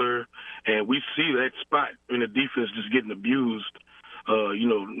tackler, and we see that spot in the defense just getting abused,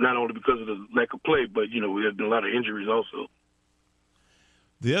 not only because of the lack of play, but, there's been a lot of injuries also.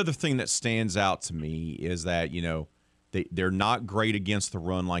 The other thing that stands out to me is that, they're not great against the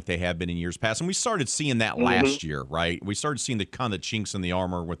run like they have been in years past. And we started seeing that last year, right? We started seeing the kind of chinks in the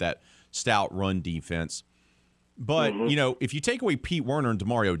armor with that stout run defense. But, if you take away Pete Werner and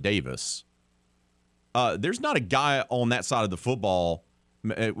Demario Davis, there's not a guy on that side of the football,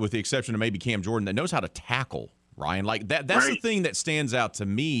 with the exception of maybe Cam Jordan, that knows how to tackle, Ryan. Like that's right. The thing that stands out to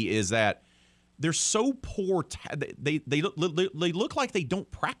me is that they're so poor. They look like they don't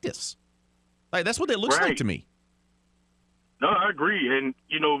practice. Like that's what it looks like to me. No, I agree. And,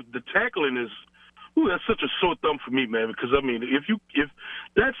 the tackling is, that's such a sore thumb for me, man, because, if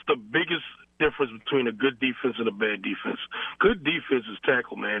that's the biggest difference between a good defense and a bad defense. Good defense is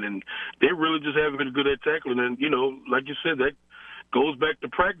tackle, man, and they really just haven't been good at tackling. And, like you said, that goes back to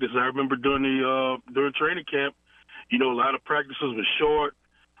practice. I remember during training camp, a lot of practices were short.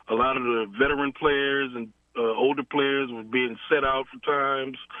 A lot of the veteran players and older players were being set out for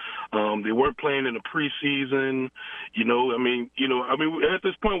times. They weren't playing in the preseason. At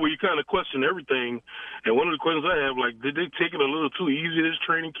this point where you kind of question everything, and one of the questions I have, like, did they take it a little too easy this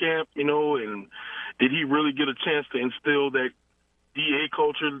training camp, and did he really get a chance to instill that DA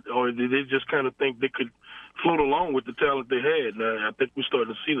culture, or did they just kind of think they could float along with the talent they had? And I think we're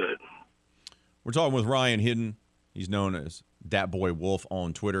starting to see that. We're talking with Ryan Hidden. He's known as Dat Boy Wolf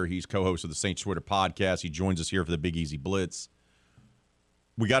on Twitter. He's co-host of the Saints Twitter podcast. He joins us here for the Big Easy Blitz.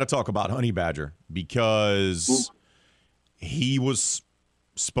 We got to talk about Honey Badger because he was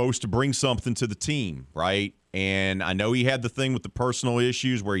supposed to bring something to the team, right? And I know he had the thing with the personal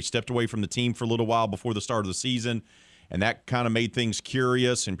issues where he stepped away from the team for a little while before the start of the season, and that kind of made things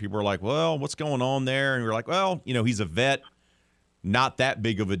curious, and people were like, well, what's going on there? And we were like, well, he's a vet, not that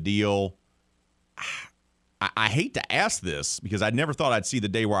big of a deal. I hate to ask this because I never thought I'd see the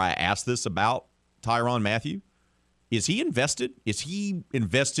day where I asked this about Tyrann Mathieu. Is he invested? Is he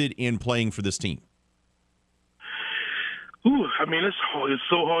invested in playing for this team? It's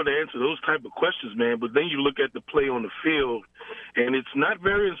so hard to answer those type of questions, man. But then you look at the play on the field, and it's not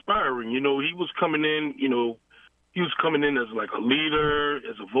very inspiring. He was coming in, as like a leader,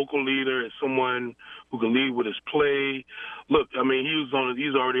 as a vocal leader, as someone who can lead with his play. Look, he's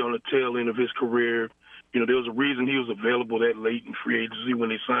already on the tail end of his career. There was a reason he was available that late in free agency when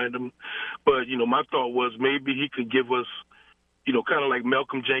they signed him. But, my thought was maybe he could give us, kind of like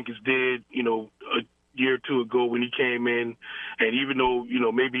Malcolm Jenkins did, a year or two ago when he came in. And even though,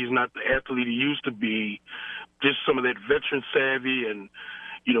 maybe he's not the athlete he used to be, just some of that veteran savvy and,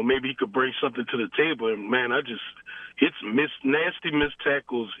 maybe he could bring something to the table. And, man, it's nasty missed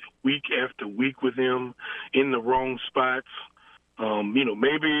tackles week after week with him in the wrong spots.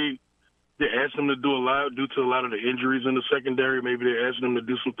 Maybe they're asking him to do a lot due to a lot of the injuries in the secondary. Maybe they're asking him to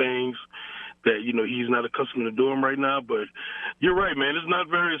do some things that, he's not accustomed to doing right now. But you're right, man. It's not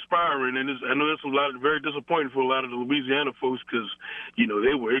very inspiring. And I know that's very disappointing for a lot of the Louisiana folks because,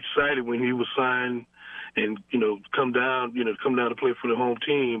 they were excited when he was signed and, come down to play for the home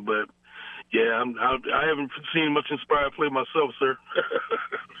team. But, yeah, I haven't seen much inspired play myself, sir.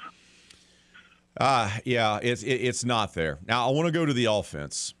 Yeah, it's not there. Now, I want to go to the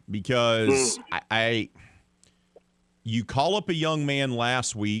offense because you call up a young man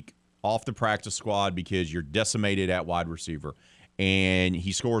last week off the practice squad because you're decimated at wide receiver, and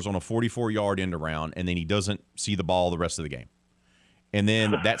he scores on a 44-yard end around, and then he doesn't see the ball the rest of the game. And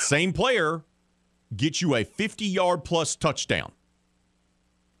then that same player gets you a 50-yard plus touchdown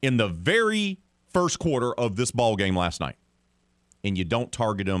in the very first quarter of this ball game last night, and you don't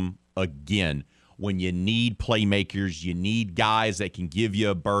target him again. When you need playmakers, you need guys that can give you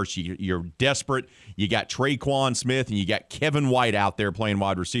a burst. You're desperate. You got Traquan Smith and you got Kevin White out there playing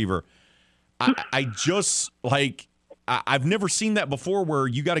wide receiver. I've never seen that before where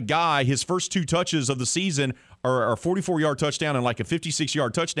you got a guy, his first two touches of the season are a 44-yard touchdown and like a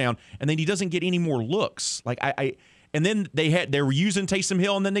 56-yard touchdown, and then he doesn't get any more looks. And then they were using Taysom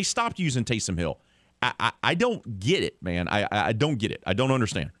Hill, and then they stopped using Taysom Hill. I don't get it, man. I don't get it. I don't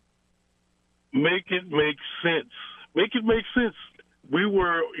understand. Make it make sense. Make it make sense. We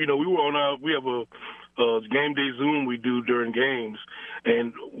have a game day Zoom we do during games,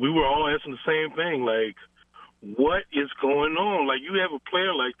 and we were all asking the same thing, like, what is going on? Like, you have a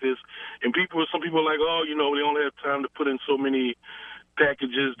player like this, and some people are like, oh, they only have time to put in so many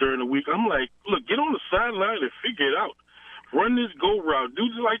packages during the week. I'm like, look, get on the sideline and figure it out. Run this go route.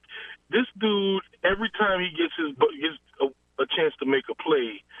 This dude, every time he gets a chance to make a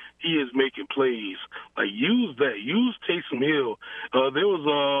play, he is making plays. Like, use that. Use Taysom Hill. There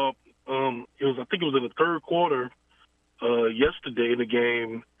was I think it was in the third quarter yesterday in the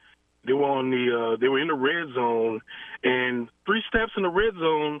game. They were they were in the red zone, and 3 steps in the red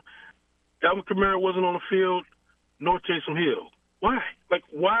zone, Alvin Kamara wasn't on the field, nor Taysom Hill. Why? Like,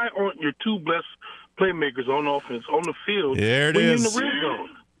 why aren't your 2 best playmakers on offense on the field when you're in the red zone?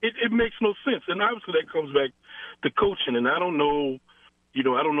 It makes no sense, and obviously that comes back to coaching. And I don't know,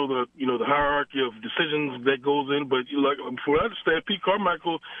 I don't know the hierarchy of decisions that goes in, but like, from what I understand, Pete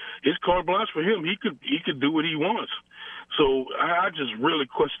Carmichael, it's carte blanche for him. He could do what he wants. So I just really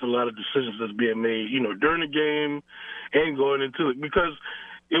question a lot of decisions that's being made, during the game and going into it, because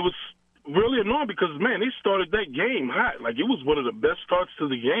it was really annoying because, man, they started that game hot. Like, it was one of the best starts to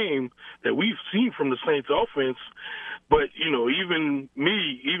the game that we've seen from the Saints offense. But, even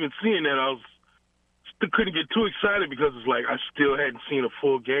seeing that, couldn't get too excited because it's like I still hadn't seen a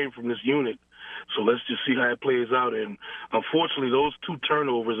full game from this unit. So let's just see how it plays out. And unfortunately, those 2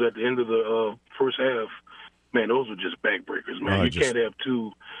 turnovers at the end of the first half, man, those were just backbreakers, man. Can't have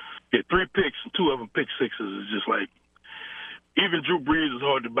 3 picks and 2 of them pick sixes. It's just like, even Drew Brees is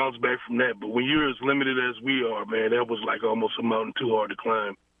hard to bounce back from that. But when you're as limited as we are, man, that was like almost a mountain too hard to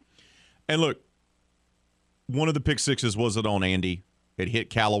climb. And look, one of the pick sixes wasn't on Andy. It hit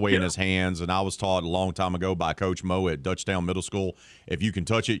Callaway in his hands, and I was taught a long time ago by Coach Mo at Dutchtown Middle School, if you can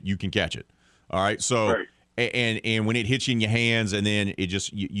touch it, you can catch it. All right, so and when it hits you in your hands, and then it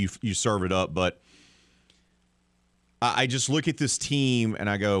just you serve it up. But I just look at this team and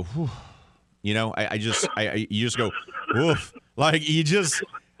I go, whew, you just go, woof. Like, you just,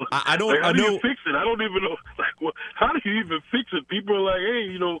 I don't, like, how do you fix it? I don't even know. Like, how do you even fix it? People are like,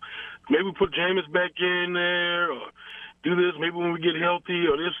 hey, maybe put Jameis back in there, or do this maybe when we get healthy,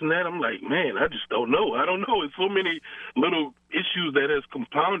 or this and that. I'm like, man, I just don't know. I don't know. It's so many little issues that has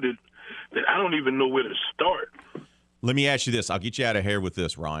compounded that I don't even know where to start. Let me ask you this. I'll get you out of here with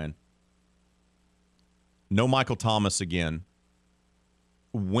this, Ryan. No Michael Thomas again.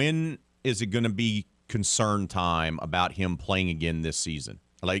 When is it going to be concern time about him playing again this season?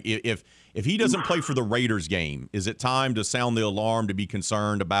 Like, if he doesn't play for the Raiders game, is it time to sound the alarm, to be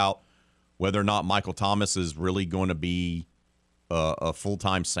concerned about whether or not Michael Thomas is really going to be a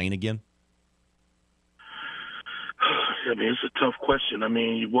full-time Saint again? I mean, it's a tough question. I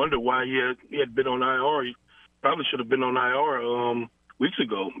mean, you wonder why he had been on IR. He probably should have been on IR weeks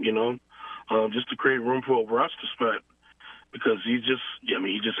ago, just to create room for a roster spot. Because he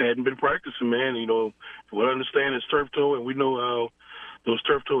just hadn't been practicing, man. From what I understand, it's turf toe, and we know how those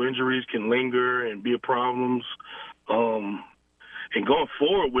turf toe injuries can linger and be a problem. And going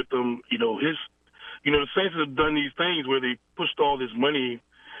forward with them, the Saints have done these things where they pushed all this money,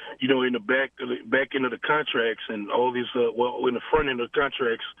 in the back end of the contracts and all these, in the front end of the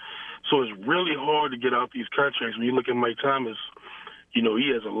contracts. So it's really hard to get out these contracts. When you look at Mike Thomas, he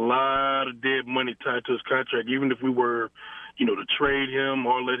has a lot of dead money tied to his contract. Even if we were, to trade him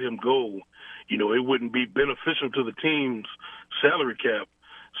or let him go, it wouldn't be beneficial to the team's salary cap.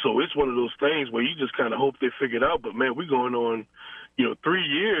 So it's one of those things where you just kind of hope they figure it out. But, man, we're going on, 3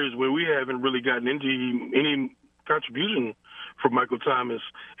 years where we haven't really gotten into any contribution from Michael Thomas.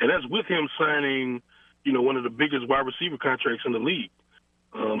 And that's with him signing, one of the biggest wide receiver contracts in the league.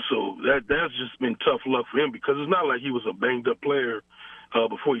 So that's just been tough luck for him, because it's not like he was a banged-up player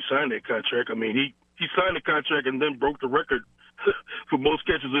before he signed that contract. I mean, he signed the contract and then broke the record for most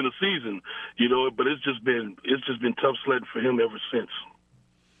catches in a season, but it's just been tough sledding for him ever since.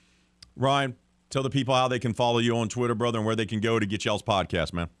 Ryan, tell the people how they can follow you on Twitter, brother, and where they can go to get y'all's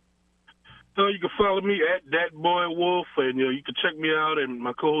podcast, man. You can follow me at ThatBoyWolf, and you can check me out and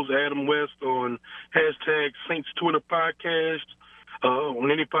my co-host Adam West on #Saints Twitter Podcast.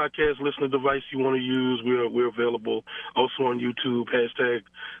 On any podcast listening device you want to use, we're available. Also on YouTube,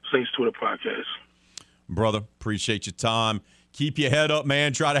 #Saints Twitter Podcast. Brother, appreciate your time. Keep your head up,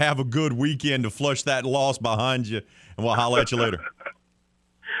 man. Try to have a good weekend to flush that loss behind you, and we'll holler at you later.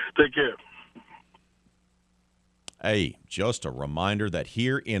 Take care. Hey, just a reminder that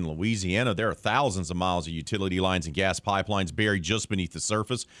here in Louisiana, there are thousands of miles of utility lines and gas pipelines buried just beneath the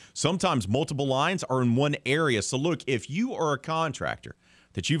surface. Sometimes multiple lines are in one area. So look, if you are a contractor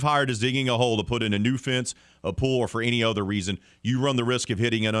that you've hired is digging a hole to put in a new fence, a pool, or for any other reason, you run the risk of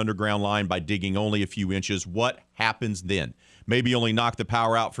hitting an underground line by digging only a few inches. What happens then? Maybe only knock the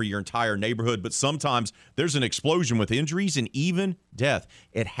power out for your entire neighborhood, but sometimes there's an explosion with injuries and even death.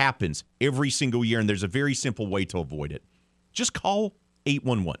 It happens every single year, and there's a very simple way to avoid it. Just call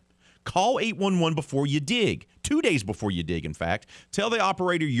 811. Call 811 before you dig. 2 days before you dig, in fact. Tell the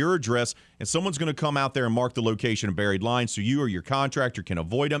operator your address, and someone's going to come out there and mark the location of buried lines so you or your contractor can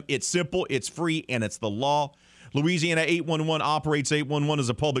avoid them. It's simple, it's free, and it's the law. Louisiana 811 operates 811 as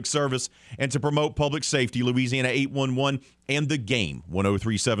a public service, and to promote public safety, Louisiana 811 and the game,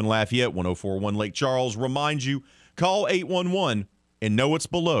 1037 Lafayette, 1041 Lake Charles, remind you, call 811 and know what's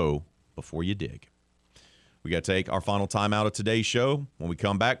below before you dig. We got to take our final time out of today's show. When we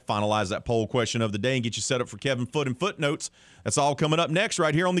come back, finalize that poll question of the day and get you set up for Kevin Foote and Footnotes. That's all coming up next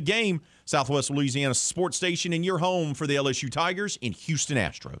right here on The Game, Southwest Louisiana Sports Station, and your home for the LSU Tigers in Houston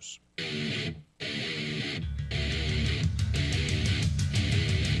Astros.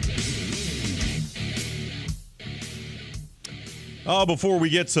 Before we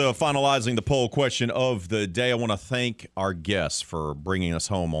get to finalizing the poll question of the day, I want to thank our guests for bringing us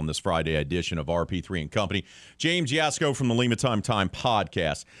home on this Friday edition of RP3 and Company. James Yasko from the Lima Time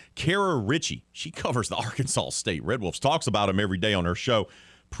podcast. Kara Ritchie, she covers the Arkansas State Red Wolves, talks about them every day on her show.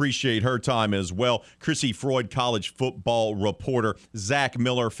 Appreciate her time as well. Chrissy Freud, college football reporter. Zach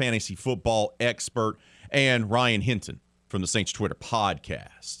Miller, fantasy football expert. And Ryan Hinton from the Saints Twitter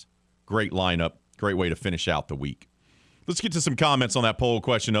podcast. Great lineup. Great way to finish out the week. Let's get to some comments on that poll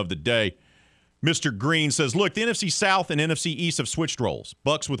question of the day. Mr. Green says, look, the NFC South and NFC East have switched roles.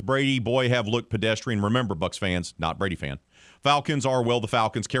 Bucks with Brady, boy, have looked pedestrian. Remember, Bucks fans, not Brady fan. Falcons are, well, the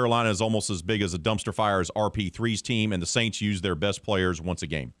Falcons. Carolina is almost as big as a dumpster fire as RP3's team, and the Saints use their best players once a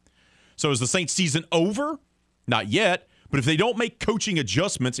game. So is the Saints season over? Not yet. But if they don't make coaching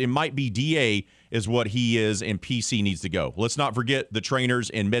adjustments, it might be DA is what he is, and PC needs to go. Let's not forget the trainers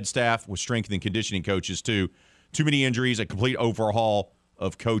and med staff with strength and conditioning coaches, too. Too many injuries, a complete overhaul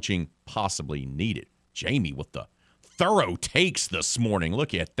of coaching possibly needed. Jamie with the thorough takes this morning.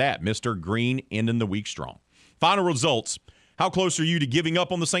 Look at that. Mr. Green ending the week strong. Final results. How close are you to giving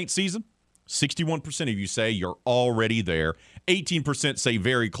up on the Saints season? 61% of you say you're already there. 18% say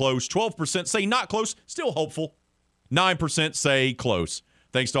very close. 12% say not close, still hopeful. 9% say close.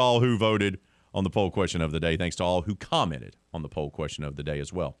 Thanks to all who voted on the poll question of the day. Thanks to all who commented on the poll question of the day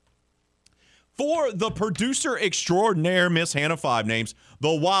as well. For the producer extraordinaire, Miss Hannah Five Names,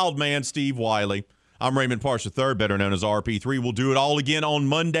 the wild man, Steve Wiley, I'm Raymond Parks III, better known as RP3. We'll do it all again on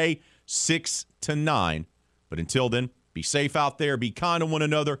Monday, 6 to 9. But until then, be safe out there. Be kind to one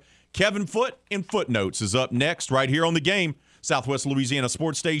another. Kevin Foote and Footnotes is up next right here on The Game, Southwest Louisiana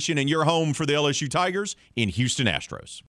Sports Station, and your home for the LSU Tigers in Houston Astros.